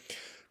pasta,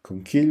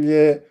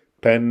 conchiglie,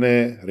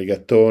 penne,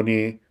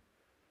 rigatoni,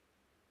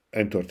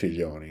 and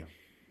tortiglioni.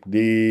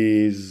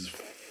 These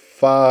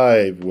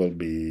five will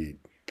be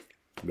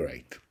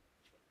great.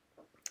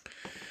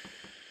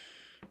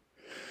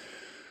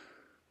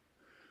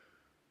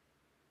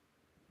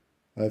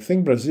 I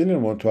think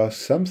Brazilian want to ask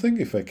something.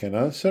 If I can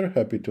answer,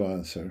 happy to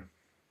answer.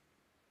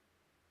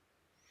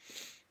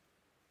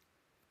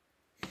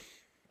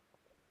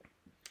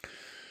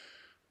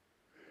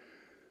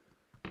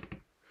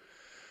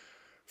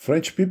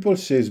 French people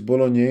says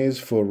bolognese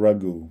for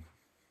ragu.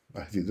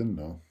 I didn't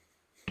know.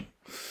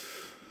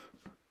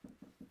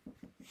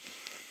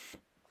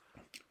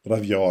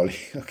 Ravioli.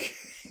 Okay.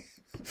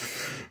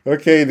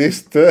 Okay,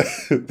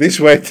 this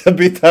went a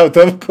bit out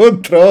of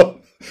control.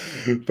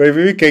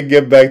 Maybe we can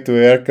get back to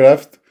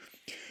aircraft.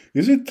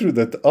 Is it true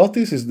that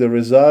Otis is the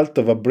result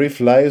of a brief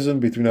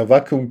liaison between a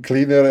vacuum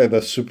cleaner and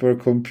a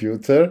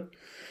supercomputer?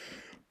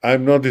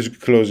 I'm not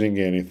disclosing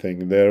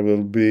anything. There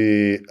will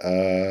be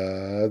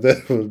a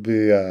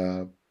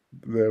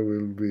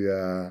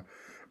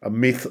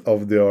myth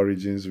of the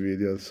origins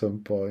video at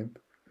some point.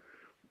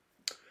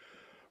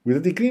 With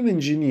a degree in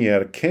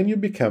engineer, can you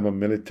become a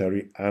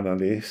military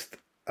analyst?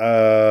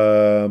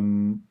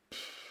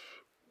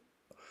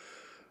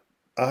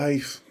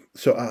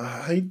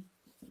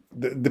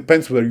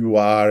 Depends where you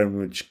are and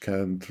which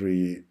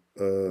country.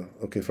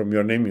 Okay, from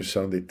your name you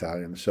sound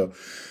Italian. So,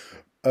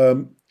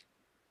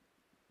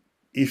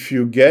 if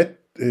you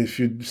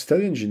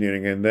study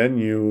engineering and then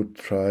you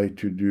try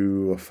to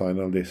do a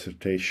final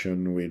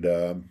dissertation with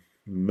a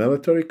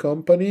military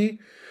company,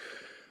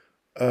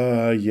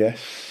 yes,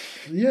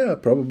 yeah,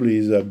 probably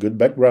is a good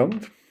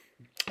background.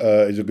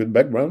 Is a good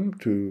background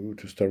to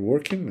start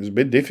working. It's a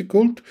bit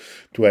difficult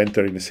to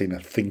enter in, say, in a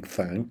think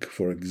tank,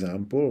 for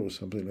example, or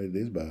something like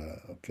this, but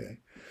okay.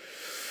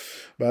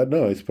 But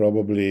no, it's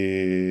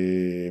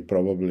probably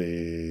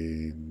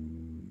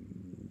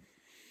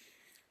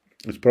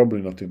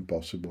not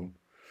impossible.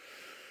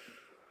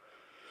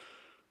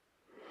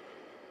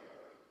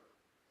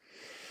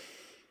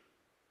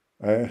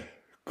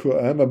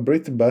 I'm a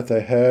Brit, but I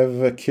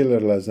have killer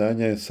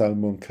lasagna and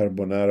salmon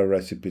carbonara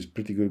recipes.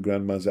 Pretty good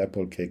grandma's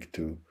apple cake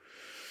too.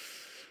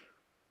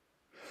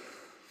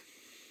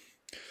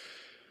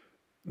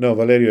 No,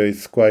 Valerio,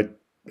 it's quite.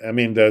 I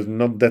mean, there's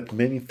not that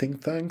many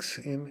think tanks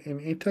in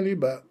Italy,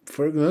 but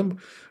for example,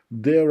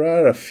 there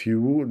are a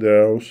few.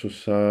 There are also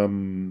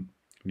some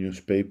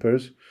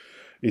newspapers.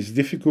 It's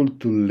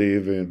difficult to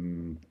live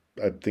in.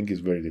 I think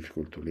it's very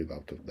difficult to live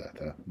out of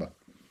that. But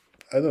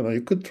I don't know.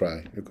 You could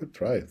try. You could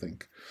try, I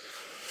think.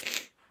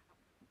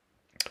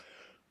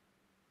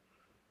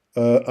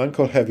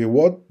 Uncle Heavy,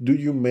 what do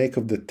you make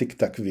of the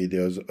TikTok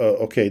videos?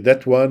 Okay,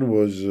 that one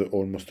was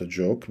almost a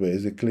joke,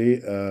 basically,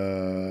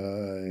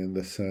 in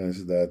the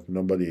sense that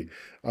nobody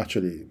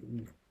actually,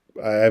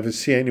 I haven't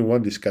seen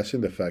anyone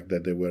discussing the fact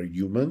that they were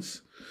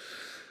humans.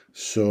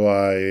 So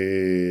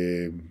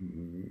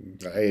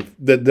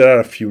there are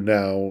a few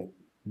now,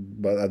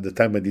 but at the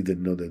time I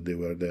didn't know that they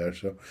were there.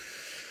 So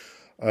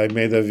I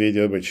made a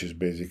video which was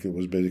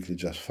basically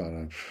just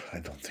fun. I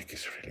don't think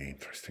it's really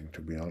interesting,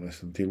 to be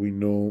honest, until we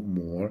know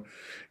more.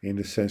 In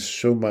the sense,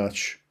 so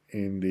much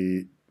in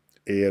the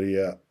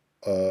area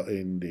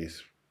in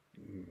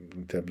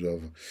terms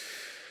of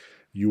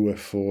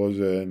UFOs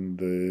and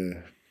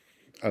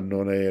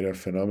unknown aerial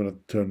phenomena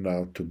turned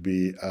out to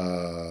be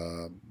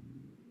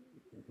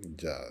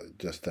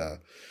just a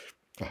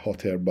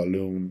hot air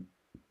balloon.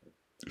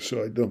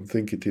 So I don't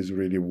think it is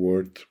really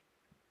worth.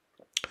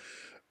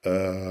 I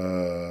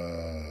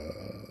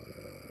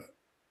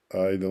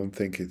don't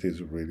think it is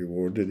really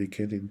worth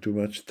dedicating too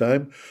much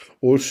time.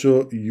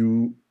 Also,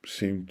 you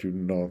seem to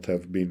not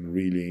have been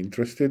really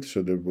interested,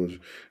 so this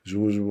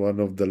was one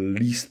of the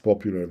least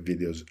popular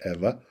videos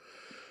ever.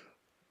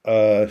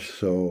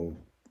 So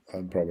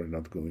I'm probably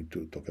not going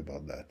to talk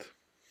about that.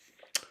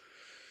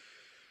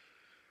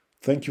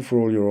 Thank you for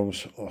all your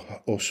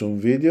awesome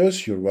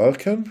videos. You're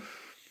welcome.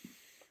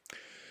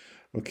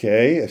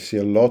 Okay, I see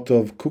a lot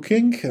of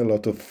cooking, a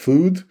lot of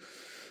food.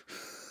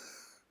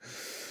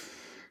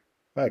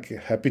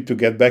 Happy to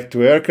get back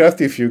to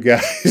aircraft if you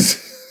guys.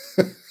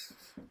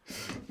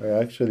 I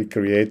actually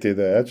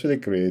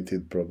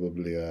created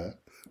probably a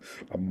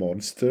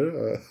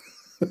monster.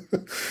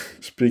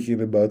 Speaking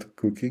about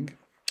cooking.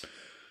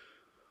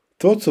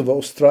 Thoughts of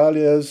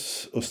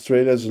Australia's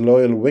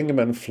loyal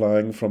wingman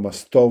flying from a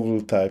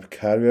Stovall-type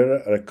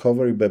carrier,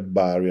 recovery by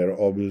barrier.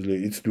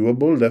 Obviously, it's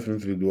doable,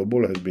 definitely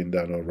doable, has been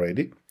done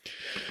already.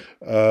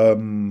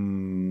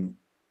 um,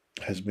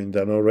 has been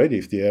done already.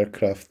 If the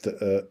aircraft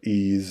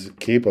is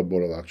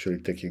capable of actually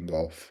taking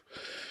off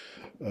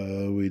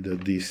with a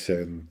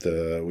decent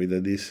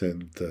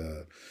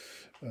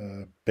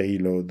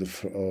payload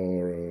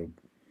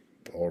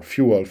or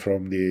fuel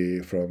from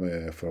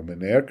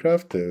an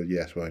aircraft,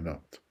 yes, why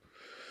not?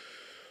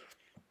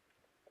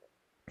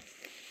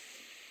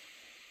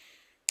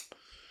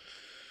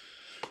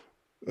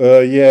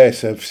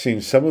 Yes, I've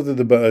seen some of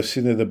I've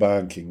seen the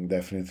debunking,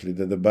 definitely.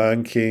 The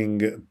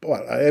debunking,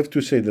 well, I have to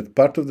say that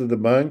part of the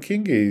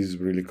debunking is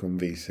really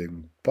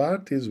convincing.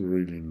 Part is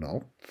really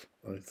not,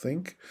 I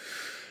think.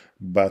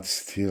 But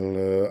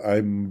still,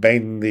 I'm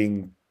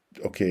bending.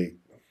 Okay,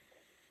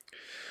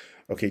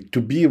 okay, to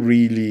be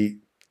really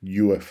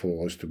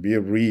UFOs, to be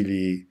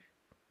really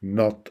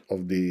not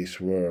of this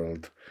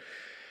world,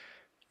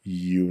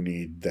 you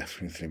need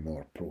definitely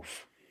more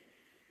proof.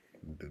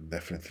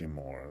 Definitely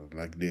more.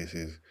 Like this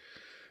is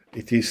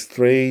it is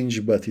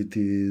strange, but it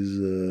is,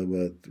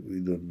 but we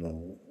don't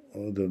know.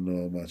 I don't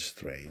know much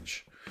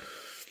strange.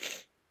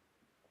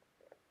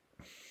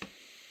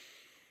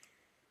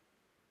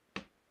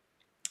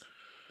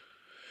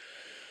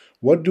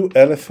 What do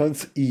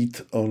elephants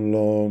eat on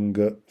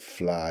long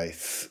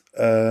flights?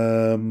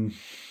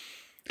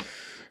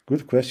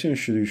 Good question.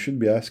 You should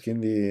be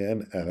asking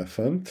an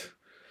elephant.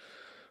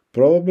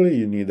 Probably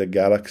you need a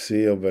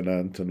galaxy of an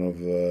Antonov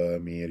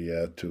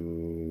Miria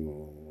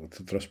to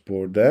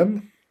transport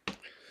them,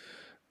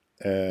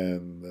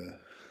 and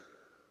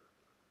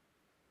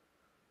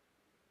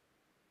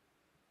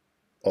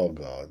oh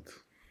God,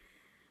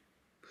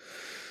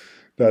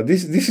 now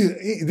this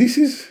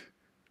is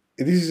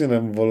an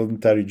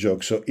involuntary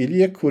joke. So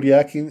Ilya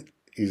Kuryakin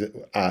is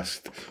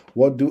asked,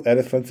 "What do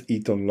elephants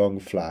eat on long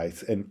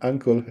flights?" And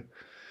Uncle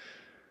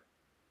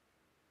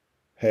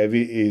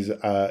Heavy is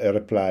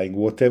replying,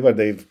 "Whatever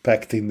they've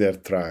packed in their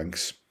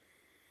trunks."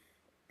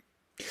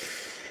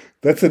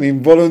 That's an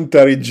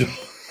involuntary joke.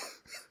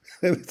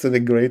 It's a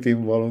great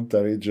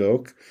involuntary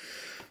joke.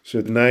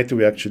 So tonight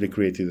we actually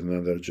created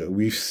another joke.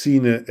 We've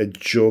seen a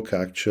joke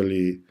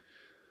actually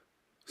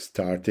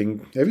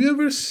starting. Have you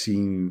ever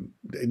seen?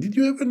 Did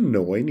you ever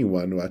know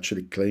anyone who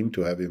actually claimed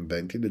to have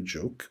invented a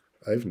joke?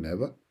 I've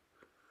never.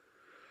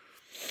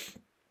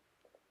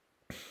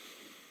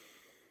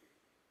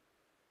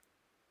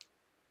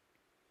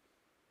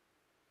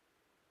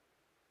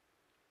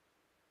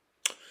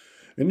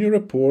 Any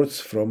reports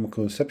from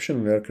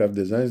conceptual aircraft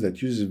designs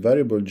that uses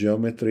variable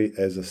geometry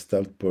as a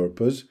stealth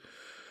purpose,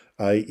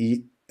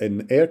 i.e.,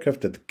 an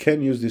aircraft that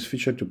can use this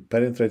feature to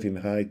penetrate in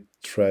high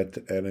threat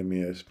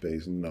enemy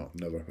airspace? No,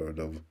 never heard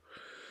of.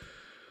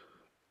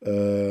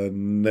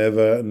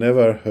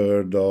 Never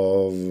heard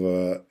of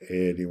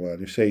anyone.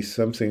 You say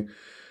something.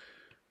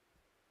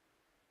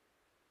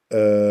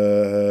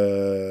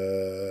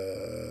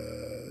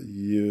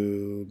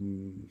 You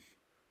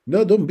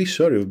No, don't be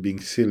sorry of being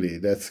silly.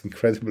 That's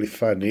incredibly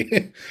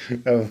funny.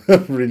 I'm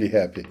really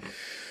happy.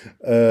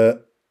 Uh,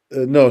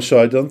 no,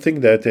 so I don't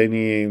think that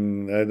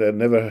I've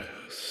never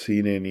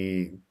seen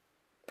any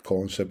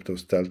concept of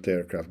stealth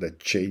aircraft that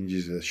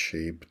changes the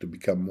shape to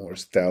become more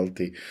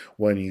stealthy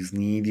when it's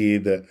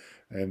needed,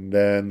 and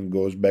then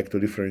goes back to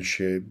different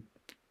shape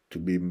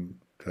to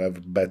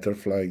have better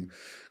flying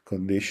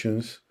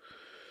conditions.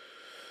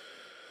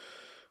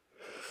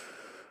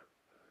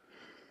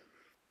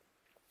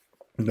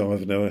 No,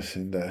 I've never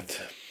seen that.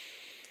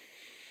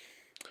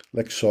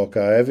 Like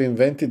soccer, I have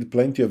invented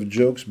plenty of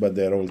jokes, but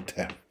they're all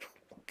terrible.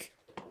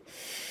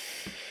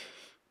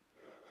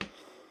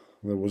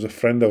 There was a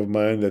friend of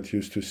mine that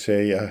used to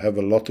say, I have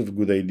a lot of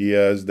good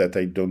ideas that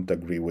I don't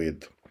agree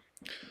with.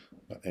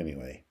 But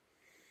anyway,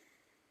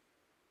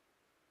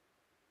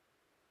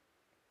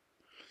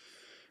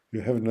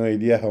 you have no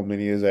idea how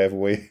many years I have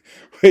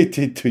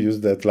waited to use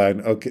that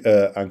line.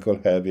 Okay, Uncle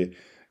Heavy,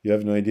 you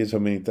have no idea how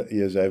many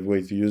years I've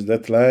waited to use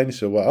that line.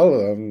 So, well,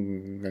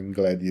 I'm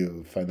glad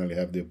you finally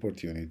have the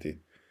opportunity.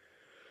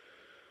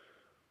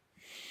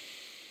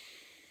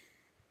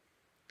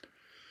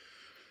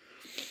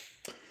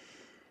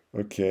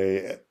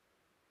 Okay,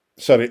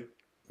 sorry.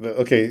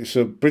 Okay,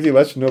 so pretty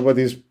much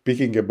nobody's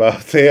speaking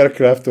about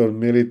aircraft or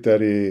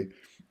military,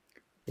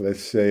 let's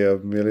say,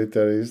 of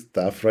military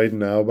stuff right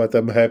now. But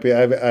I'm happy.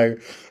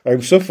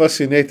 I'm so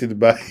fascinated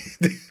by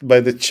by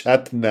the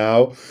chat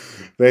now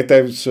that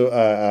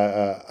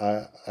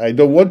I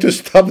don't want to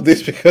stop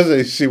this because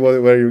I see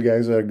where you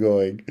guys are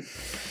going.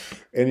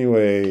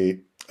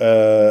 Anyway,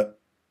 uh,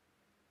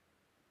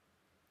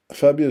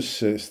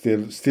 Fabius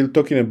still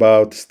talking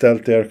about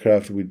stealth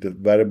aircraft with the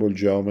variable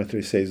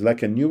geometry, says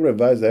like a new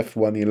revised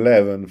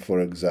F-111,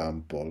 for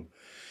example.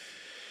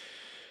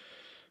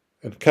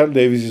 And Carl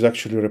Davis is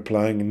actually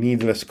replying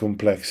needless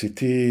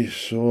complexity,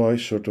 so I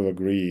sort of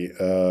agree.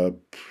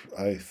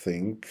 I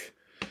think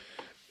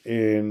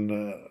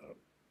in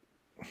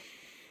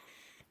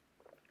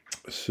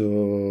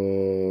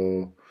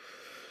so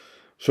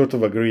sort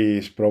of agree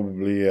is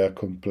probably a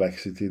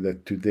complexity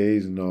that today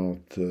is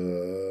not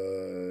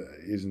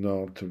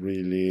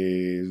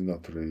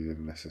really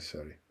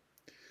necessary.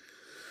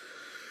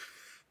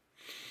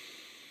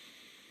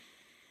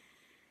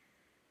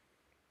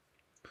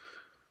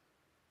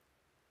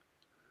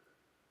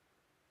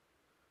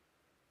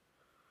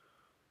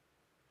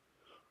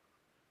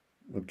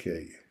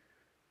 Okay.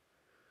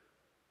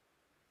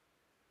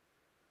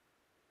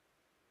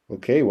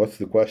 Okay, what's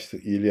the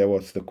question? Ilya,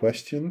 what's the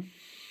question?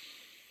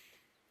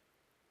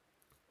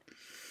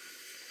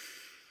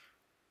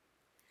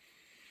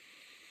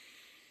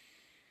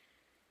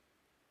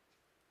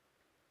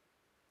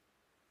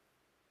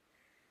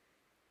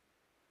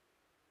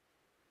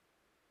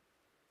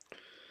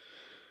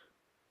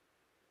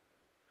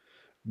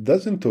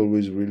 Doesn't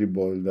always really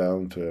boil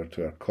down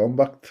to a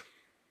combat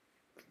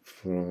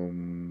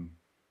from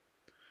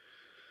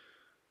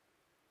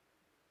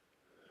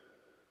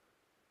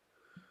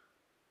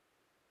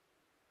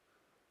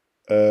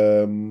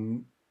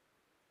um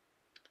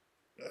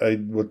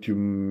what you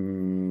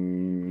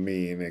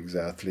mean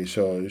exactly?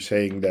 So you're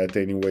saying that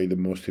anyway, the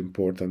most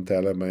important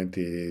element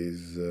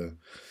is the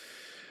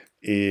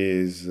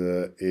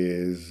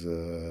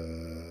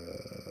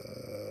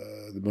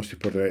most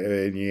important.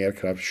 Any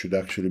aircraft should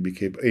actually be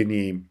capable.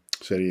 Any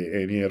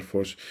air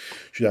force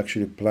should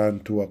actually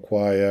plan to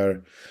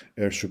acquire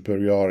air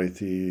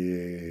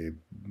superiority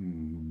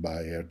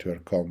by air-to-air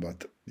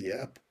combat.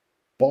 Yeah,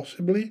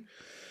 possibly.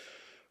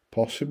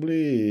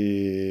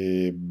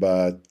 Possibly,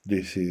 but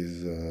this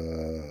is,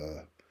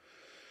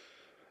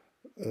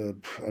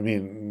 I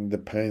mean,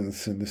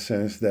 depends in the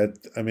sense that,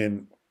 I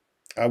mean,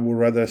 I would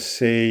rather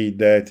say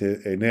that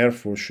an air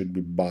force should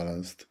be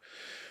balanced,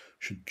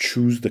 should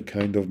choose the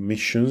kind of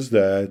missions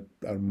that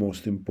are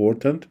most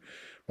important.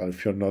 Well,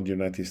 if you're not the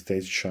United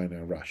States, China,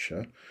 and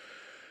Russia,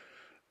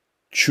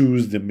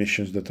 choose the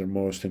missions that are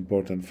most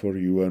important for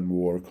you and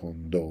work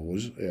on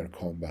those. Air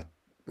combat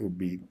will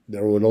be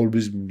there will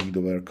always be need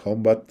of air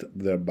combat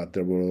there, but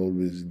there will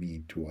always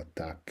need to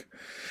attack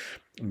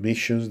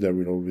missions. There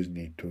will always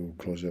need to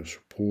close air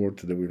support.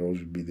 There will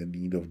always be the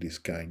need of this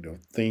kind of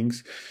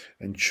things,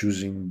 and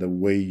choosing the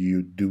way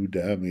you do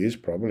them is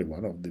probably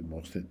one of the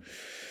most.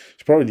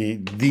 It's probably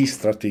the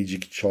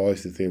strategic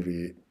choice that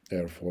every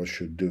air force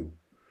should do.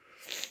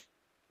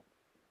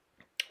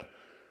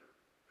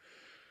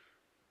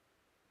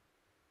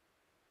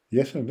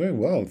 Yes, I'm doing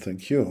well,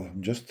 thank you.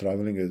 I'm just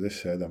traveling, as I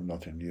said, I'm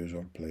not in the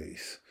usual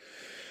place.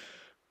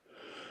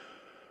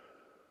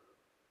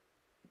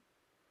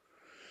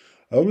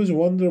 I always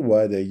wonder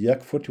why the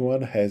Yak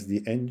 41 has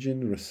the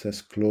engine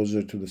recessed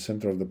closer to the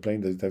center of the plane.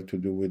 Does it have to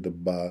do with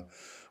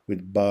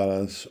with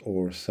balance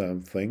or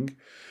something?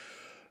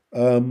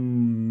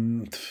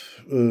 Um,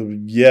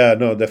 yeah,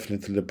 no,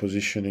 definitely the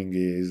positioning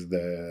is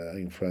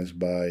influenced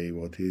by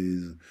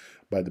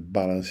by the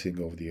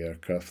balancing of the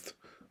aircraft.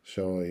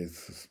 So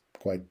it's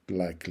quite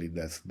likely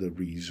that's the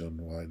reason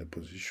why the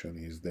position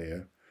is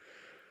there.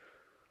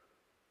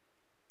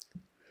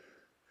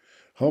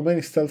 How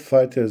many stealth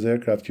fighters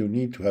aircraft you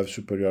need to have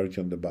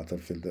superiority on the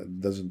battlefield?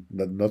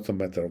 That not a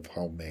matter of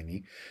how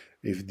many.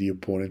 If the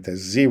opponent has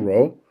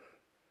zero,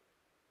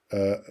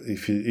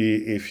 if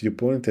the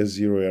opponent has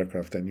zero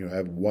aircraft and you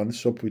have one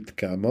Sopwith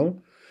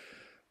Camel,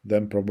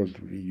 then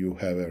probably you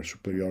have air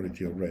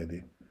superiority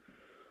already.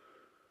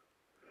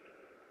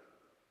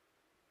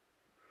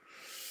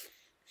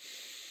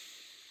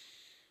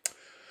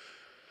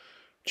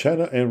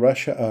 China and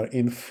Russia are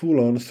in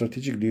full-on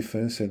strategic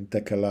defense and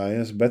tech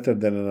alliance, better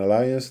than an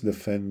alliance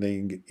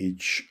defending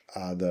each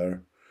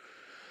other.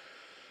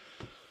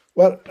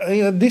 Well,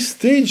 at this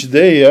stage,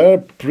 they are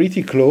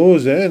pretty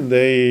close, and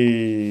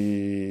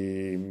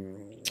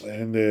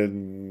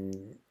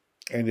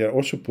they're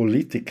also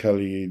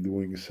politically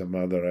doing some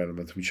other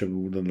elements which I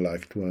wouldn't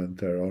like to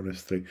enter,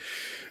 honestly.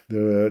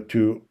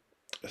 To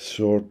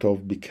sort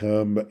of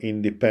become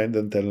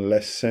independent and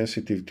less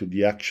sensitive to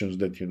the actions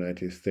that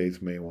United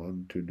States may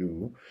want to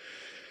do.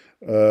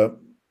 Uh,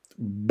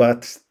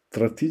 but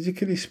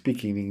strategically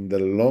speaking, in the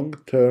long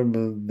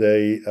term,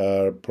 they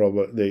are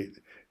probably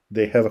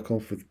they have a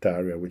conflict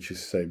area, which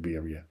is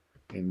Siberia,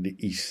 in the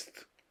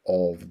east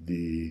of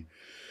the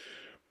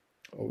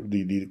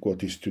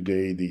what is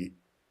today the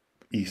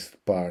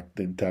east part,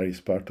 the entire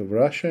east part of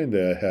Russia, and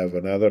they have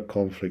another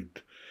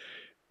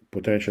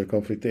potential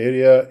conflict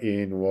area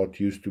in what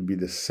used to be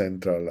the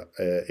Central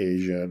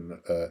Asian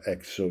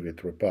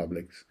ex-Soviet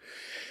republics,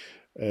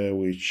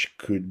 which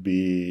could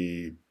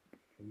be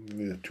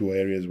two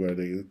areas where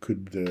there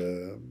could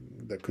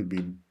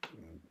be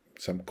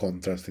some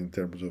contrast in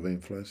terms of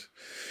influence.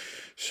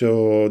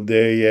 So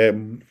they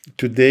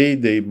today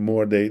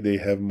they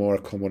have more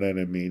common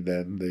enemy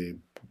than they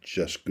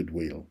just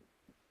goodwill.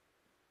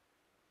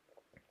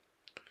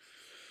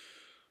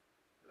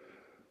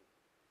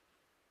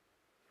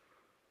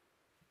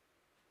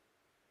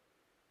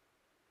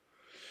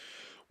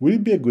 Would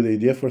it be a good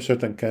idea for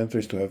certain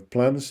countries to have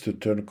plans to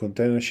turn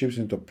container ships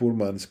into a poor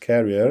man's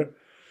carrier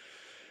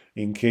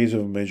in case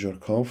of major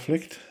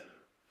conflict?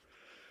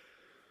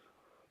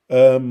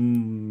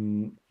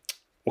 Um,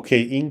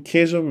 okay, in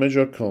case of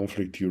major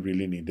conflict, you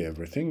really need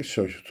everything.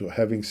 So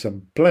having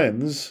some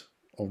plans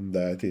on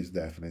that is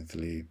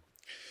definitely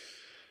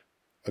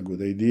a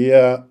good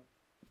idea.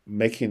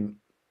 Making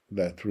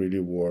that really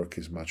work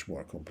is much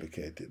more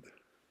complicated.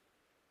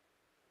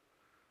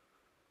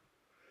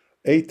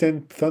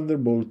 A10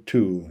 Thunderbolt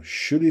 2,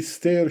 should it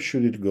stay or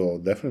should it go?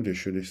 Definitely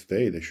should it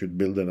stay. They should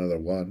build another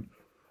one,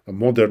 a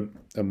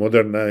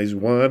modernized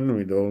one uh,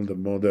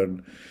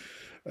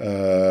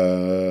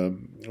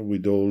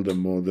 with all the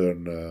modern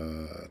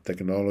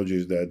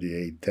technologies that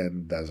the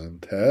A10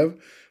 doesn't have.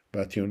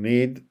 But you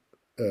need,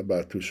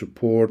 but to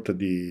support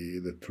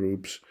the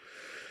troops,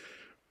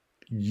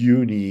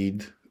 you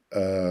need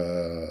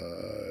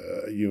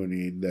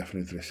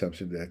definitely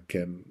something that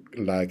can,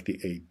 like the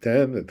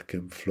A10, that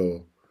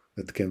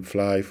can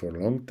fly for a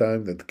long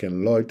time, that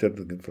can loiter,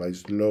 that can fly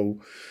slow,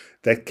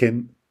 that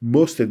can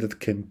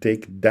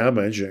take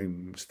damage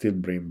and still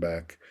bring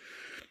back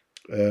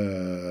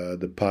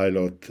the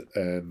pilot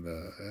and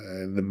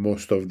the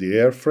most of the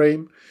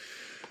airframe.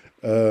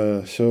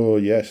 So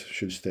yes,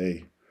 should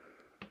stay.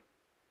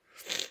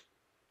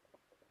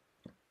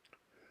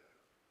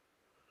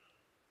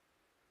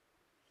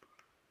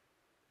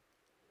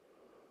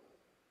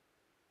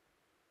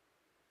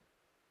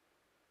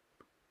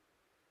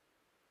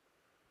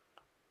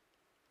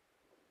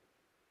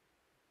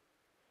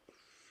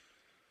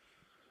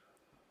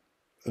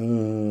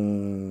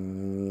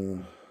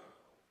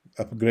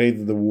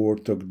 Upgrade the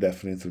Warthog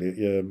definitely.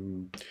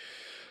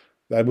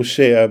 I would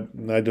say I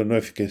don't know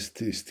if it can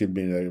still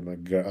be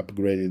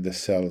upgraded. The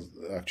cells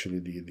actually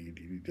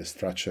the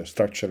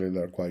structurally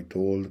they're quite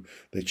old.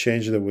 They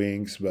changed the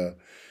wings, but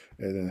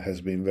it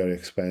has been very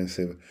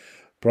expensive.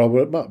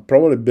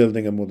 Probably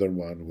building a modern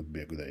one would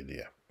be a good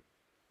idea.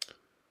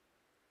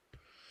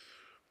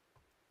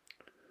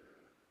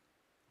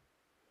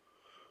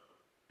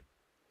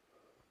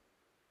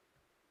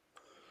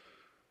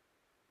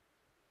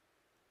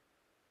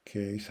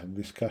 Okay, some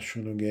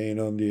discussion again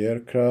on the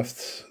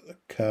aircrafts,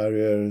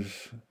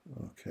 carriers.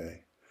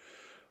 Okay,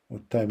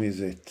 what time is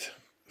it?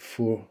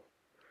 4.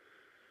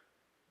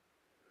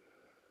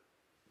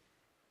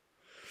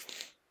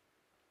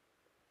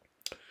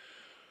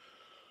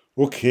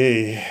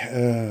 Okay,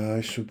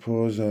 I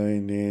suppose I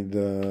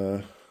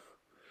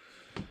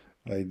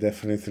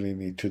definitely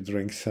need to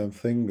drink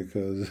something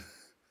because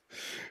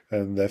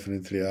I'm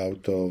definitely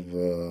out of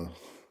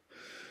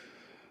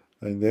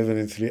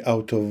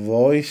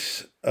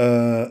voice.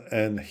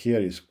 And here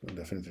is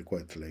definitely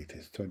quite late.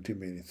 It's 20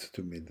 minutes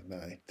to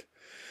midnight.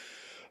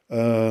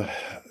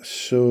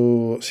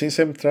 So since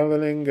I'm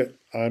traveling,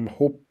 I'm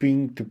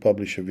hoping to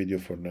publish a video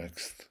for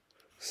next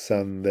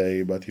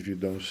Sunday, but if you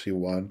don't see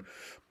one,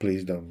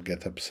 please don't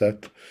get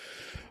upset.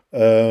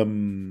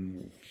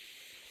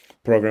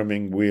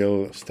 Programming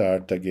will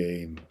start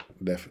again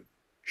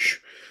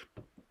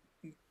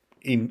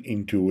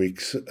in 2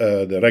 weeks.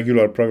 The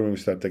regular programming will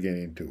start again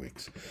in 2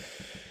 weeks.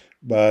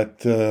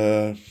 But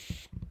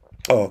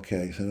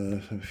okay, so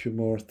a few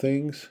more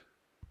things.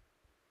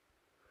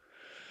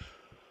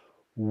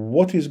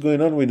 What is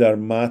going on with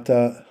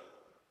Armata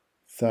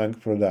tank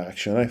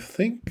production? I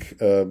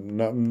think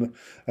I'm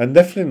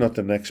definitely not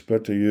an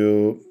expert.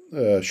 You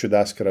should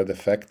ask Red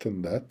Effect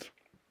on that.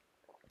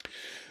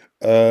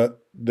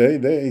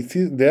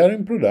 They are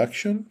in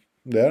production.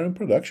 They are in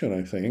production,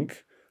 I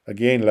think.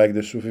 Again, like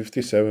the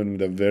Su-57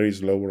 with a very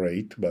slow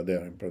rate, but they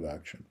are in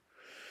production.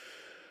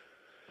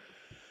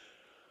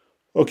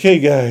 Okay,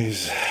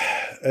 guys,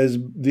 as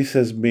this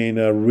has been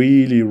a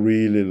really,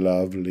 really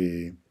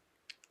lovely,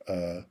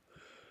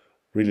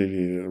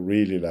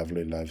 really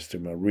lovely live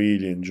stream. I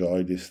really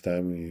enjoyed this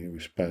time we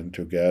spent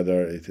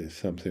together. It is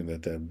something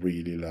that I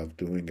really love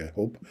doing. I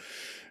hope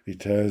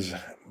it has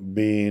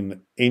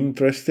been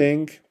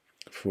interesting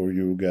for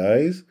you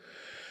guys.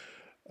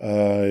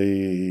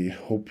 I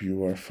hope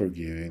you are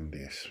forgiving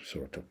this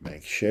sort of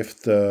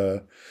makeshift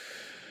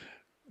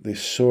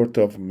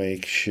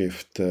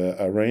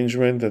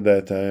arrangement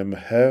that I'm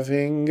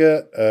having.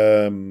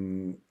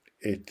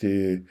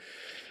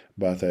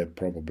 But I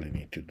probably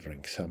need to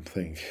drink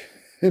something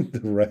and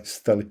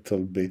rest a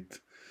little bit.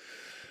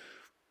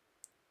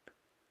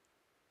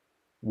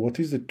 What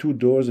is the 2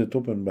 doors that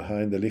open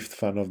behind the lift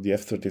fan of the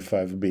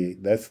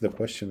F-35B? That's the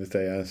question that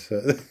I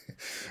answered.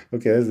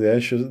 Okay, that's the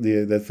answer.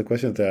 That's the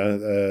question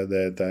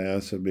that I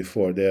answered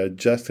before. They are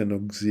just an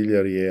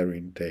auxiliary air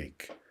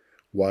intake.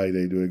 Why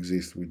they do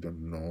exist, we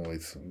don't know.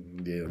 It's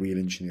the real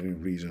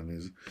engineering reason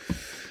is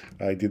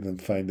I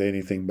didn't find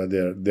anything, but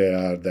they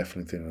are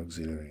definitely an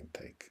auxiliary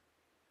intake.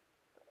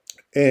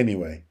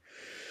 Anyway,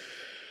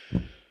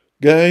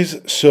 guys,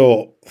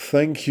 so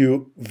thank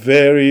you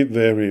very,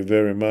 very,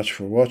 very much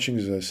for watching.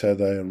 As I said,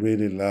 I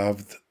really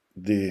loved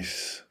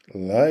this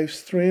live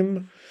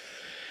stream.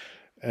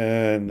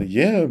 And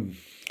yeah,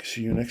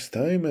 see you next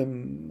time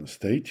and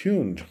stay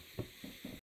tuned.